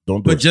do it.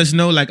 Don't do but it. just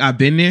know, like, I've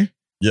been there.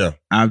 Yeah.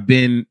 I've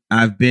been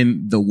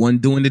the one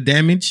doing the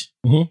damage.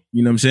 Mm-hmm.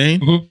 You know what I'm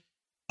saying?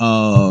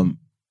 Mm-hmm.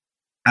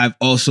 I've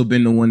also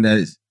been the one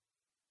that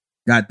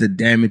got the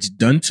damage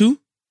done to.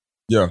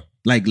 Yeah.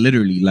 Like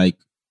literally, like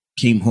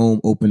came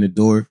home, opened the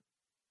door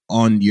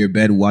on your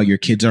bed while your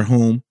kids are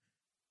home.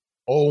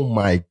 Oh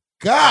my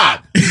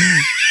God.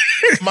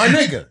 My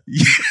nigga.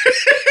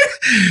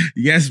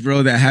 Yes,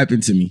 bro, that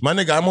happened to me. My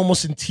nigga, I'm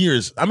almost in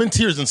tears. I'm in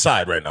tears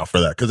inside right now for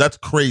that because that's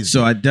crazy.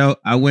 So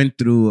I went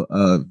through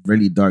a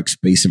really dark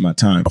space in my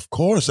time. Of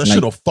course, that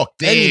should have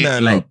fucked any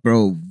man up. Like,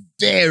 bro,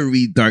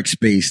 very dark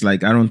space.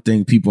 Like, I don't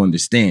think people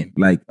understand.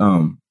 Like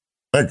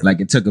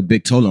it took a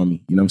big toll on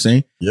me. You know what I'm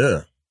saying?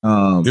 Yeah.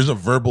 There's a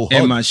verbal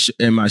hug.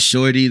 And my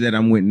shorty that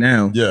I'm with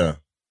now. Yeah.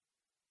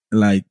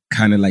 Like,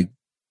 kind of like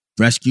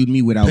rescued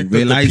me without Picked up the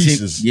realizing.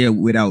 pieces. Yeah,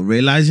 without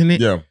realizing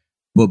it. Yeah.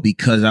 But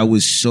because I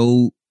was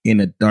so in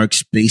a dark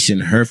space in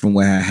her from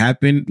what had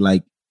happened,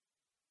 like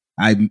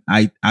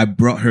I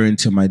brought her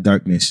into my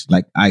darkness.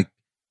 Like I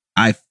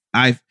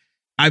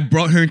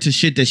brought her into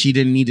shit that she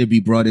didn't need to be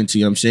brought into,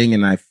 you know what I'm saying?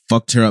 And I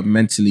fucked her up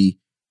mentally.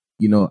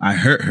 You know, I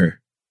hurt her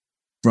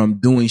from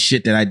doing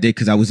shit that I did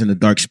because I was in a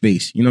dark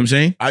space. You know what I'm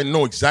saying? I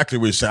know exactly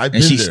what you're saying. I've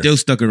been And she there. still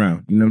stuck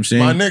around. You know what I'm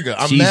saying? My nigga,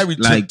 I'm She's married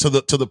like, to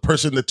the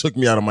person that took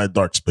me out of my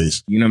dark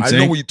space. You know what I'm I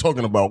saying? know what you're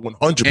talking about,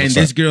 100%. And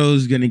this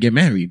girl's gonna get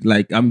married.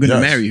 Like, I'm gonna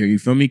Yes. marry her. You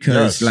feel me?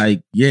 Because, Yes.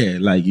 like, yeah,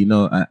 like, you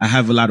know, I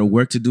have a lot of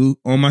work to do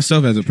on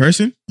myself as a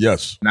person.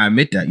 Yes. And I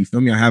admit that. You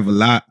feel me? I have a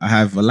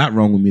lot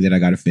wrong with me that I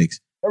gotta fix.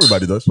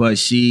 Everybody does. But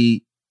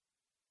she,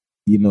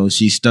 you know,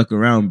 she stuck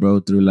around,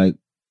 bro, through like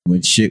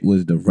when shit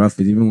was the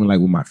roughest, even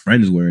when my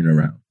friends weren't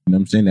around. You know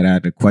what I'm saying? That I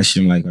had to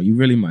question, like, are you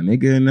really my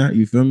nigga or not?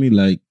 You feel me?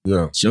 Like,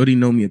 Yeah. Shorty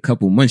know me a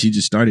couple months. She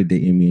just started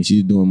dating me and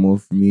she's doing more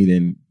for me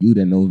than you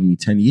that knows me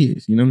 10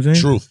 years. You know what I'm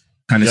saying? Truth.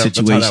 Kind of Yeah,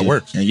 situation. that's how that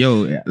works. And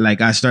yo, like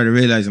I started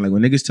realizing, like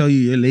when niggas tell you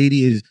your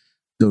lady is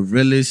the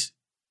realest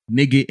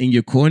nigga in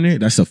your corner,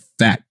 that's a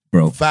fact,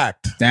 bro.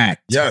 Fact.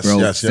 Fact. Yes, bro.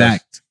 yes, yes.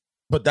 Fact.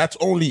 But that's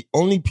only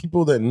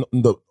people that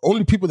the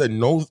only people that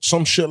know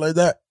some shit like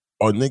that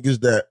are niggas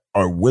that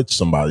are with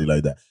somebody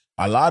like that.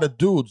 A lot of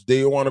dudes,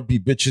 they want to be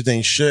bitches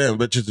ain't shit and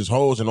bitches is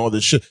hoes and all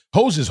this shit.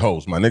 Hoes is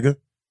hoes, my nigga.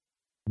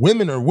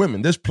 Women are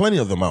women. There's plenty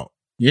of them out.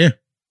 Yeah.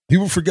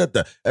 People forget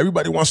that.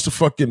 Everybody wants to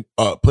fucking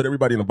put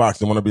everybody in a box.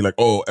 They want to be like,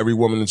 oh, every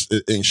woman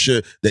ain't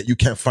shit, that you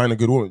can't find a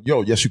good woman.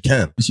 Yo, yes, you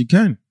can. Yes, you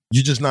can.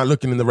 You're just not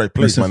looking in the right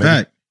place, That's my a nigga.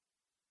 fact.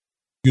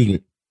 Excuse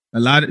me.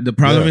 The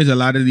problem Yeah. is a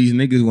lot of these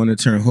niggas want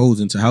to turn hoes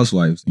into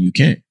housewives, and you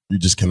can't. You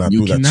just cannot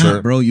You do that, cannot,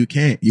 sir. bro. You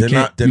can't. You They're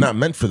can't. not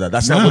meant for that.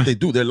 That's not what they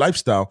do. Their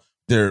lifestyle,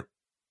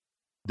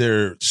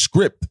 their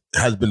script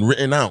has been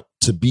written out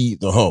to be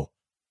the hoe.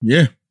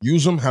 Yeah.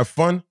 Use them, have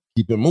fun,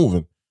 keep it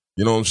moving.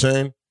 You know what I'm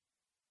saying?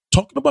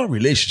 Talking about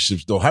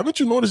relationships, though, haven't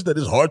you noticed that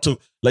it's hard to,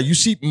 like,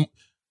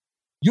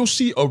 you'll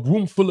see a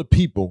room full of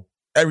people,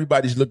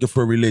 everybody's looking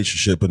for a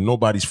relationship and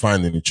nobody's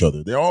finding each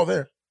other. They're all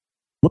there.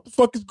 What the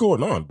fuck is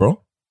going on,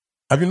 bro?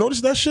 Have you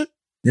noticed that shit?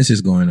 This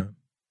is going on.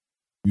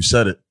 You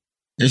said it.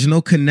 There's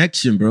no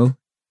connection, bro.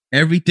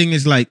 Everything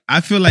is like,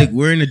 I feel like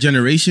we're in a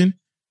generation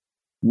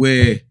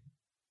where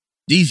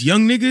these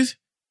young niggas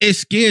is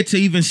scared to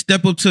even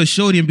step up to a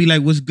shorty and be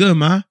like, what's good,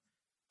 ma?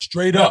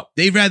 Straight up.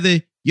 They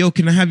rather, yo,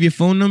 can I have your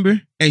phone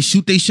number? And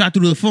shoot they shot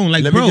through the phone.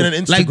 Like, Let me bro, get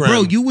an like, bro,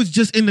 Instagram. you was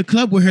just in the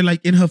club with her,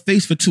 like in her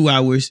face for 2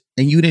 hours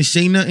and you didn't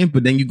say nothing,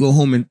 but then you go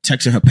home and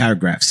text her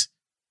paragraphs.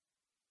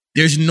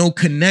 There's no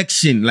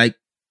connection. Like,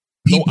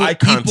 No eye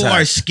people contact.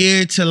 are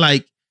scared to,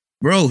 like,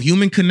 bro,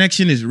 human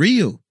connection is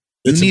real.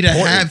 You It's need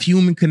important. to have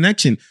human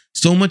connection.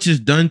 So much is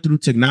done through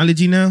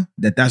technology now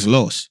that's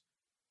lost.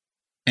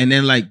 And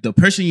then, like, the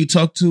person you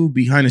talk to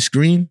behind a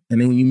screen, and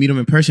then when you meet them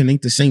in person,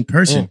 ain't the same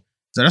person.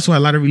 So that's why a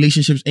lot of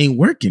relationships ain't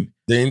working.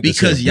 They ain't the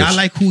Because same y'all person.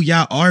 like who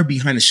y'all are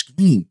behind a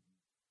screen.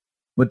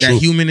 But that True.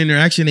 human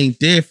interaction ain't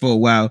there for a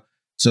while.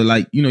 So,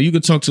 like, you know, you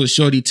could talk to a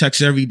shorty,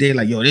 text every day,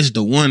 like, yo, this is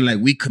the one. Like,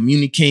 we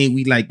communicate.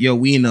 We like, yo,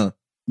 we in a,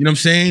 you know what I'm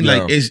saying? Yeah.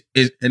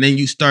 Like, and then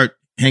you start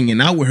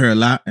hanging out with her a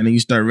lot, and then you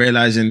start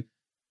realizing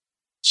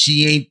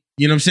she ain't,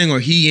 you know what I'm saying? Or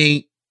he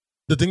ain't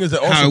The thing is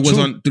that also how it was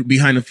too, on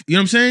behind the, you know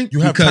what I'm saying? you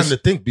have Because- time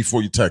to think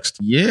before you text.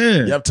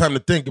 Yeah. You have time to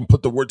think and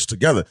put the words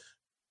together.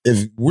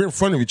 If we're in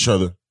front of each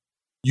other,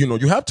 you know,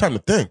 you have time to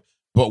think.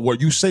 But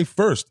what you say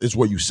first is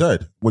what you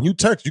said. When you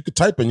text, you could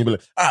type and you'd be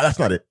like, that's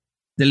not it.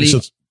 Delete. It's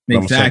just-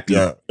 Exactly.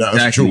 Yeah, that's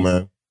Exactly. true,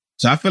 man.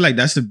 So I feel like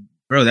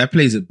that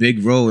plays a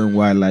big role in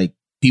why, like,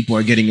 people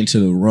are getting into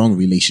the wrong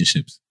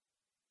relationships.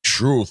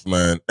 Truth,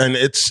 man. And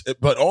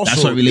but also.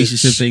 That's why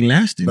relationships it's- ain't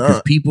lasting. Because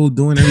Nah. people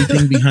doing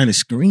everything behind a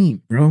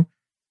screen, bro.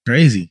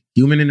 Crazy.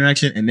 Human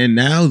interaction. And then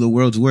now the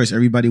world's worse.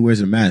 Everybody wears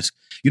a mask.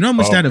 You know how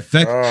much Oh that my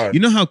affects? God. You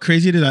know how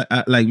crazy it is?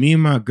 Like, me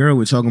and my girl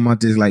were talking about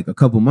this like a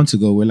couple months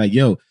ago. We're like,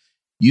 yo,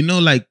 you know,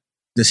 like,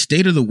 the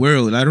state of the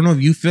world, I don't know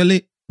if you feel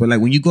it, but like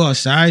when you go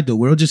outside, the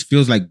world just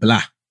feels like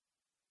blah.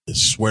 I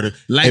swear to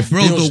Like, it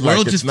bro, feels the world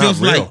like it's just not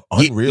feels real.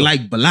 like Unreal.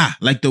 like blah.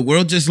 Like, the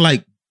world just,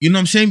 like, you know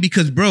what I'm saying?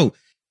 Because, bro,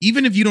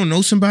 even if you don't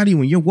know somebody,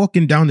 when you're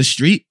walking down the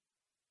street,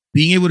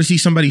 being able to see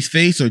somebody's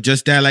face or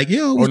just that, like,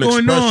 yo, what's an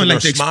going expression on? or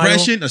Like, the smile.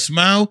 expression, a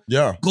smile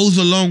Yeah. goes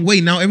a long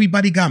way. Now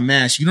everybody got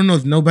masks. You don't know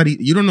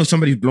if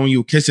somebody's blowing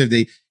you a kiss if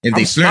they I'm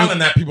flirt.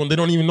 smiling at people and they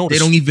don't even notice.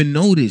 They don't even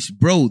notice,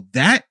 bro.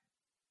 That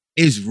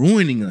is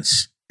ruining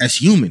us as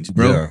humans,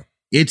 bro. Yeah.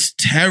 It's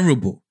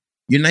terrible.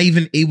 You're not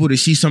even able to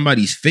see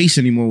somebody's face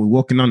anymore when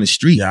walking on the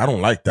street. Yeah, I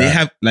don't like that. They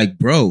have, like,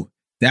 bro,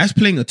 that's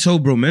playing a toll,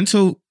 bro.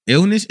 Mental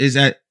illness is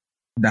at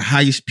the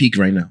highest peak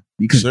right now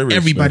because Seriously.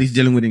 everybody's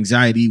dealing with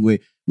anxiety,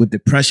 with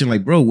depression.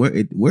 Like, bro,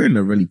 we're in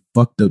a really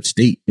fucked up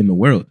state in the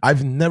world.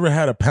 I've never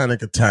had a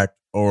panic attack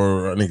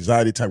or an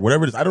anxiety attack,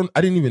 whatever it is. I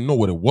didn't even know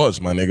what it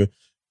was, my nigga.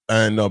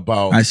 And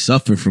I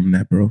suffer from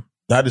that, bro.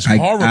 that is I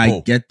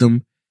horrible. get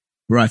them,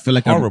 bro. I feel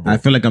like Horrible. I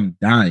feel like I'm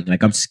dying.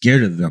 Like, I'm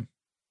scared of them.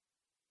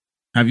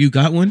 Have you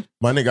got one?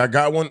 My nigga, I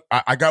got one.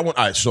 I got one.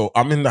 All right, so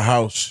I'm in the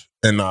house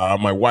and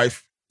my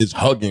wife is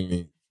hugging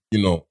me,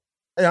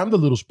 hey, I'm the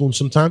little spoon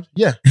sometimes.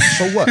 Yeah,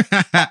 so what?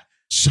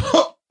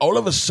 So all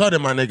of a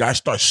sudden, my nigga, I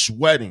start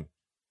sweating.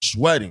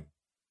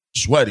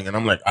 And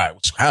I'm like, all right,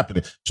 what's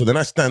happening? So then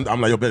I'm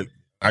like, yo, baby,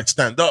 I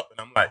stand up and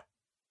I'm like,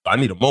 I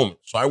need a moment.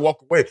 So I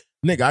walk away.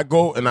 Nigga, I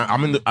go and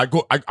I'm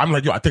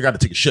like, yo, I think I got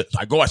to take a shit. So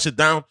I go, I sit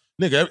down.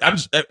 Nigga,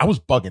 I was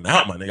bugging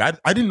out, my nigga.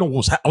 I didn't know what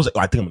was happening. I was like,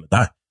 I think I'm going to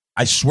die.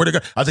 I swear to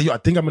God. I was like, yo, I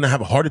think I'm going to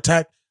have a heart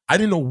attack. I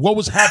didn't know what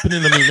was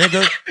happening to me,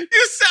 nigga.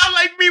 You sound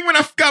like me when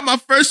I got my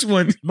first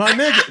one. My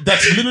nigga,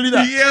 that's literally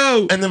that.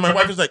 Yo. And then my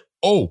wife was like,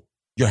 oh,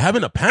 you're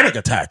having a panic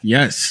attack.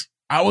 Yes.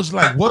 I was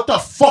like, what the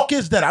fuck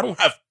is that? I don't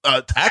have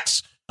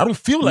attacks. I don't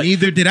feel like.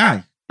 Neither did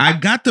I. I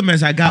got them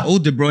as I got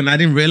older, bro, and I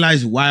didn't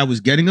realize why I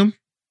was getting them.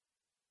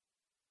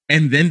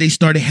 And then they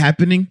started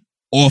happening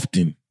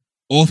often.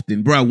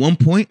 Bro, at one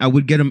point, I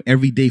would get them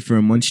every day for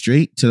a month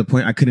straight to the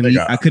point I couldn't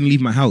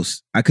leave my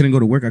house. I couldn't go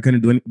to work. I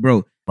couldn't do anything.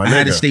 Bro, I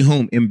had to stay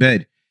home in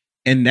bed.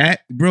 And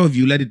that, bro, if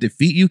you let it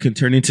defeat you, can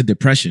turn into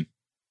depression.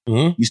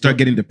 Mm-hmm. You start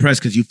getting depressed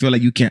because you feel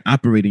like you can't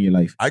operate in your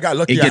life. I got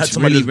lucky. It gets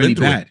really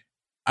bad.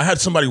 I had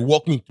somebody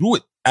walk me through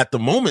it at the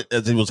moment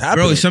as it was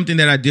happening. Bro, it's something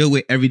that I deal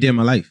with every day of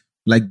my life.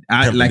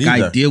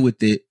 I deal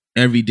with it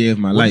every day of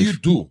my life.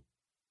 What do you do?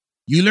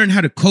 You learn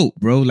how to cope,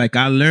 bro. Like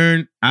I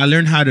learned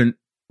how to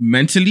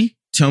mentally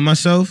tell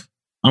myself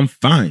I'm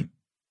fine.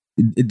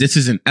 This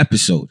is an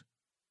episode.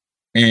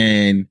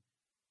 And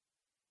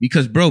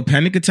because, bro,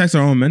 panic attacks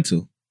are all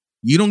mental.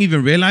 You don't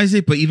even realize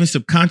it, but even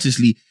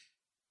subconsciously,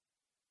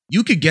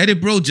 you could get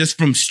it, bro, just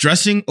from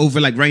stressing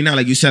over, like right now,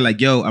 like you said, like,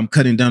 yo, I'm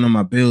cutting down on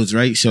my bills,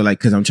 right? So like,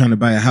 cause I'm trying to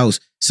buy a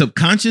house.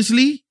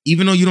 Subconsciously,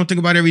 even though you don't think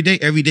about it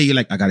every day you're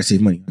like, I gotta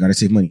save money.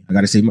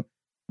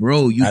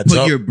 Bro, you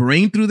put your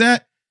brain through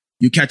that,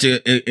 you catch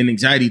an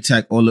anxiety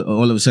attack all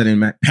of a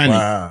sudden,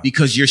 panic,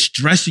 because you're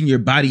stressing your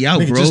body out,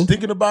 bro. Just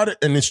thinking about it,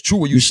 and it's true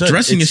what you said.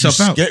 Stressing yourself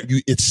out.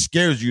 It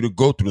scares you to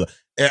go through that.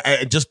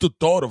 And just the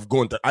thought of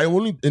going through,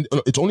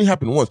 it's only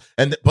happened once.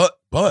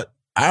 But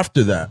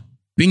after that,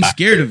 being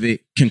scared of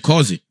it can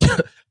cause it.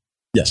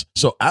 Yes.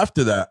 So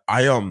after that,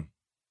 I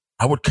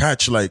would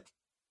catch like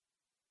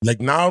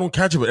now I don't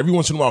catch it, but every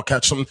once in a while I'll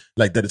catch something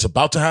like that. It's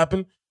about to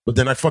happen, but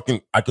then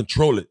I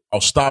control it. I'll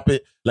stop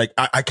it. Like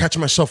I catch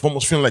myself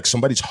almost feeling like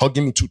somebody's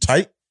hugging me too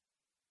tight.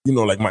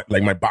 Like my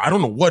I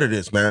don't know what it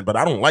is, man, but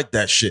I don't like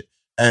that shit.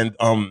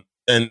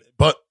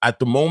 But at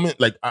the moment,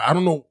 like I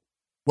don't know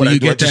what do you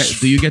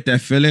get that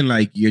feeling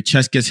like your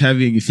chest gets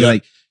heavy and you feel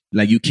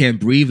like you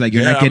can't breathe, like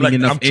you're not getting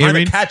enough air in? I'm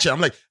trying to catch it.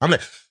 I'm like,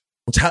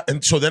 what's happening?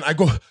 And so then I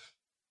go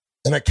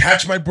and I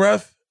catch my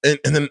breath,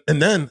 and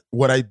then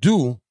what I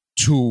do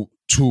to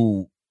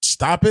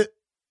stop it,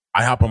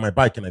 I hop on my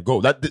bike and I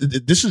go.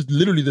 This is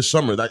literally this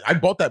summer. I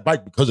bought that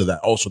bike because of that.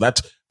 Also,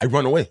 I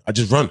run away. I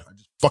just run. I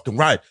just fucking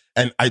ride,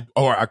 and I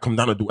come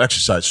down and do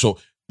exercise. So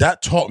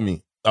that taught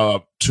me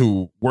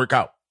to work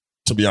out.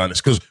 To be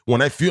honest, because when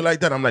I feel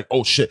like that, I'm like,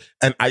 oh shit.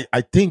 And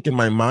I think in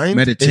my mind,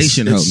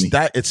 meditation helped me.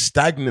 It's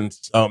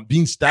stagnant,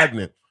 being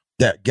stagnant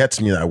that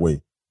gets me that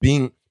way.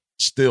 Being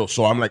still.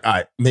 So I'm like, all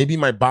right, maybe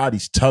my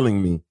body's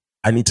telling me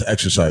I need to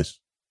exercise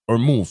or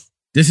move.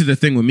 This is the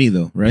thing with me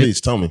though, right?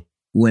 Please tell me.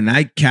 When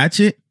I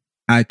catch it,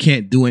 I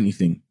can't do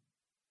anything.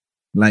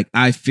 Like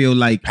I feel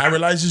like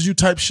paralyzes you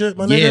type shit,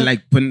 my nigga? Yeah,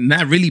 like, but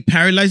not really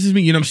paralyzes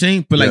me, you know what I'm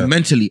saying? But like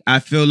mentally, I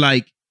feel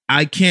like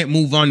I can't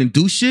move on and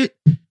do shit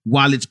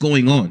while it's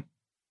going on.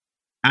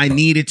 I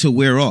need it to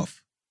wear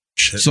off.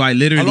 Shit. So I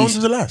literally. How long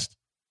does it last?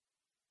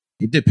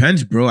 It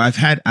depends, bro. I've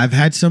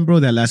had some,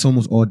 bro, that last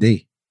almost all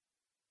day.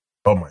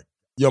 Oh my,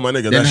 my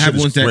nigga. Then that shit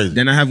is crazy.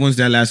 Then I have ones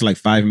that last like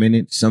 5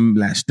 minutes. Some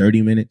last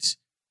 30 minutes.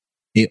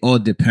 It all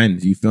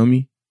depends. You feel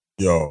me?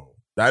 Yo,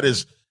 that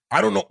is. I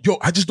don't know. Yo,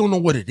 I just don't know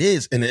what it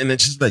is, and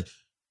it's just like,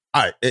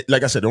 all right.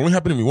 Like I said, it only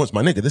happened to me once,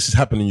 my nigga. This is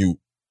happening to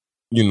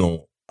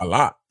you, a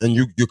lot, and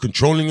you're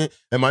controlling it.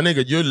 And my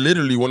nigga, you're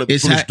literally one of the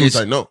coolest dudes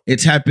I know.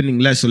 It's happening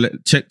less. So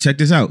check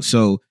this out.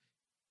 So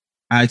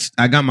I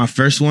got my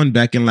first one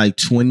back in like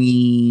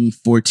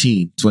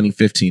 2014,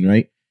 2015,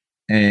 right?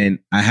 And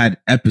I had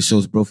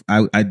episodes, bro.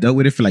 I dealt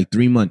with it for like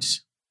 3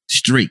 months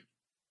straight,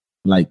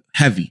 like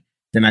heavy.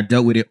 Then I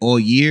dealt with it all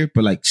year,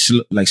 but like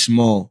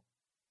small.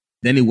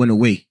 Then it went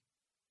away,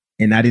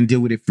 and I didn't deal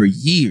with it for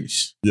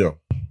years. Yeah.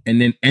 And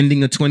then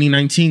ending of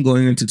 2019,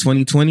 going into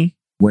 2020.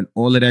 When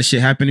all of that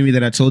shit happened to me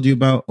that I told you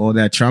about, all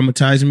that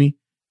traumatized me,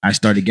 I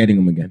started getting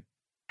them again.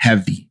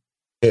 Heavy.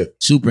 Yeah.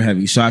 Super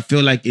heavy. So I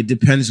feel like it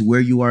depends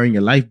where you are in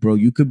your life, bro.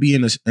 You could be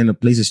in a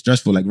place that's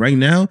stressful. Like right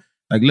now,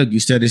 like look,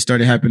 you said it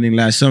started happening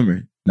last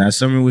summer. Last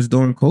summer was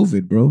during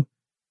COVID, bro.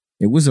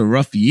 It was a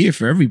rough year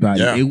for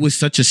everybody. Yeah. It was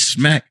such a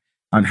smack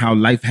on how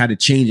life had to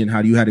change and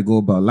how you had to go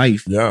about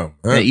life. Yeah.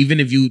 And even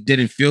if you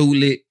didn't feel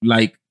it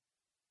like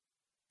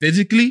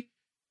physically,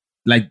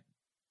 like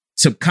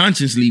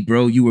subconsciously,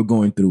 bro, you were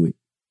going through it.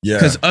 Yeah.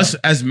 Because us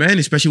as men,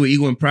 especially with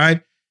ego and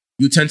pride,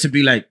 you tend to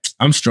be like,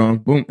 I'm strong,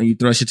 boom, and you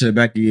throw shit to the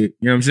back of your, you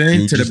know what I'm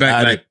saying? To the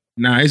back, like,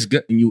 nah, it's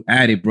good. And you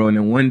add it, bro. And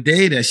then one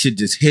day that shit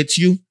just hits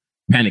you,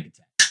 panic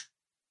attack.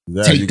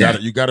 Yeah, Take you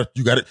that. got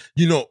it.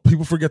 You know,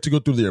 people forget to go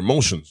through their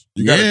emotions.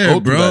 You got to go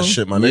through that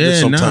shit, my nigga.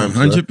 Sometimes,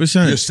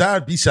 100%. You're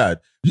sad, be sad.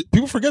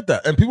 People forget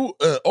that, and people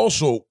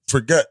also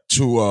forget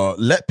to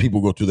let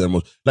people go through their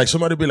emotions. Like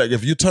somebody be like,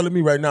 if you're telling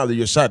me right now that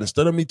you're sad,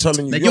 instead of me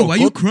telling you, like, yo, why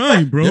you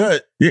crying, bro?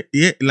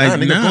 Yeah, like,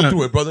 nigga, go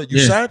through it, brother. You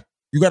sad?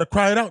 You got to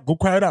cry it out. Go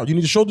cry it out. You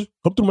need a shoulder?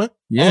 Come through, man.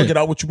 Yeah. I'll get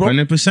out with you, bro.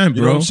 100%, bro.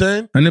 You know what I'm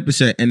saying? 100%. And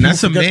People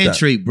that's a forget man that.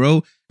 trait,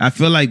 bro. I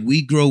feel like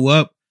we grow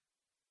up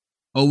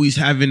always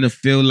having to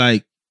feel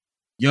like,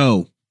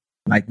 yo,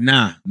 like,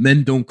 nah,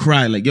 men don't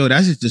cry. Like, yo,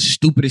 that's just the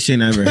stupidest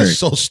shit I ever heard. That's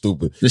so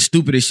stupid. The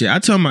stupidest shit. I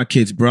tell my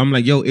kids, bro, I'm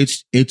like, yo,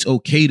 it's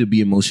okay to be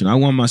emotional. I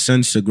want my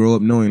sons to grow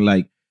up knowing,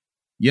 like,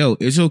 yo,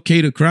 it's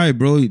okay to cry,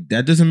 bro.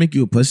 That doesn't make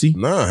you a pussy.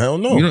 Nah, hell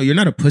no. You know, you're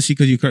not a pussy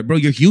because you cry. Bro,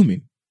 you're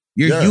human.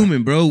 You're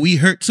human, bro. We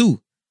hurt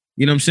too.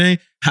 You know what I'm saying?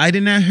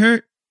 Hiding that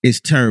hurt is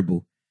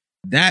terrible.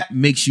 That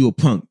makes you a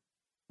punk.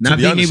 Not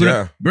being able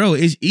to, bro,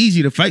 it's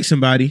easy to fight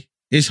somebody.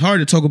 It's hard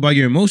to talk about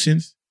your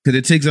emotions because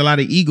it takes a lot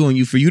of ego in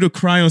you. For you to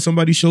cry on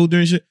somebody's shoulder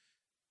and shit,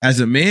 as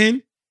a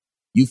man,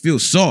 you feel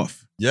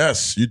soft.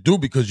 Yes, you do,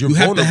 because you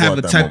have to have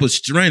a type of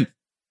strength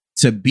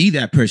to be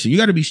that person. You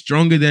got to be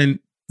stronger than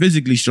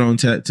physically strong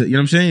to you know what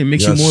I'm saying? It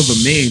makes you more of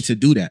a man to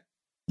do that.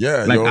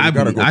 Yeah, like,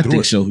 I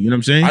think so. You know what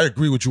I'm saying? I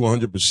agree with you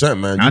 100%,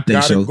 man. You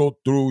gotta go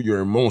through your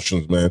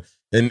emotions, man.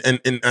 And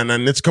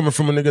it's coming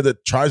from a nigga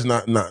that tries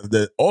not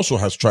that also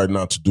has tried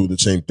not to do the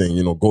same thing,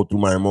 you know, go through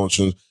my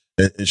emotions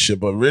and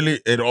shit. But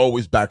really, it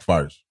always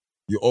backfires.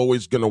 You're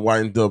always gonna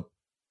wind up,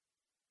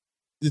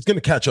 it's gonna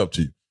catch up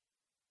to you.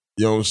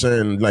 You know what I'm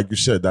saying? Like you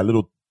said, that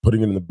little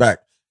putting it in the back,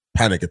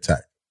 panic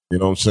attack. You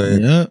know what I'm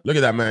saying? Yeah. Look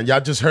at that, man.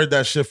 Y'all just heard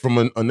that shit from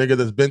a nigga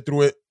that's been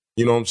through it.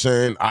 You know what I'm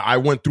saying? I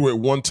went through it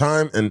one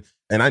time, and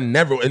I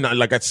never,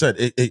 like I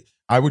said,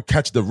 I would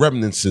catch the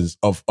remnants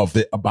of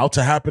it about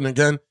to happen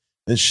again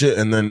and shit.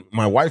 And then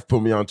my wife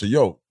put me on to,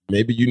 yo,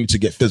 maybe you need to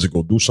get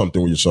physical, do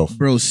something with yourself.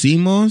 Bro,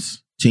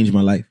 CMOS changed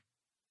my life.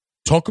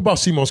 Talk about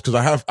CMOS,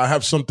 because I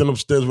have something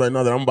upstairs right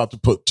now that I'm about to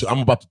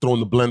throw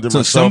in the blender so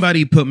myself.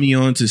 Somebody put me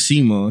on to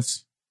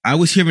CMOS. I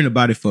was hearing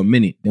about it for a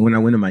minute. Then when I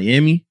went to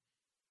Miami,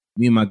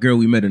 me and my girl,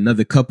 we met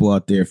another couple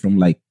out there from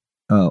like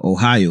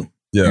Ohio.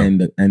 Yeah.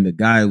 And the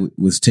guy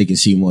was taking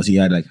CMOS. He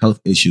had like health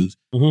issues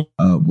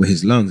with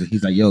his lungs. And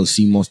he's like, yo,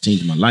 CMOS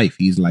changed my life.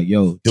 He's like,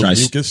 yo, try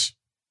mucus,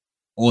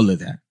 all of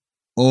that.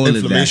 All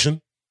inflammation. Of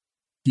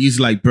that. He's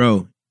like,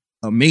 bro,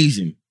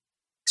 amazing.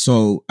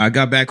 So I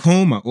got back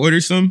home. I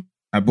ordered some.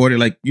 I bought it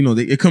like, you know,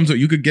 it comes,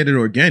 you could get it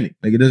organic.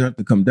 Like, it doesn't have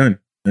to come done.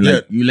 And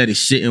like, you let it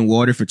sit in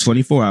water for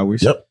 24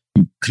 hours. Yep.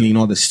 You clean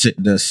all the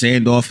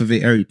sand off of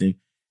it, everything.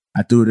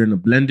 I threw it in a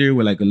blender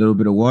with like a little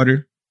bit of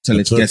water till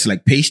it gets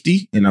like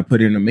pasty, and I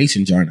put it in a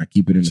mason jar and I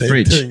keep it in the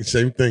fridge.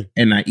 Same thing.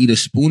 And I eat a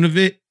spoon of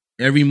it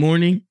every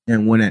morning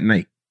and one at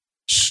night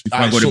before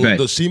I go to bed.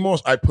 The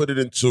CMOS, I put it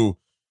into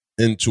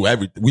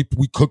everything.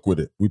 We cook with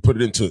it. We put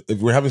it into, if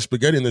we're having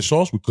spaghetti in the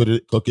sauce, we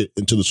cook it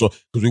into the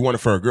sauce because we want it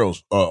for our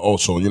girls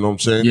also. You know what I'm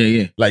saying?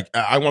 Yeah. Like,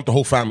 I want the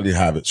whole family to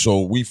have it.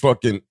 So we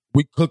cook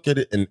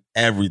it in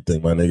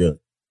everything, my nigga.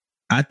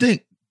 I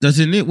think,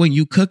 doesn't it, when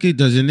you cook it,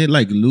 doesn't it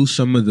like lose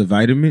some of the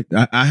vitamin?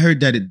 I heard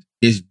that it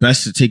is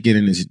best to take it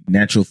in its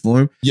natural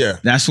form. Yeah.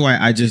 That's why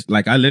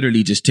I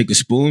literally just take a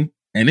spoon,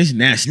 and it's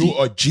nasty. You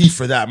a G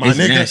for that, my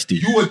nigga. Nasty.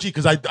 You a G,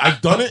 because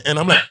I've done it, and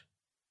I'm like,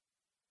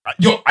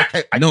 yo, I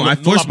can't.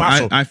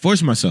 I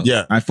force myself.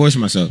 Yeah. I force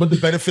myself. But the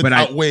benefits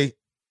outweigh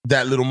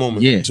that little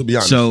moment, to be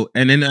honest. So,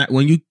 and then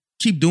when you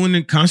keep doing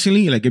it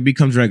constantly, like, it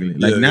becomes regular.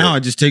 Like, now I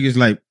just take it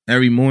like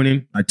every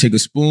morning, I take a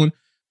spoon,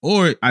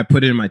 or I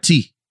put it in my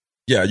tea.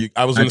 Yeah,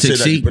 I was going to say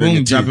that. Tea,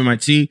 boom, drop in my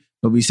tea.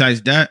 But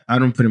besides that, I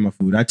don't put it in my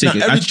food. I take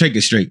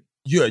it straight.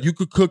 Yeah, you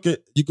could cook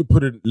it. You could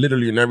put it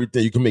literally in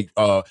everything. You can make,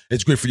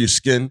 it's great for your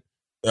skin.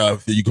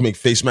 You can make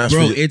face masks.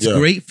 Bro, it's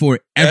great for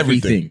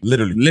everything.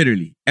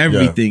 Literally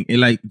everything. And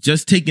like,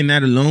 just taking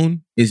that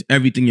alone is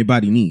everything your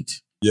body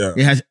needs. Yeah.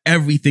 It has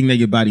everything that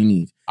your body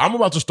needs. I'm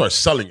about to start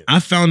selling it. I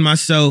found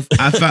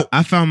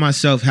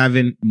myself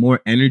having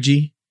more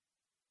energy,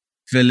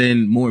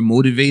 feeling more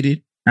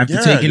motivated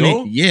after taking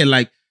it. Yeah,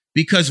 like,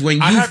 because when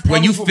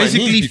you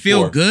physically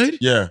feel good,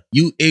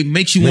 it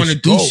makes you want to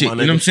do shit. You know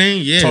what I'm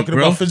saying? Yeah, talking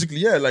about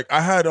physically, like, I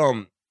had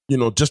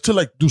just to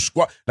like do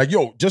squat, like,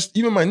 yo, just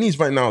even my knees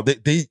right now,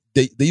 they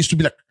used to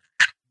be like,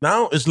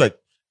 now it's like,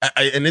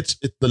 and it's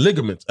the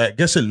ligaments. I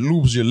guess it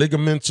lubes your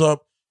ligaments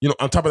up. You know,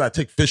 on top of that, I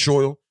take fish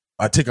oil.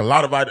 I take a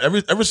lot of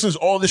vitamins. Ever since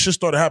all this shit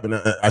started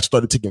happening, I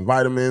started taking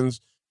vitamins.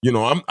 You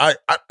know, I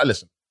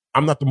listen.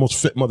 I'm not the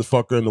most fit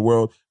motherfucker in the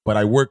world, but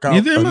I work out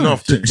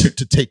enough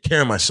to take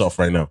care of myself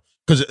right now.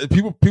 Because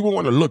people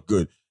want to look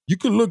good. You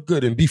can look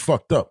good and be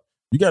fucked up.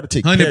 You got to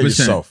take care of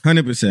yourself.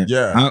 100%.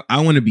 Yeah.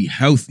 I want to be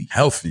healthy.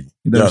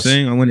 You know what I'm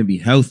saying? I want to be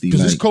healthy.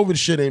 Because this COVID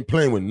shit ain't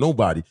playing with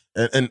nobody.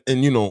 And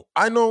you know,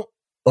 I know,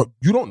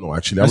 you don't know,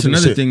 actually. That's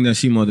another thing that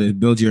that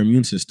builds your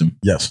immune system.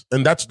 Yes.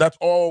 And that's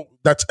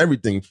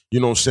everything, you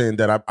know, saying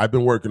that I've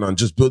been working on,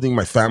 just building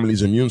my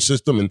family's immune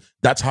system. And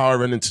that's how I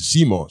ran into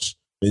CMOS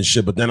and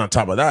shit. But then on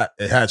top of that,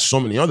 it had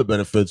so many other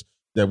benefits.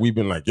 that we've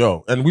been like,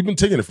 yo, and we've been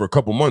taking it for a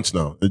couple months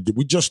now.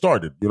 We just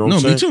started, you know what I'm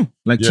saying? No, me too.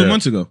 Like 2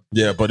 months ago.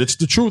 Yeah, but it's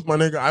the truth, my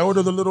nigga. I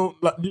ordered the little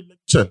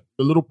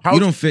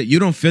pouch. You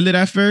don't feel it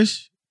at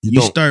first.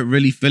 You start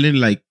really feeling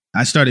like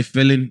I started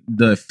feeling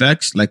the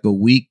effects like a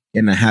week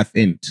and a half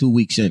in, 2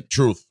 weeks in.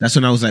 Truth. That's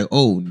when I was like,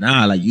 oh,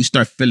 nah, like you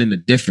start feeling the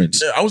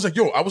difference. Yeah, I was like,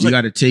 you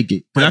got to take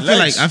it. But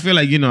I feel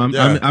like, you know,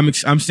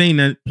 I'm saying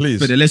that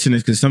for the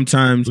listeners because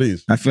sometimes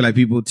I feel like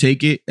people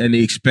take it and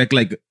they expect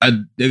like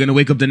they're going to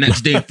wake up the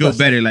next day and feel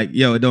better. Like,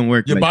 yo, it don't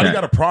work your like body that.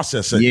 got to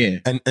process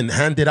it and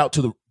hand it out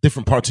to the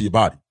different parts of your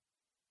body.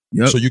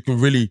 Yep. So you can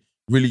really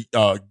get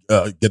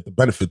the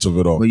benefits of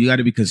it all. But you got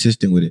to be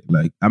consistent with it.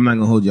 Like, I'm not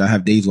going to hold you. I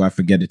have days where I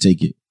forget to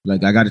take it.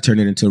 Like, I got to turn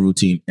it into a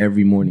routine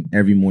every morning.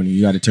 Every morning,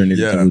 you got to turn it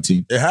into a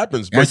routine. It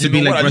happens. It has to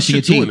be like brushing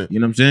your teeth. You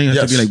know what I'm saying? It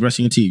has to be like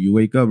brushing your teeth. You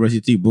wake up, brush your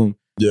teeth, boom.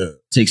 Yeah.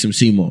 Take some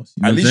sea moss.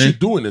 You know At least you're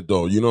doing it,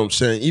 though. You know what I'm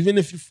saying? Even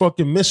if you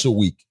fucking miss a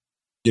week,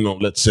 you know,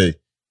 let's say,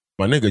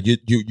 my nigga,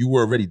 you were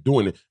already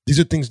doing it. These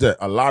are things that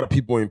a lot of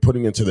people ain't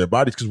putting into their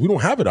bodies because we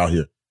don't have it out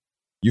here.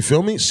 You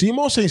feel me? Sea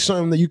moss ain't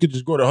something that you could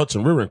just go to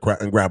Hudson River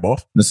and grab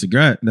off. That's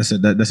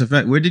a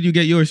fact. Where did you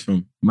get yours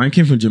from? Mine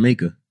came from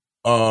Jamaica.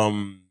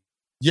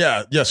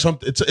 Yeah.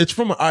 It's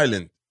from an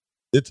island.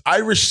 It's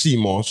Irish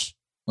sea moss.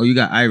 Oh, you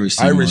got Irish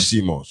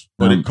sea moss,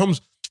 but it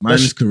comes. Mine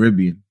is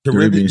Caribbean.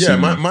 Yeah,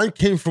 mine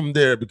came from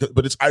there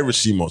but it's Irish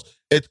sea moss.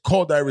 It's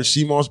called Irish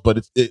sea moss,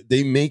 but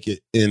they make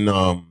it in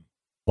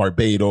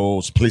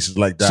Barbados, places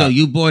like that. So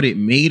you bought it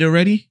made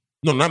already?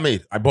 No, not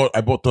made. I bought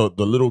the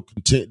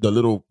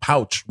little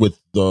pouch with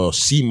the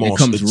sea moss. It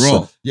comes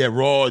raw. Yeah,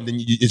 raw, and then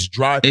it's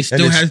dry. It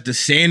still has the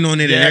sand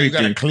on it and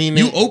everything. You gotta clean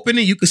it. You open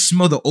it, you can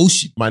smell the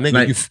ocean. My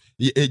nigga,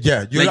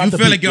 you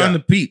feel like you're on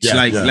the beach.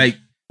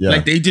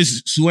 Like they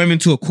just swam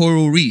into a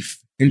coral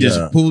reef and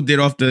just pulled it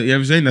off the. You know what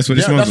I'm saying? That's what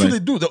it smells like.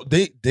 That's what they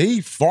do. They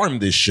farm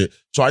this shit.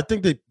 So I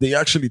think they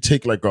actually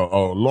take like a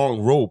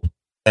long rope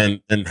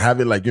and have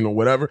it like, you know,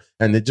 whatever,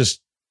 and they just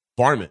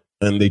farm it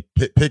and they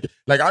pick it.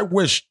 Like I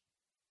wish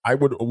I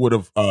would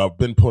have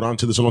been put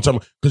onto this a long time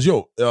ago. Because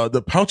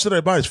the pouch that I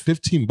buy is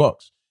 $15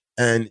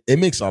 and it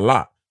makes a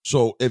lot.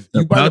 So if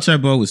the pouch I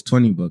bought was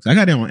 $20, I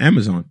got it on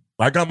Amazon.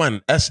 I got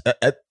mine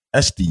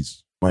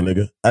Estes, my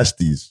nigga,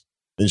 Estes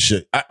and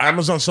shit.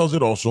 Amazon sells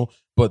it also,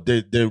 but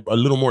they're a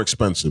little more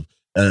expensive.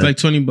 It's like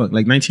 $20,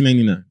 like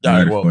 $19.99.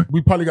 Yeah, well, we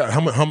probably got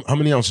how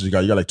many ounces you got?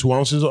 You got like 2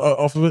 ounces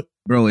off of it,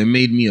 bro. It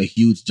made me a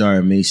huge jar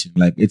of Mason.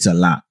 Like it's a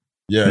lot.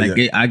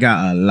 Yeah, I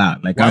got a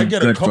lot. Like I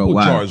get a couple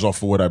jars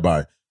off of what I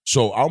buy.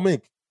 So I'll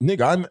make,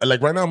 nigga, I'm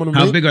like right now I'm gonna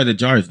How big are the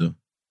jars though?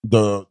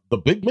 The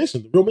big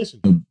Mason, the real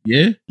Mason.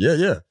 Yeah.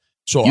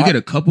 So you get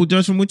a couple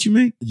jars from what you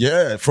make?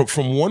 Yeah,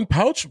 from one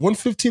pouch, one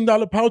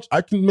 $15 pouch,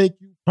 I can make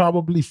you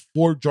probably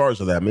 4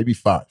 jars of that, maybe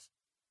 5.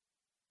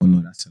 Oh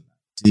no, that's a lot.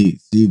 See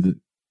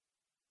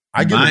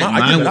I give it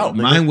out.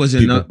 Mine was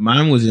enough.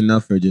 Mine was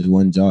enough for just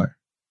one jar.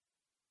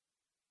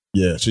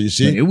 Yeah, so you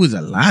see, but it was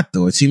a lot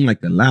though. It seemed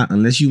like a lot,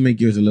 unless you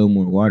make yours a little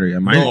more watery.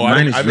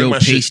 Mine is real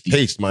pasty.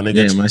 Paste, my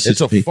nigga. Yeah, it's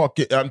a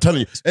fucking. I'm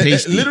telling you,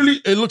 it literally,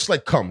 it looks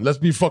like cum. Let's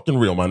be fucking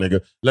real, my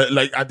nigga.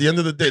 Like at the end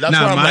of the day, that's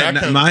why I'm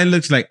like, mine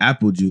looks like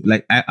apple juice,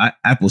 like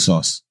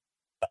applesauce.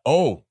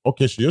 Oh,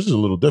 okay. So yours is a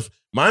little different.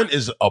 Mine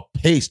is a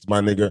paste,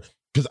 my nigga.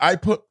 Because I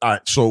put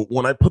so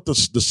when I put the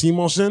sea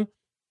moss in,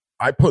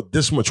 I put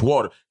this much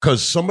water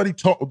because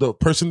the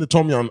person that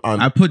told me on.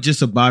 I put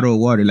just a bottle of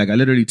water. Like I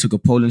literally took a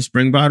Poland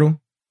Spring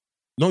bottle.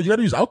 No, you got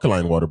to use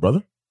alkaline water,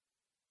 brother.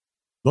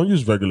 Don't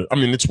use regular. I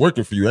mean, it's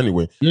working for you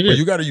anyway. Yeah. But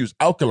you got to use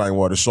alkaline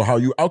water. So how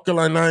you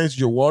alkalinize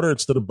your water,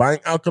 instead of buying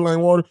alkaline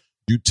water,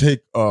 you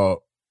take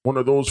one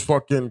of those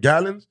fucking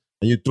gallons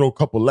and you throw a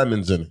couple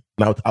lemons in it.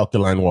 Now it's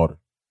alkaline water.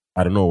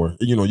 Out of nowhere.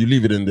 You know, you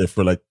leave it in there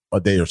for like a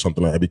day or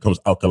something like that. It becomes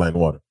alkaline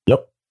water.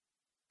 Yep.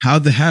 How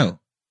the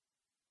hell?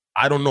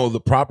 I don't know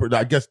the proper,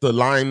 I guess the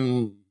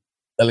lime,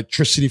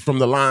 electricity from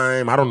the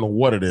lime. I don't know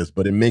what it is,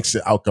 but it makes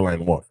it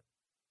alkaline water.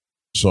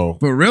 So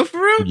for real?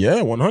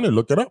 Yeah, 100.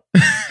 Look it up.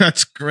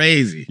 That's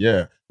crazy.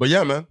 Yeah, but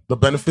yeah, man, the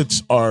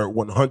benefits are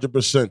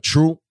 100%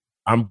 true.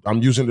 I'm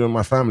using it in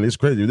my family. It's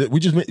crazy. Did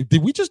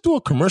we just do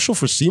a commercial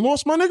for sea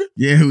moss, my nigga?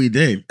 Yeah, we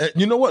did.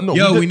 You know what?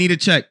 No, we need a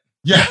check.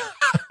 Yeah,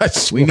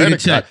 we need a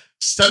check.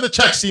 Send a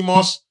check, sea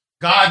moss.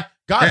 God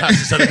has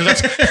to send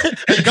it.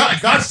 Hey,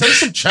 God, send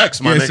some checks,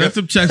 my nigga. Send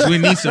some checks. We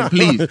need some,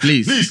 please.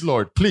 Please,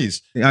 Lord,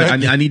 please.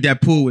 I need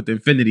that pool with the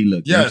infinity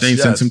look. Yes,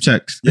 Send some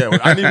checks. Yeah,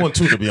 I need one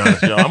too, to be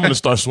honest. Yo, I'm gonna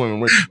start swimming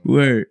with you.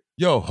 Word.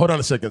 Yo, hold on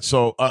a second.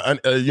 So,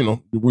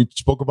 we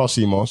spoke about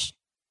sea moss.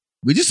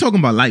 We're just talking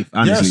about life,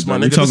 honestly. Yes,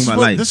 We're talking about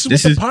life. This is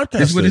what the podcast is.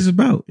 This is what it's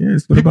about. Yeah,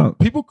 it's what it's about.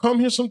 People come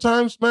here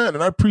sometimes, man,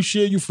 and I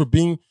appreciate you for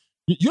being.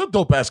 You're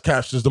dope ass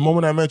captions. The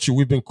moment I met you,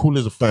 we've been cool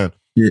as a fan.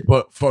 Yeah.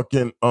 But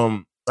fucking,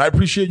 I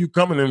appreciate you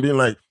coming and being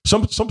like,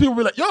 some people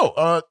be like,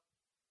 yo,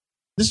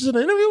 this is an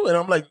interview. And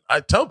I'm like,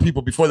 I tell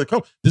people before they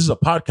come, this is a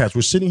podcast.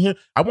 We're sitting here.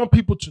 I want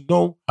people to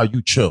know how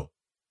you chill.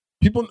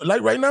 People,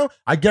 like right now,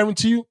 I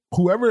guarantee you,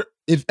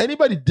 if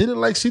anybody didn't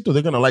like Cito,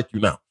 they're going to like you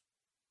now.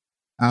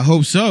 I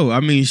hope so. I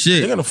mean, shit.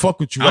 They're gonna fuck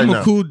with you I'm right a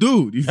now. cool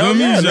dude. You feel Hell me?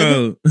 yeah,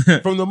 So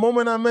From the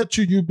moment I met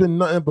you, you've been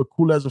nothing but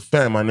cool as a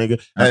fan, my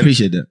nigga. I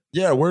appreciate that.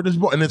 Yeah, word is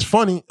born. And it's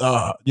funny,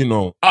 you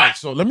know. All right,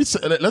 so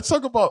let's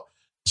talk about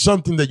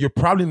something that you're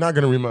probably not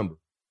gonna remember.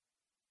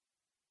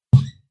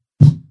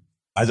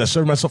 As I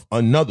serve myself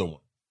another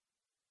one.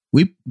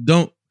 We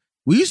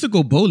used to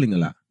go bowling a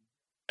lot.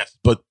 Yes,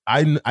 but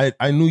I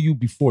knew you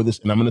before this,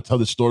 and I'm gonna tell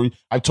this story.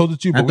 I told it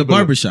to you At the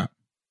barbershop.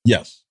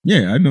 Yes.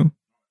 Yeah, I know.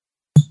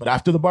 But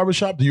after the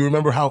barbershop, do you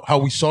remember how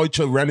we saw each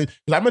other? Because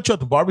I met you at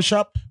the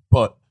barbershop,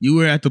 but You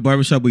were at the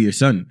barbershop with your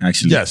son,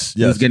 actually. yes.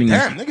 He was getting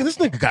Damn, nigga, this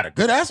nigga got a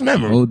good ass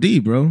memory.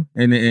 OD, bro.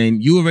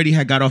 And you already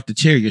had got off the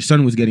chair. Your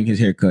son was getting his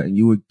hair cut, and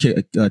you were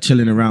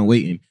chilling around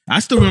waiting. I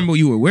still remember what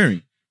you were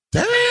wearing.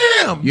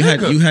 Damn, You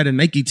nigga. had a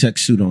Nike Tech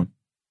suit on.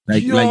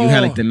 Like you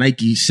had like the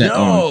Nike set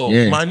on.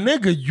 Yeah. My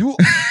nigga, you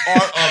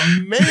are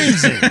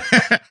amazing.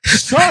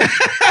 Son,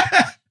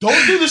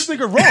 don't do this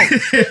nigga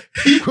wrong.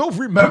 He will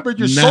remember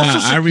your social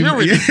security,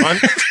 man.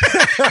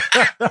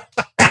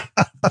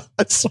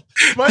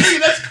 My nigga,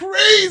 that's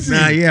crazy.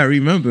 Nah, yeah, I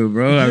remember,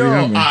 bro. I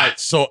remember. All right,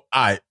 so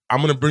I'm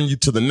gonna bring you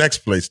to the next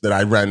place that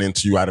I ran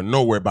into you out of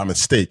nowhere by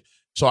mistake.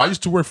 So I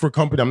used to work for a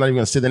company. I'm not even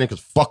gonna say the name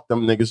because fuck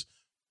them niggas.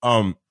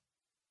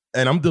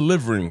 And I'm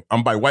delivering.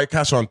 I'm by White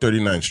Castle on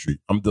 39th Street.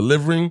 I'm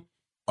delivering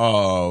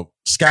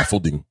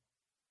scaffolding.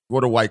 Go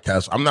to White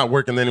Castle. I'm not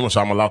working there anymore,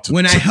 so I'm allowed to.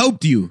 When I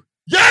helped you.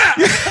 Yeah!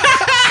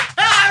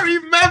 I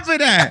remember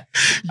that.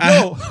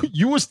 Yo,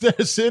 you was there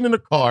sitting in the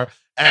car,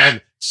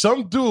 and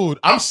some dude,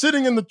 I'm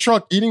sitting in the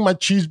truck eating my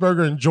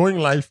cheeseburger, enjoying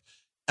life,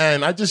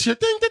 and I just hear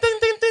ding, ding, ding,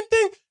 ding, ding,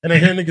 ding, and I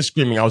hear niggas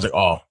screaming. I was like,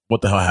 oh,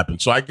 what the hell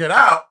happened? So I get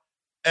out,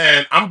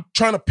 and I'm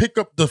trying to pick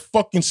up the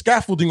fucking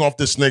scaffolding off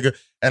this nigga,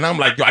 and I'm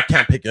like, yo, I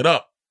can't pick it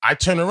up. I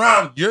turn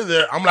around, you're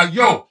there. I'm like,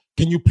 yo,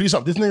 can you please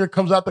help? This nigga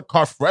comes out the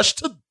car fresh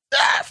to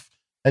death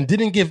and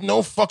didn't give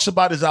no fucks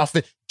about his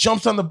outfit,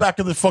 jumps on the back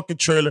of the fucking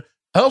trailer,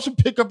 helps him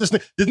pick up this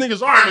nigga. This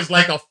nigga's arm is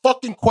like a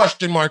fucking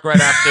question mark right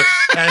after.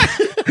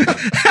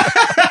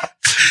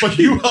 But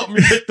you helped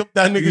me pick up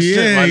that nigga's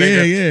shit, my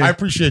nigga. Yeah. I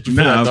appreciate you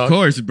for that, dog. Of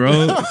course,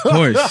 bro. Of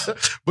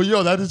course. But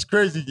yo, that is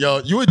crazy, yo.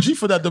 You a G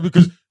for that, though,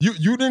 because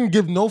you didn't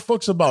give no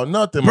fucks about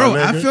nothing, bro. My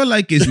nigga. I feel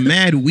like it's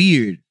mad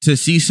weird to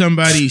see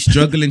somebody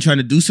struggling trying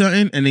to do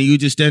something and then you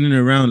just standing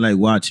around like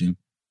watching.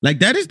 Like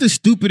that is the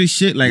stupidest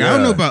shit. Like I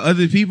don't know about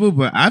other people,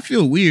 but I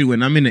feel weird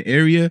when I'm in an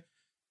area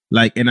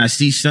like and I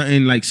see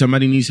something like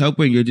somebody needs help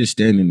and you're just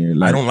standing there.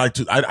 Like, I don't like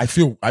to. I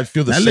feel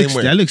the same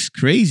way. That looks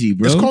crazy,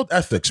 bro. It's called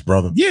ethics,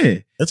 brother. Yeah,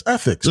 it's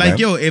ethics. Like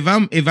man.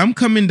 yo, if I'm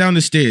coming down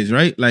the stairs,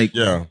 right? Like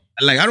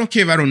like I don't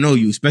care if I don't know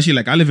you, especially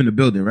like I live in the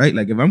building, right?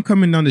 Like if I'm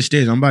coming down the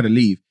stairs, I'm about to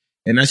leave.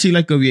 And I see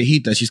like a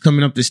viejita, she's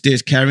coming up the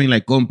stairs carrying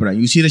like compra. And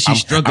you see that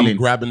she's struggling. I'm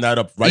grabbing that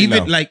up right now.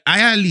 Even like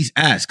I at least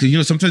ask because you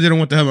know sometimes they don't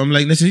want the help. I'm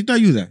like, necesito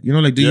ayuda. You know,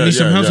 like do you need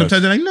some help?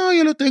 Sometimes they're like, no,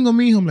 yo lo tengo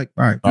mijo. I'm like,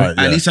 all right.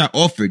 At least I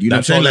offered. You know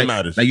That's what I'm saying? all Like,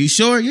 that matters. like you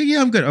sure?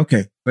 Yeah, I'm good.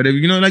 Okay, but if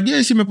you know, like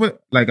she me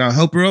put like I'll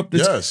help her up.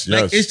 Yes.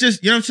 Like, it's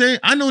just you know what I'm saying.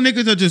 I know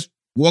niggas that just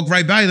walk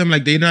right by them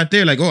like they're not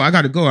there. Like oh, I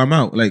gotta go. I'm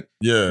out. Like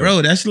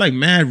bro, that's like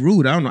mad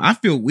rude. I don't know. I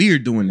feel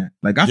weird doing that.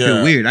 Like I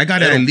feel weird. I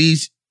gotta at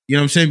least. You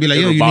know what I'm saying? Be like,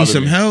 yo, you need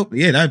some help?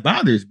 Yeah, that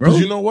bothers, bro.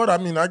 You know what? I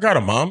mean, I got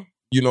a mom.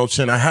 You know what I'm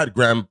saying? I had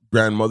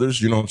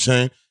grandmothers, you know what I'm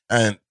saying?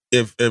 And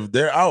if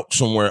they're out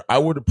somewhere, I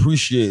would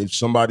appreciate if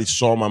somebody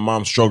saw my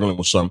mom struggling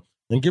with something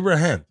and give her a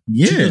hand.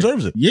 Yeah. She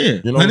deserves it. Yeah.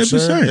 You know 100%. What I'm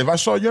saying? If I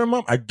saw your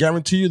mom, I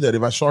guarantee you that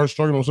if I saw her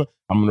struggling with something,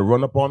 I'm going to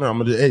run up on her. I'm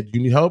going to, hey, do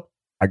you need help?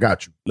 I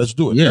got you. Let's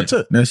do it. Yeah, That's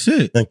it. That's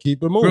it. And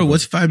keep it moving. Bro,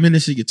 what's 5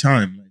 minutes of your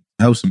time? Like,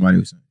 help somebody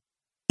with something.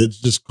 It's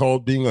just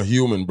called being a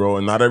human, bro,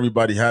 and not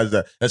everybody has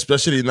that.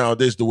 Especially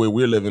nowadays, the way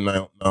we're living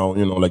now,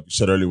 you know, like you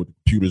said earlier with the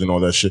computers and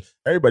all that shit.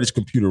 Everybody's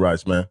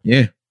computerized, man.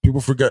 Yeah.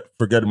 People forget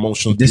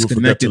emotions.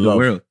 Disconnected the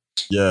world.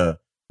 Yeah.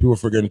 People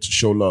forgetting to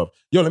show love.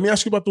 Yo, let me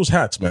ask you about those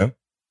hats, man.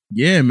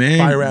 Yeah,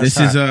 man.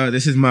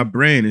 This is my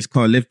brand. It's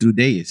called Live Through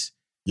Days.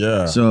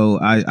 Yeah. So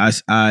I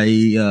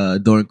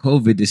during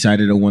COVID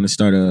decided I want to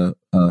start a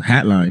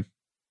hat line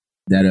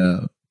that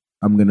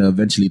I'm gonna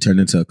eventually turn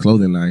into a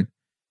clothing line.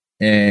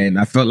 And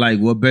I felt like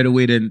what better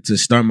way than to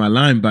start my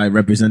line by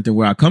representing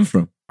where I come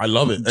from. I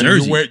love it.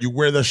 Jersey. And you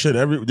wear that shit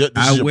I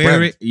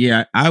wear it.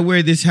 Yeah, I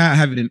wear this hat. I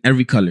have it in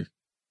every color.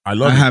 I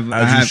love it.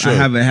 I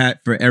have a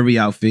hat for every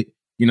outfit.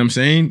 You know what I'm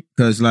saying?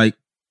 Because like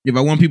if I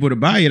want people to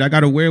buy it, I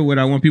gotta wear what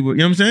I want people. You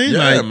know what I'm saying?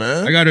 Yeah, like,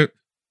 man.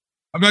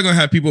 I'm not gonna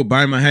have people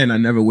buy my hat and I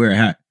never wear a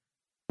hat.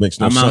 Makes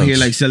no sense. I'm out here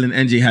like selling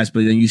NJ hats,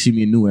 but then you see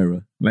me in New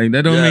Era. Like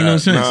that don't make no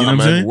sense. You know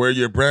what I'm saying? Wear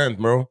your brand,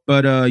 bro.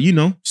 But you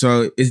know,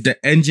 so it's the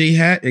NJ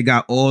hat. It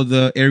got all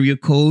the area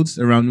codes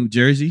around New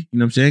Jersey. You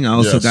know what I'm saying?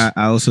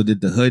 I also did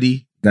the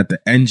hoodie. Got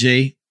the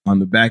NJ on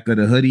the back of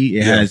the hoodie.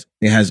 It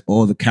has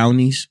all the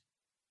counties.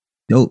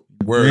 Dope.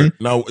 Word.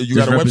 Now you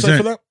got a website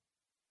for that?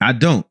 I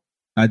don't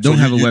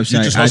have a website.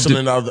 You just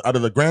hustling out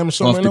of the gram or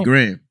something? Off the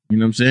gram. You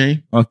know what I'm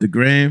saying? Off the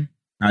gram.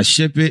 I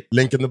ship it.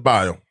 Link in the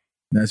bio.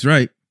 That's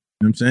right.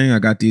 You know what I'm saying? I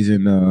got these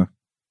in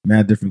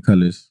mad different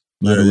colors.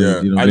 lot of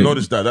ways, you know, I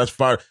noticed that. That's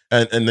fire.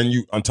 And then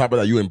you, on top of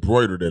that, you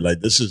embroidered it. Like,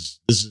 this is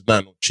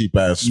not no cheap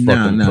ass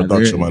fucking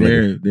production, my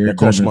nigga. It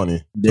costs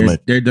money to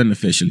make. They're done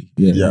officially.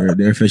 Yeah.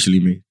 They're officially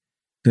made.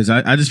 Because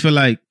I just feel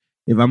like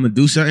if I'm going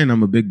to do something,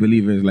 I'm a big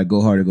believer in like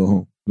go hard or go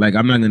home. Like,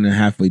 I'm not going to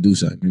halfway do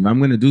something. If I'm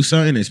going to do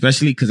something,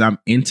 especially because I'm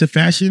into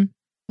fashion,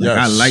 like,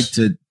 I like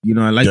to, you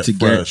know,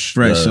 get fresh.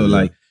 Yeah, so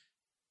like,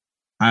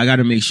 I got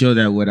to make sure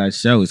that what I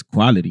sell is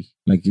quality.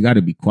 Like, it got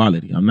to be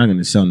quality. I'm not going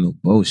to sell no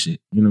bullshit.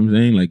 You know what I'm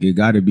saying? Like, it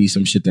got to be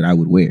some shit that I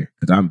would wear.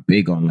 Because I'm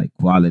big on, like,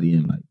 quality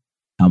and, like,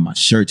 how my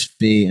shirts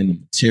fit and the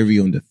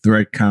material and the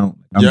thread count.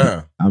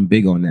 I'm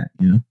big on that,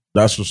 you know?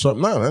 That's what's up.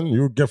 Nah, man,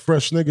 you get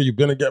fresh nigga. You've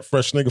been a get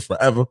fresh nigga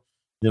forever.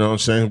 You know what I'm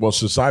saying? Well,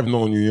 since I've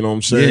known you know what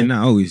I'm saying? Yeah,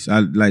 not always.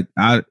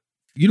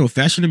 You know,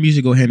 fashion and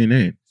music go hand in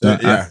hand. So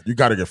you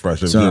got to get fresh.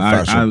 So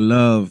I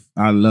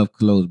love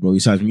clothes, bro.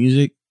 Besides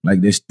music,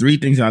 like, there's 3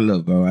 things I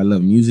love, bro. I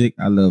love music,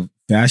 I love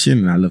fashion,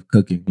 and I love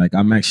cooking. Like,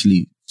 I'm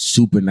actually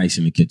super nice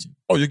in the kitchen.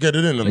 Oh, you get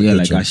it in the kitchen? Yeah,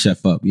 like, I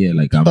chef up. Yeah,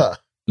 like, I'm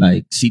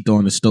like Cito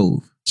on the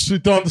stove.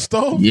 Cito on the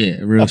stove? Yeah,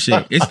 real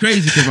shit. It's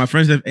crazy because my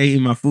friends that ate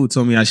my food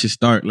told me I should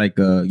start like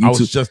a YouTube. I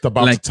was just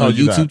about to tell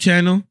you YouTube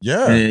channel.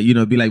 Yeah. And, you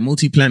know, be like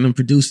multi-platinum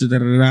producer,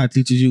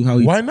 teaches you how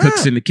he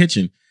cooks in the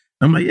kitchen.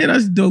 I'm like, yeah,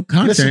 that's dope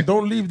content. Listen,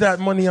 don't leave that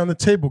money on the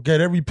table.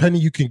 Get every penny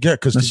you can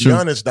get, because to be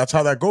honest, that's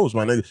how that goes,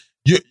 man.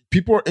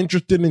 People are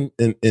interested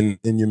in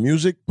your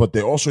music, but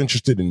they're also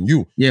interested in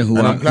you. Yeah,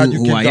 I'm glad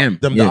you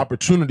give them the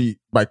opportunity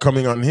by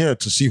coming on here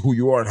to see who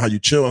you are and how you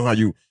chill and how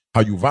you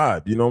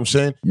vibe. You know what I'm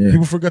saying? Yeah.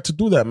 People forget to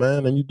do that,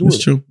 man, and you do it.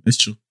 It's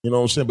true. You know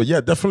what I'm saying? But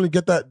yeah, definitely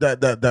get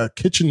that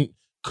kitchen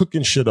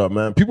cooking shit up,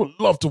 man. People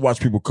love to watch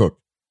people cook.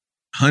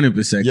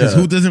 100%. Because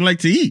who doesn't like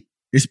to eat?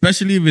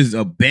 Especially if it's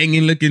a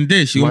banging looking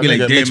dish. You'll be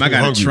like, damn, I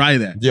gotta try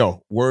that.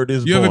 Yo, word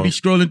is You ever be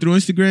scrolling through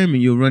Instagram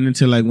and you'll run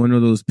into like one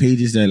of those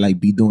pages that like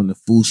be doing the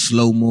food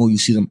slow-mo. You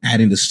see them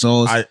adding the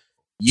sauce.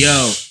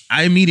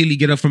 I immediately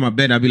get up from my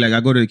bed. I'll be like,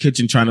 I go to the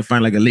kitchen trying to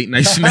find like a late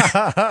night snack.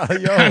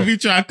 I be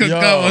trying to cook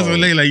up or something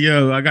late. Like,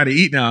 I gotta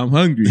eat now. I'm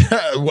hungry.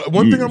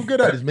 One thing I'm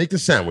good at is making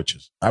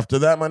sandwiches. After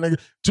that, my nigga,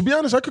 to be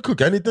honest, I could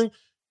cook anything.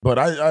 But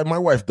my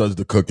wife does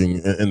the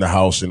cooking in the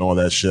house and all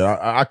that shit.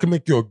 I can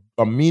make you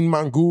a mean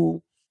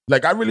mango.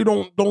 Like, I really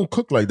don't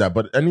cook like that.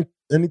 But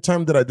any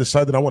time that I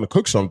decide that I want to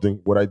cook something,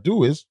 what I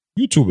do is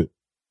YouTube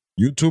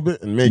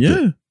it and make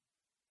it.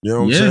 You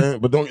know what I'm saying?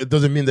 But it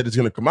doesn't mean that it's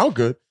gonna come out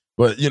good.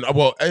 But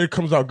it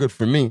comes out good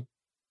for me,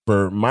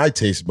 for my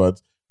taste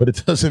buds. But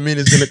it doesn't mean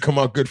it's gonna come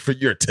out good for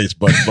your taste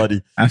buds,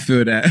 buddy. I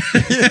feel that.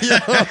 You know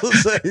what I'm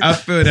saying?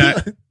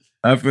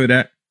 I feel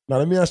that. Now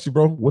let me ask you,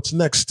 bro. What's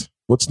next?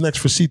 What's next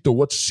for Cito?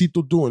 What's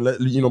Cito doing?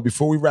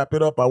 Before we wrap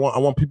it up, I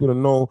want people to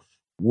know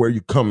where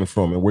you're coming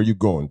from and where you're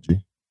going, G.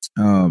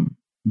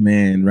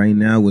 Man, right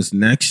now what's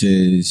next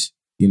is,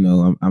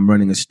 I'm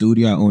running a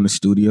studio. I own a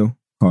studio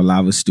called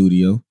Lava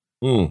Studio.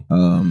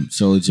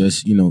 So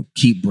just,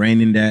 keep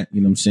branding that, you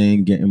know what I'm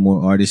saying? Getting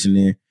more artists in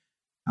there.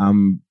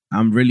 I'm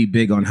really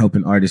big on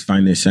helping artists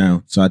find their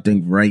sound. So I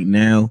think right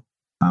now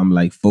I'm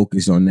like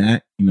focused on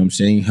that, you know what I'm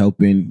saying?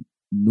 Helping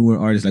newer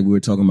artists like we were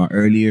talking about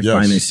earlier,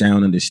 find their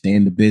sound,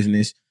 understand the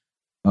business.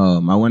 I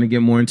want to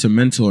get more into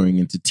mentoring,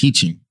 into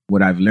teaching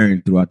what I've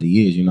learned throughout the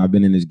years. I've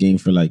been in this game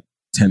for like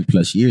 10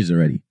 plus years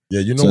already.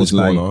 Yeah, what's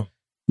going on.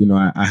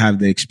 I have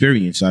the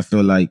experience. So I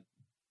feel like,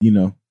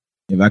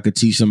 if I could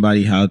teach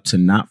somebody how to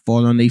not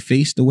fall on their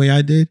face the way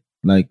I did,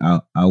 like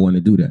I want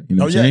to do that. You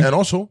know what I'm saying? And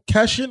also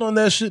cash in on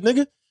that shit,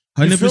 nigga.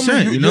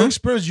 100%. Your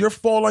experience, your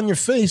fall on your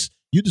face,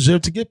 you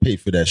deserve to get paid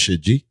for that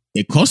shit, G.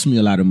 It cost me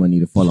a lot of money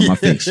to fall on my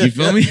face. You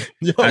feel me?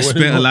 I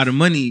spent a lot of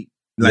money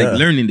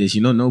learning this.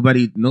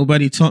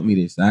 Nobody taught me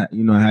this. I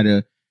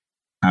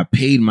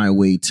paid my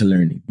way to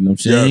learning. You know what I'm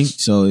saying?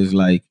 Yes. So it's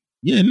like,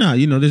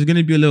 there's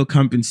gonna be a little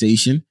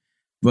compensation,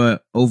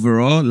 but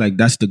overall, like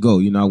that's the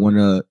goal. I want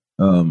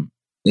to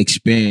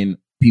expand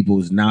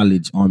people's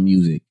knowledge on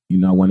music.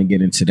 I want to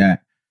get into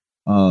that.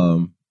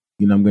 I'm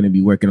going to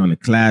be working on a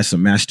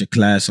master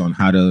class on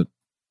how to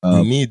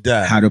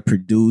how to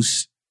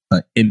produce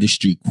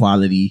industry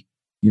quality.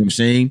 You know what I'm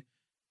saying?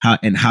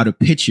 How to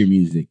pitch your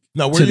music.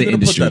 Now, where are you going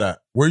to put that at?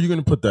 Where are you going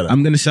to put that at?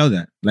 I'm going to sell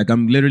that. Like,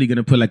 I'm literally going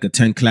to put like a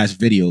 10 class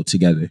video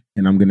together,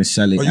 and I'm going to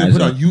sell it. Are you going to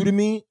put it on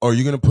Udemy, or are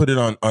you going to put it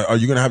on? Are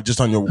you going to have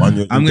just on your? I'm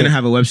going to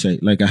have a website.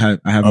 Like I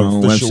have my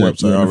own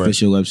website,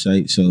 official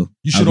website. So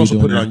you should also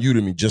put it on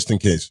Udemy just in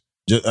case,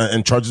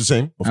 and charge the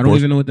same. I don't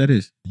even know what that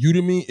is.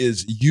 Udemy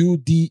is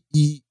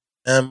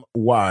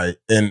UDEMY,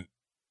 and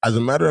as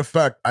a matter of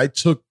fact, I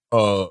took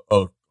a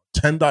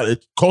 $10.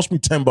 It cost me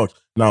 $10.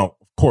 Now,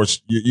 of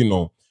course,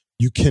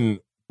 you can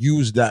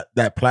use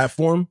that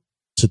platform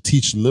to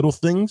teach little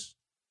things.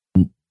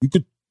 You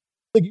could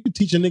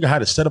teach a nigga how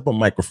to set up a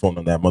microphone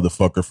on that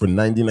motherfucker for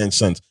 99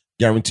 cents.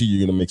 Guarantee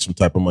you're gonna make some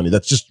type of money.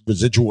 That's just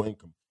residual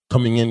income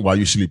coming in while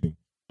you're sleeping.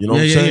 You know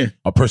what I'm saying? Yeah.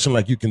 A person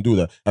like you can do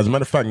that. As a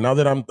matter of fact, now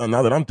that I'm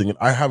thinking,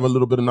 I have a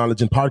little bit of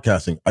knowledge in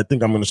podcasting. I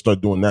think I'm gonna start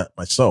doing that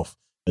myself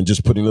and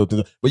just putting little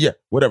things. But yeah,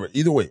 whatever.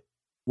 Either way,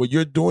 what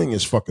you're doing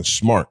is fucking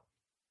smart.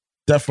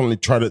 Definitely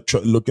try to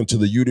look into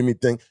the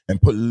Udemy thing and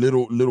put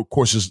little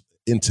courses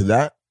into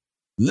that.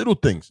 Little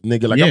things,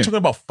 nigga. Like I'm talking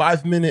about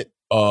 5-minute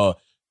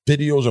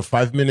videos or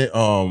 5-minute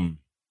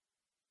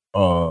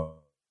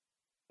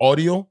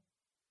audio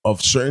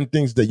of certain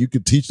things that you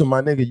could teach them,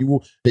 my nigga.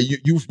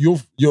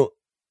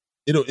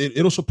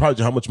 It'll surprise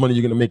you how much money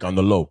you're gonna make on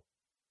the low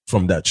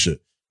from that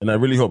shit. And I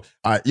really hope,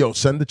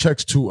 send the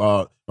checks to,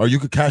 or you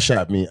could cash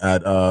at me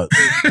at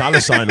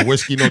 $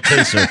 whiskey no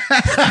chaser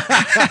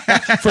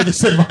for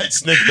this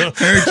advice, nigga.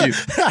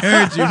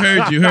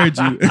 Heard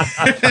you.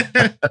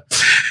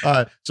 All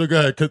right, so go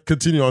ahead,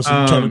 continue on. So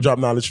you're trying to drop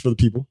knowledge for the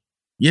people.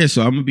 Yeah,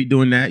 so I'm gonna be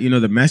doing that.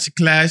 The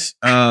masterclass.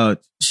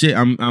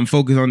 I'm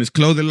focused on this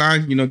clothing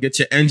line. Get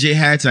your NJ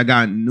hats. I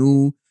got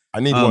new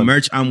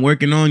merch I'm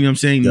working on. You know what I'm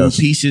saying? Yes.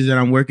 New pieces that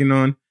I'm working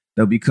on.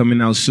 They'll be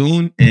coming out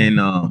soon. And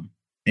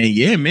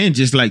yeah, man,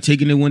 just like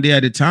taking it one day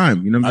at a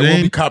time. You know what I'm saying? I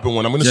will be copping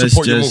one. I'm going to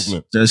support your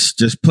movement.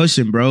 Just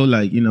pushing, bro.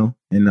 Like,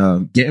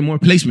 and getting more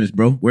placements,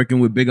 bro.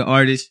 Working with bigger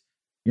artists.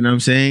 You know what I'm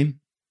saying?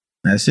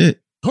 That's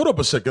it. Hold up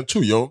a second,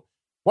 too, yo.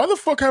 Why the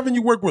fuck haven't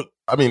you worked with?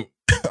 I mean,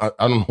 I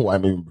don't know why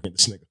I'm even bringing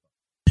this nigga.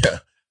 Yeah,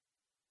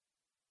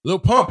 Lil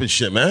Pump and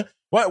shit, man.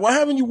 Why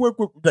haven't you worked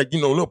with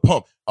Lil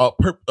Pump,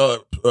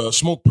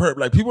 Smoke Perp,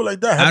 like people like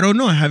that? I don't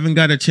know. I haven't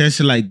got a chance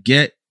to like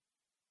get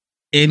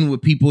in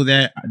with people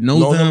that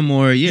know them,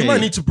 or you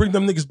might need to bring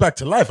them niggas back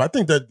to life. I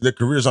think that their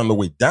career's on the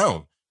way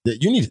down.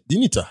 That you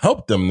need to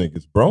help them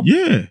niggas, bro.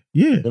 Yeah.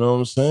 You know what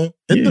I'm saying?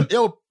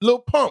 Lil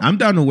Pump. I'm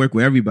down to work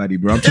with everybody,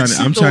 bro. I'm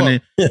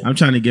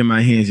trying to get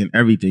my hands in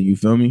everything. You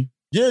feel me?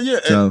 Yeah.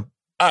 So,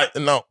 all right.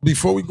 Now,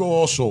 before we go,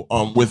 also,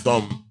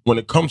 when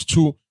it comes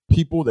to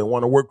people that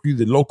want to work with you,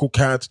 the local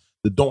cats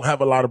that don't have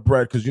a lot of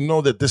bread, because you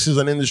know that this is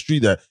an industry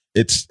that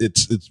it's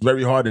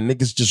very hard, and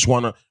niggas just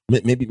want to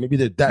maybe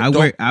they're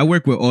that. I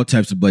work with all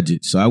types of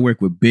budgets, so I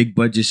work with big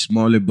budgets,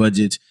 smaller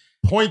budgets.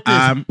 Point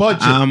is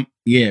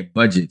budget.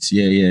 Budgets.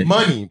 Yeah.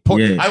 Money.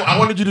 I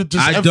wanted you to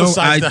just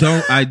emphasize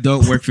that. I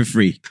don't work for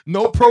free.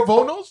 No pro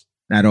bonos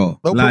at all.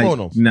 No pro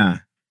bonos. Nah.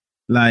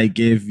 Like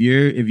if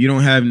you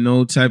don't have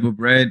no type of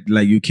bread,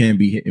 like you can't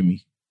be hitting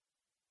me.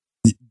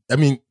 I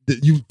mean,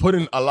 you've put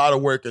in a lot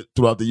of work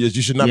throughout the years.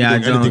 You should not be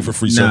doing anything for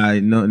free.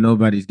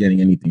 Nobody's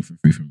getting anything for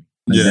free from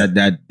me. Like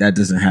that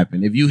doesn't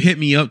happen. If you hit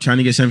me up trying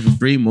to get something for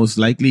free, most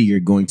likely you're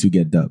going to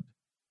get dubbed.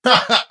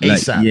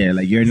 Like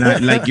you're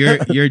not like your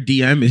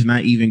DM is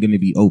not even going to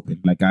be open.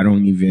 Like I'm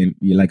not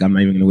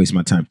even going to waste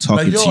my time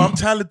talking to you. I'm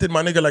talented,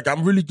 my nigga. Like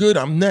I'm really good.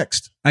 I'm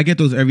next. I get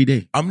those every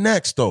day. I'm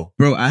next though,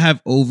 bro. I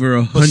have over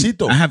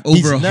 100. I have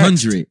over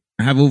 100.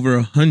 I have over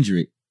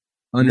 100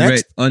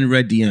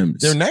 unread DMs.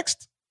 They're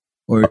next.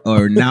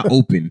 Or not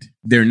opened.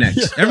 They're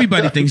next.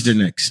 Everybody thinks they're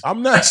next.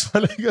 I'm next.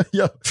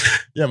 Yeah,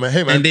 man.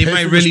 Hey, man. And they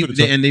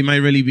might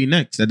really be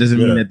next. That doesn't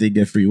mean that they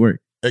get free work.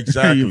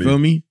 Exactly. You feel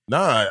me?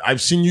 Nah, I've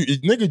seen you,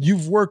 nigga.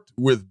 You've worked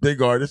with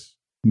big artists.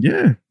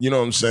 Yeah. You know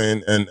what I'm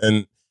saying?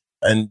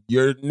 And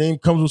your name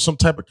comes with some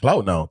type of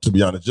clout now. To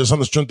be honest, just on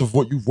the strength of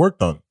what you've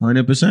worked on.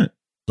 100%.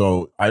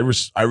 So I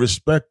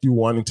respect you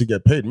wanting to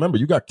get paid. Remember,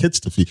 you got kids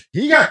to feed.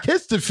 He got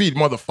kids to feed,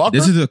 motherfucker.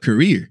 This is a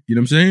career. You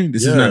know what I'm saying?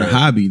 This is not a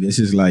hobby. This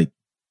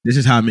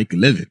is how I make a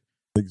living.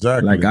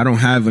 Exactly. Like I don't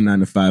have a 9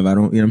 to 5. I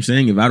don't, you know what I'm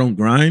saying? If I don't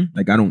grind,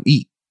 like I don't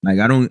eat. Like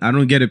I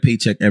don't get a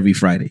paycheck every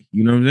Friday.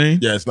 You know what I'm saying?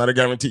 Yeah, it's not a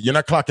guarantee. You're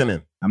not clocking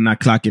in. I'm not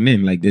clocking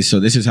in like this. So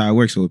this is how it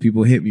works. So if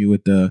people hit me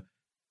with the,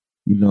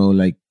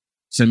 like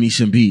send me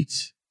some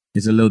beats,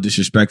 it's a little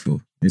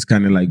disrespectful. It's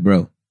kind of like,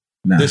 bro,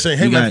 nah. They're saying,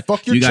 hey man,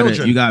 fuck your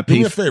children. You gotta pay.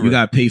 You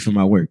gotta pay for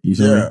my work. You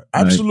know? Yeah,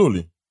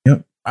 absolutely.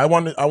 Yep. I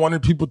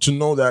wanted people to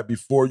know that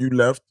before you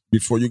left,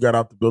 before you got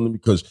out the building,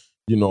 because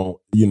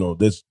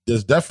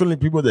there's definitely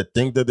people that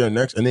think that they're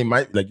next, and they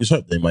might, like you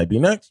said, they might be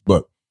next,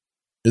 but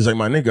it's like,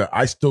 my nigga,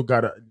 I still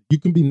gotta. You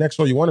can be next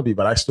all you want to be,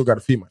 but I still gotta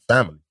feed my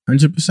family.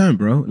 100%,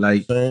 bro.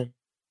 Like, and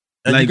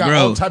like, you got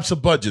all types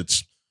of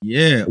budgets.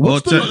 Yeah.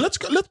 Let's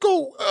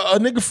go, a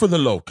nigga for the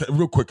low,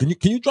 real quick. Can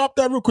you drop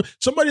that real quick?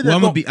 Somebody that I'm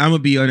gonna be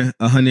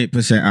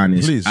 100%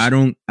 honest. Please. I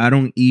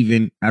don't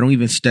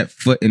even step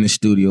foot in the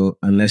studio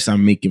unless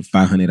I'm making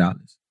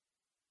 $500.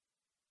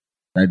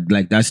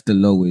 That's the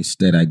lowest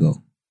that I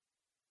go.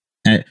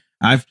 And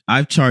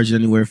I've charged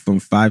anywhere from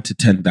 $5,000 to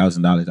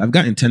 $10,000. I've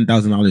gotten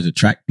 $10,000 a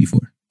track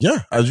before.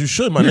 Yeah, as you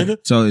should, my nigga.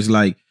 So it's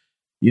like,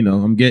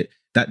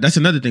 that's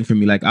another thing for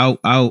me. Like I'll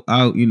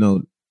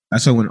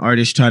that's why when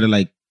artists try to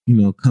like,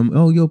 come,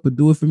 but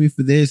do it for me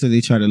for this, or they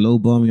try to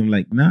lowball me. I'm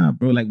like, nah,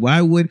 bro. Like, why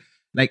would,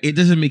 like, it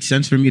doesn't make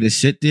sense for me to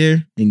sit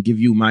there and give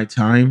you my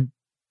time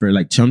for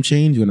like chump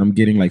change when I'm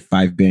getting like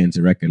 5 bands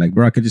a record. Like,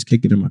 bro, I could just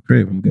kick it in my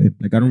crib. I'm good.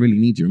 Like, I don't really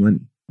need your money.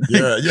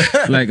 Yeah.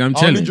 Like, I'm I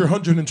telling need your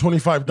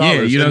 $125.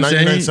 Yeah, you know what I'm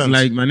saying? Cents.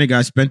 Like, my nigga,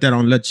 I spent that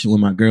on lunch with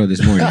my girl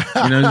this morning.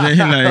 You know what I'm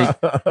saying? Like,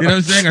 you know what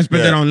I'm saying? I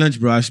spent that on lunch,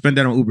 bro. I spent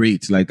that on Uber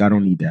Eats. Like, I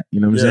don't need that.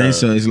 You know what I'm saying?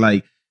 So it's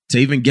like, to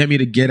even get me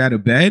to get out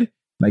of bed,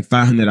 like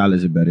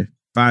 $500 or better.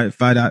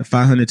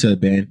 $500 to a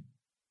band.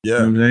 Yeah. You know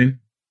what I'm saying?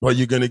 Well,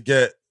 you're gonna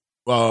get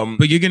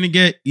but you're gonna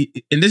get,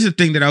 and this is the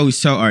thing that I always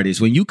tell artists,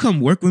 when you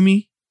come work with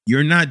me,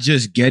 you're not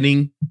just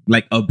getting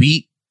like a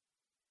beat.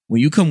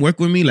 When you come work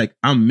with me, like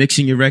I'm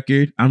mixing your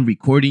record, I'm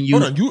recording you.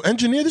 Hold on, you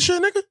engineer the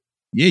shit, nigga?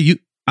 Yeah,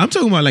 I'm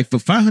talking about like for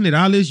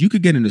 $500, you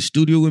could get in the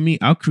studio with me.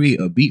 I'll create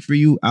a beat for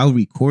you. I'll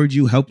record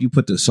you, help you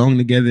put the song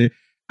together.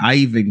 I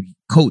even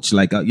coach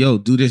like, yo,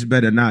 do this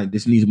better. Nah,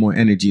 this needs more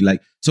energy.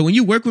 Like, so when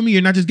you work with me,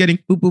 you're not just getting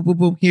boop, boop, boop,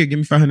 boop. Here, give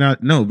me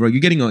 $500. No, bro,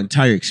 you're getting an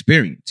entire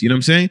experience. You know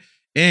what I'm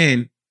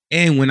saying?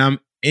 And when I'm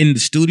in the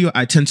studio,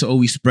 I tend to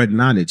always spread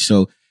knowledge.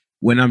 So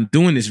when I'm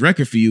doing this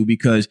record for you,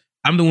 because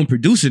I'm the one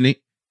producing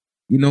it,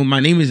 you know, my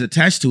name is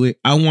attached to it.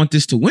 I want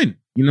this to win.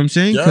 You know what I'm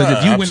saying? Because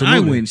if you win, I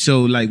win.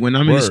 So like when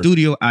I'm in the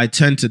studio, I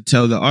tend to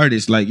tell the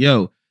artist like,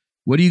 yo,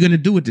 what are you going to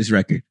do with this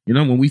record? You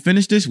know, when we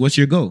finish this, what's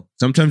your goal?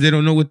 Sometimes they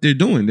don't know what they're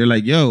doing. They're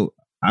like, yo,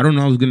 I don't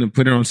know. I was going to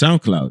put it on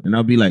SoundCloud. And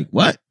I'll be like,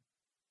 what?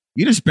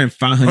 You didn't spend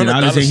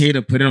 $500 in here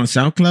to put it on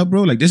SoundCloud,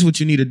 bro? Like, this is what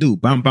you need to do.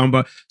 Bam, bam,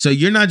 bam. So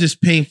you're not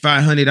just paying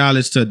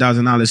 $500 to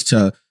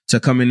 $1,000 to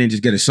come in and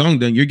just get a song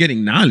done. You're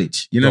getting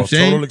knowledge. You know what I'm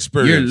saying? Total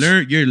experience.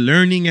 You're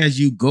learning as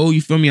you go.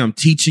 You feel me? I'm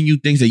teaching you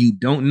things that you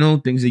don't know,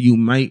 things that you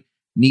might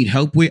need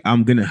help with.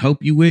 I'm going to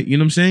help you with. You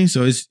know what I'm saying?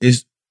 So it's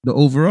the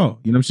overall.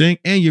 You know what I'm saying?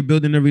 And you're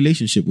building a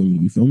relationship with me.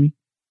 You feel me?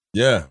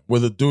 Yeah,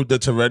 with a dude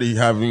that's already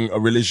having a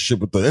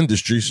relationship with the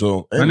industry.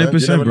 So, hey,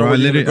 100%, bro.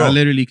 I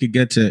literally could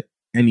get to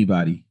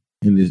anybody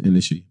in this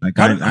industry. Like,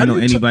 I know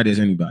anybody as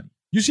anybody.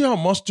 You see how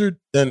Mustard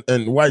and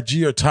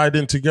YG are tied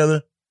in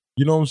together?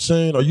 You know what I'm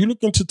saying? Are you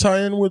looking to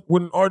tie in with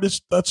an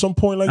artist at some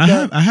point like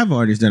that? I have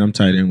artists that I'm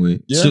tied in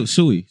with. Yeah?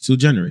 Sue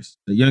Generous,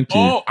 the young kid.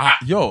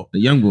 Oh, the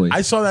young boy.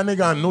 I saw that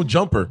nigga on No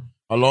Jumper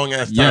a long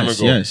ass time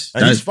ago. Yes,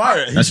 and he's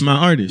fire. That's my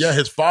artist. Yeah,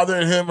 his father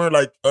and him are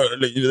like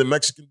the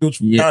Mexican dudes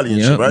from Cali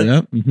and shit, right?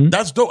 Yep, mm-hmm.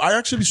 That's dope. I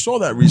actually saw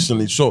that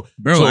recently. So,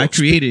 I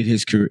created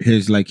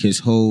his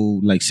whole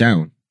like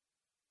sound.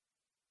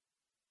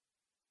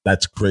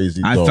 That's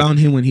crazy. I found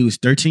him when he was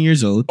 13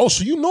 years old. Oh,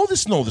 so you know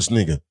this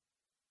nigga?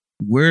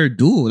 We're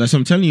dual. That's what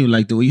I'm telling you.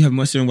 Like the way you have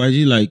Mustard and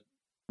YG, like,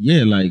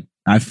 yeah, like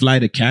I fly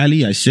to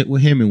Cali, I sit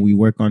with him and we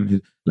work on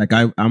his, like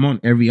I'm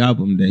on every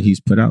album that he's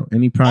put out,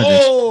 any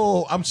project.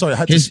 Oh, I'm sorry. I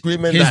had to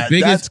scream in that.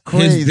 That's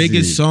crazy. His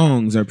biggest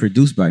songs are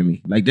produced by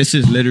me. Like this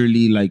is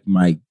literally like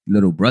my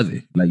little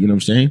brother. Like, you know what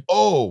I'm saying?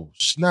 Oh,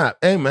 snap.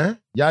 Hey, man.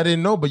 Y'all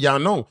didn't know, but y'all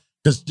know.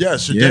 Because,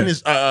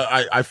 Dennis,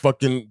 I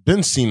fucking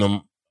been seen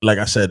him, like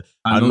I said,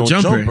 on No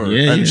Jumper.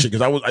 And shit.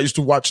 Because I used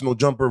to watch No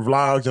Jumper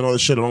vlogs and all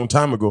this shit a long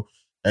time ago.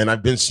 And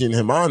I've been seeing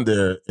him on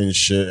there and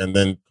shit. And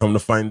then come to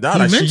find out,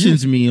 he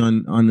mentions me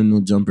on the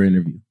No Jumper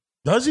interview.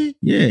 Does he?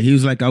 Yeah, he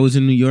was like, I was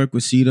in New York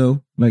with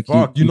Cito. Like,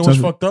 fuck, you know what's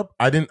fucked up?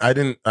 I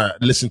didn't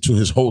listen to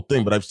his whole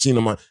thing, but I've seen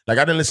him on. Like,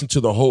 I didn't listen to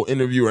the whole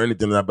interview or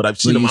anything like that, but I've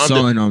seen him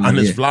on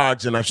his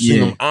vlogs, and I've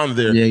seen him on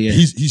there. Yeah.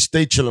 He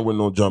stayed chilling with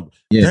No Jumper.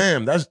 Yeah.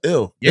 Damn, that's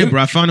ill. Yeah,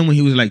 bro. I found him when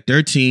he was like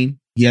 13.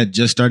 He had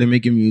just started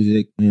making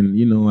music, and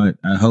you know,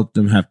 I helped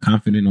him have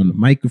confidence on the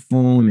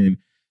microphone and,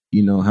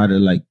 you know, how to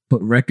like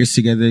put records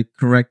together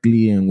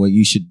correctly and what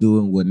you should do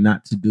and what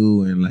not to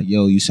do. And like,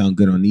 yo, you sound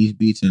good on these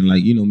beats. And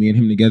like, you know, me and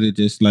him together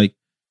just like,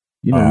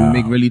 you know,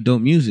 we make really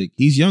dope music.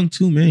 He's young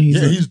too, man.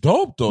 He's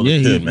dope though.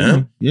 Yeah, kid,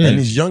 man. Yeah, and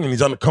he's young and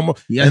he's on the come up.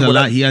 He has a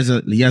lot. He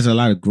has a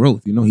lot of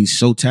growth. You know, he's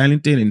so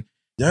talented and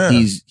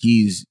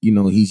he's you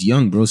know, he's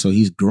young, bro. So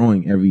he's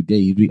growing every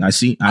day. I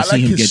see him get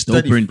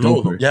doper and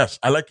doper. Yes,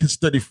 I like his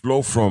steady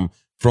flow from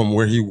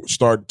where he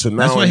started to now.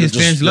 That's why his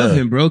fans love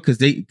him, bro.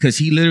 Because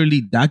he literally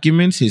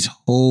documents his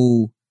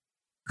whole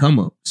come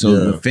up.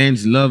 So the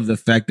fans love the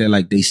fact that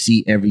like they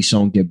see every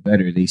song get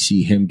better. They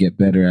see him get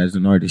better as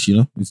an artist. You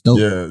know, it's dope.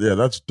 Yeah,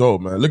 that's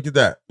dope, man. Look at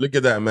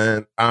that,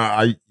 man.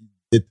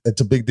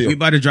 It's a big deal. We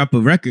about to drop a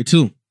record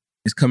too.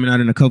 It's coming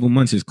out in a couple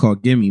months. It's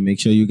called Gimme. Make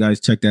sure you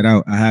guys check that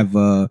out. I have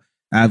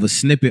a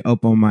snippet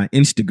up on my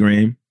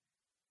Instagram.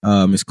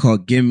 It's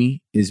called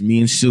Gimme. It's me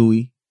and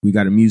Suey. We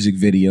got a music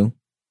video.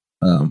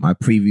 I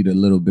previewed a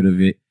little bit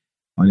of it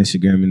on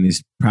Instagram, and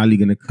it's probably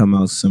gonna come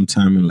out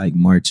sometime in like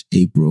March,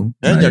 April.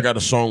 And I got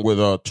a song with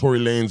Tory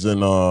Lanez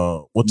and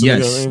what's the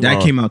name?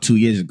 That came out 2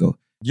 years ago.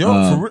 Yo,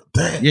 for real?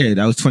 Damn. Yeah,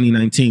 that was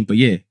 2019. But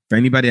yeah, for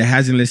anybody that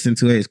hasn't listened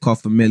to it, it's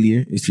called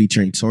Familiar. It's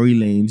featuring Tory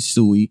Lanez,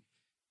 Suey,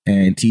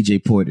 and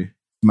TJ Porter.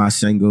 My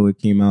single, it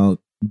came out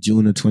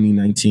June of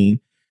 2019.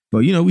 But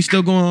you know, we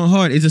still going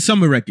hard. It's a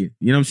summer record.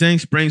 You know what I'm saying?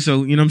 Spring.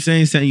 So you know what I'm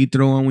saying? Something you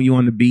throw on when you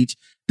on the beach.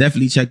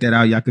 Definitely check that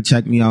out. Y'all can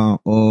check me out on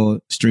all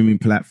streaming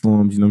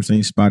platforms. You know what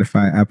I'm saying?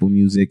 Spotify, Apple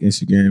Music,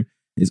 Instagram.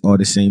 It's all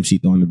the same.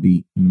 Cito on the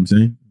beat. You know what I'm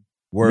saying?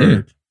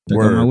 Word. Check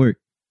out my work.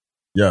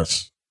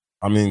 Yes.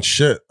 I mean,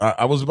 shit.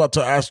 I was about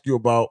to ask you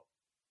about,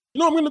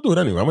 I'm going to do it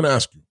anyway. I'm going to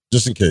ask you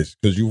just in case,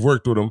 because you've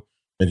worked with him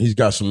and he's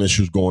got some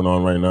issues going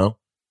on right now.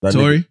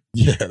 Tory?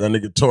 Yeah, that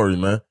nigga Tory,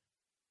 man.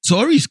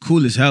 Tory's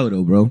cool as hell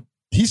though, bro.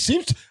 He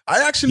seems to,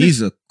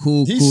 he's a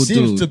cool dude. He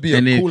seems to be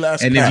a cool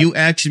ass And cat. if you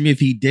ask me if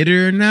he did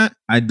it or not,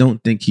 I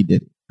don't think he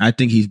did it. I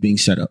think he's being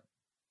set up.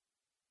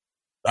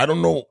 I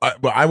don't know,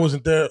 but I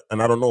wasn't there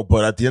and I don't know.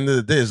 But at the end of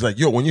the day, it's like,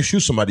 yo, when you shoot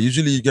somebody,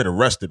 usually you get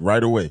arrested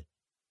right away.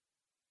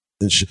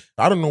 And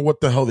I don't know what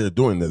the hell they're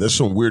doing there. There's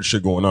some weird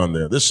shit going on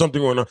there. There's something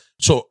going on.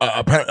 So,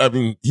 I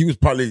mean, he was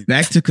probably...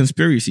 Back to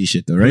conspiracy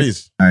shit though, right?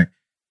 Please. All right.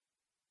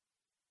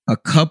 A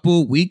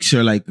couple weeks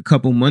or like a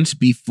couple months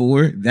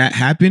before that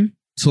happened,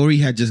 Tory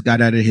had just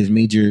got out of his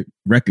major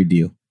record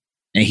deal.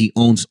 and he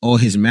owns all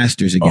his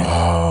masters again.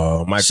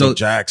 Oh, Michael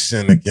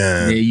Jackson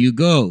again. There you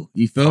go.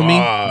 You feel me?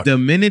 The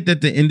minute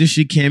that the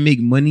industry can't make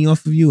money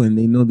off of you and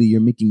they know that you're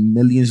making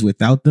millions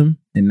without them,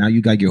 and now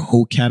you got your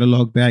whole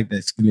catalog back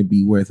that's going to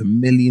be worth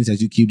millions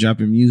as you keep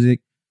dropping music,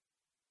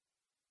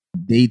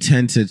 they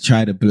tend to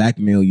try to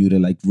blackmail you to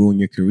like ruin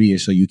your career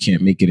so you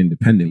can't make it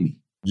independently.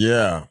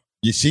 Yeah.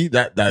 You see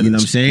that you know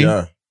what I'm saying?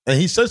 Yeah. And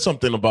he said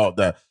something about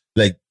that.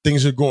 Like,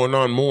 things are going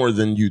on more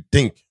than you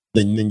think,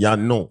 than y'all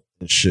know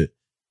and shit.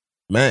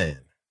 Man.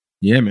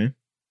 Yeah, man.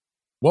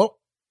 Well,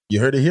 you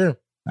heard it here.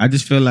 I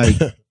just feel like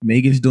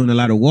Megan's doing a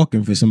lot of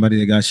walking for somebody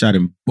that got shot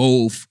in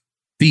both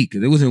feet.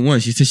 Because it wasn't one.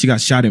 She said she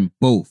got shot in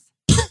both.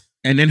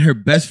 And then her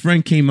best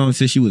friend came out and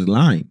said she was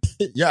lying.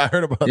 Yeah, I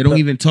heard about that. They don't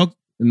even talk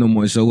no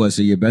more. So what?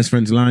 So your best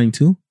friend's lying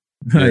too?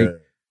 Like,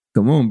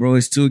 come on, bro.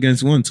 It's 2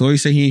 against 1. Tory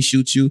said he ain't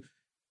shoot you.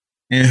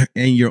 And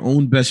your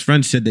own best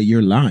friend said that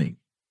you're lying.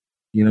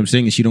 You know what I'm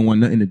saying? And she don't want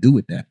nothing to do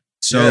with that.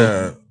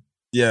 So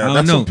yeah,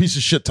 that's some piece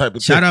of shit type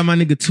of Shout out my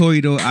nigga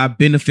Tory though. I've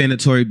been a fan of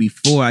Tory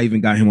before I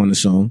even got him on the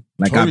song.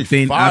 Like Tory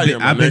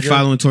I've been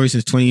following Tory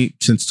since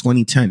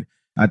 2010.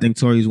 I think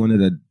Tory is one of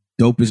the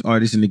dopest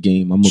artists in the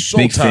game. I'm a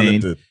big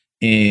fan.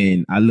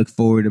 And I look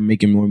forward to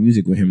making more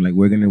music with him. Like,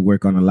 we're going to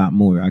work on a lot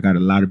more. I got a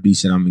lot of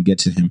beats that I'm going to get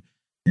to him.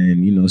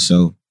 And, you know,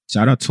 so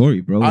shout out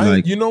Tory, bro.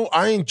 I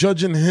ain't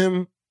judging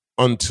him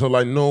until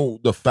I know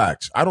the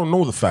facts. I don't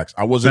know the facts.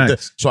 I wasn't there.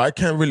 So I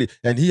can't really,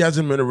 and he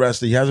hasn't been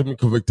arrested. He hasn't been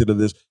convicted of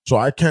this. So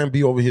I can't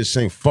be over here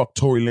saying fuck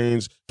Tory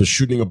Lanez for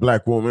shooting a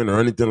black woman or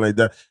anything like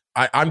that.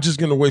 I'm just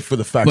going to wait for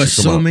the facts but to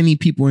come so out. many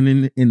people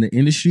in the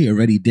industry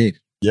already did.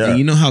 Yeah. And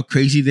you know how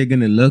crazy they're going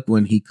to look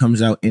when he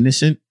comes out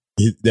innocent?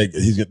 You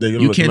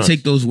can't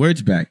take those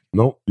words back.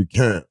 Nope, you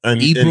can't.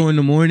 And Ebro in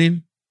the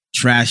morning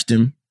trashed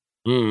him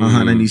on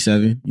Hot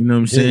 97. You know what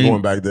I'm saying?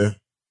 Going back there.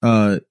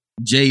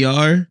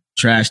 JR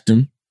trashed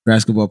him,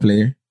 basketball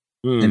player.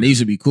 And they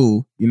used to be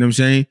cool. You know what I'm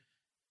saying?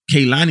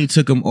 Kehlani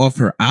took him off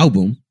her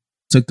album,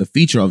 took the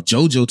feature off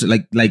JoJo to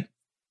like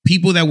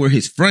people that were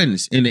his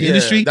friends in the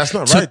industry. That's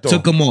not right, though.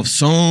 Took him off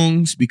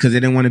songs because they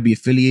didn't want to be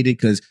affiliated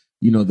because,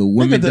 you know, the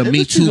women, the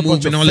Me Too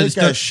movement, all that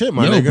stuff. Shit,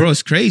 Bro,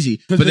 it's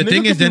crazy. But the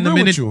thing is, then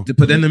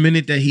the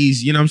minute that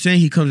he's, you know what I'm saying,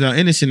 he comes out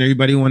innocent,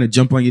 everybody want to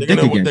jump on your dick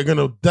again. They're going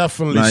to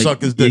definitely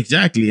suck his dick.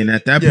 Exactly. And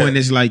at that point,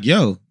 it's like,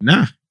 yo,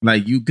 nah.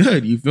 Like, you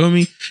good. You feel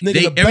me?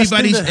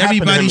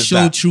 Everybody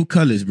showed true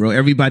colors, bro.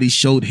 Everybody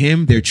showed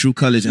him their true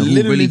colors and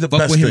who really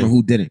fucked with him and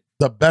who didn't.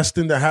 The best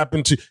thing that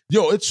happened to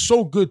it's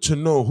so good to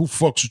know who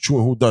fucks with you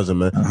and who doesn't,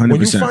 man. 100%. When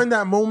you find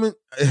that moment,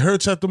 it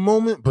hurts at the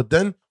moment, but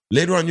then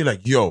later on, you're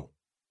like, yo,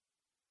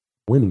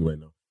 winning right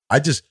now.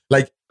 I just,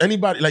 like,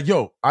 anybody, like,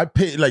 yo, I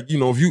pay, like, you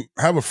know, if you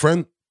have a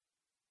friend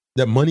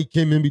that money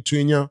came in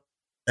between y'all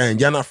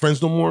and y'all not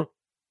friends no more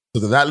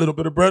because of that little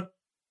bit of bread,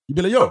 you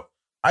be like, yo,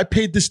 I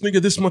paid this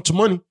nigga this much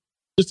money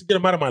just to get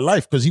him out of my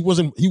life because he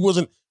wasn't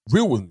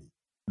real with me.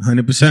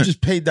 100%. You just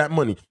paid that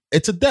money.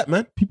 It's a debt,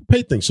 man. People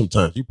pay things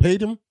sometimes. You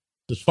paid him,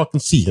 just fucking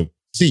see him.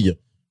 See ya.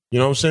 You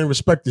know what I'm saying?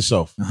 Respect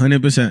yourself.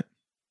 100%.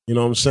 You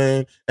know what I'm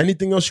saying?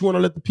 Anything else you want to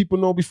let the people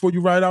know before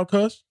you ride out,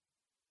 cuz?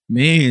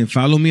 Man,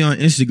 follow me on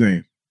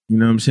Instagram. You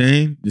know what I'm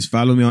saying? Just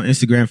follow me on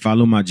Instagram.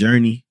 Follow my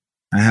journey.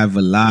 I have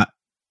a lot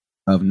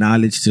of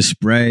knowledge to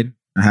spread.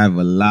 I have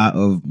a lot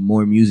of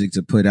more music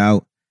to put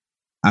out.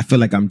 I feel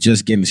like I'm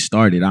just getting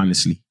started,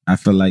 honestly. I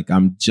feel like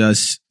I'm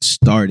just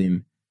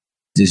starting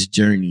this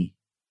journey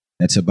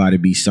that's about to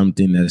be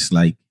something that's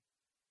like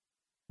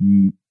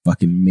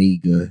fucking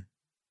mega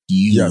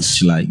huge.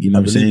 Yes. Like, you know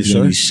what I'm saying? It's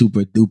going to be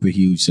super duper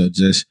huge. So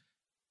just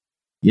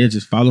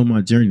follow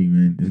my journey,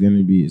 man. It's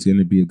going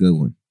to be a good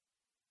one.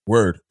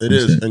 Word. It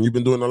is. And you've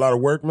been doing a lot of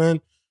work, man.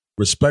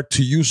 Respect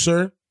to you,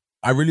 sir.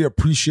 I really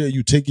appreciate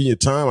you taking your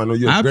time. I know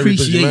you're a very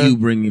busy man. I appreciate you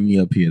bringing me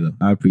up here, though.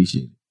 I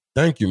appreciate it.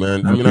 Thank you,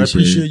 man. I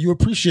appreciate you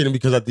appreciating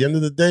because at the end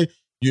of the day,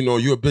 you know,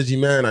 you're a busy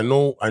man. I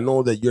know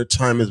that your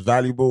time is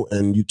valuable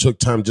and you took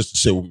time just to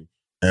sit with me.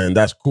 And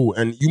that's cool.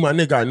 And you, my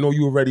nigga, I know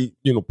you already,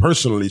 you know,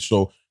 personally.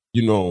 So,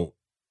 you know,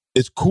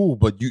 it's cool.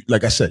 But you,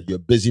 like I said, you're a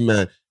busy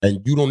man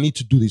and you don't need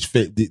to do these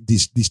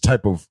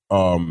type of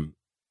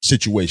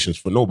situations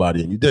for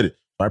nobody. And you did it.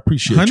 I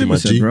appreciate you, my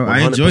G. Bro.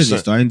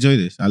 100%. I enjoy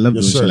this. I love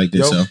doing shit like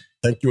this. So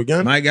thank you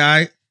again. My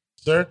guy.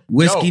 Sir.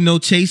 Whiskey No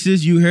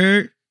Chasers, you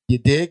heard? You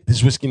dig?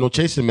 This Whiskey No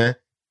Chaser, man.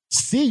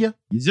 See ya.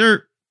 Yes,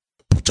 sir.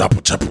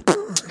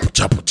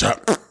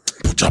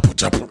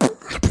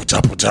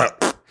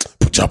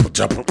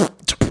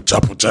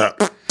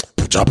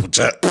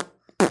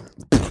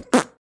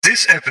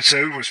 This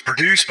episode was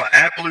produced by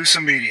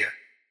Appaloosa Media.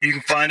 You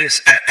can find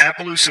us at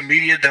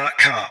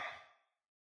AppaloosaMedia.com.